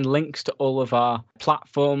can find links to all of our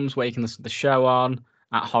platforms where you can listen to the show on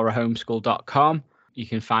at horrorhomeschool.com. You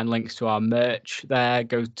can find links to our merch there.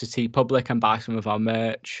 Go to TeePublic and buy some of our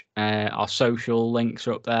merch. Our social links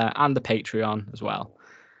are up there, and the Patreon as well.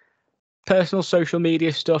 Personal social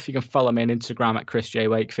media stuff, you can follow me on Instagram at Chris J.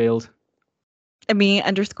 Wakefield. And me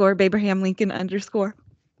 _Babraham Lincoln _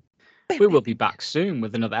 We will be back soon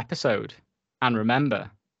with another episode. And remember,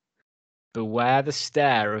 beware the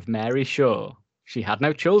stare of Mary Shaw. She had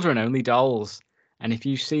no children, only dolls. And if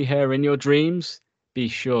you see her in your dreams, be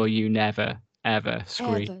sure you never, ever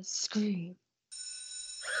scream. Ever scream.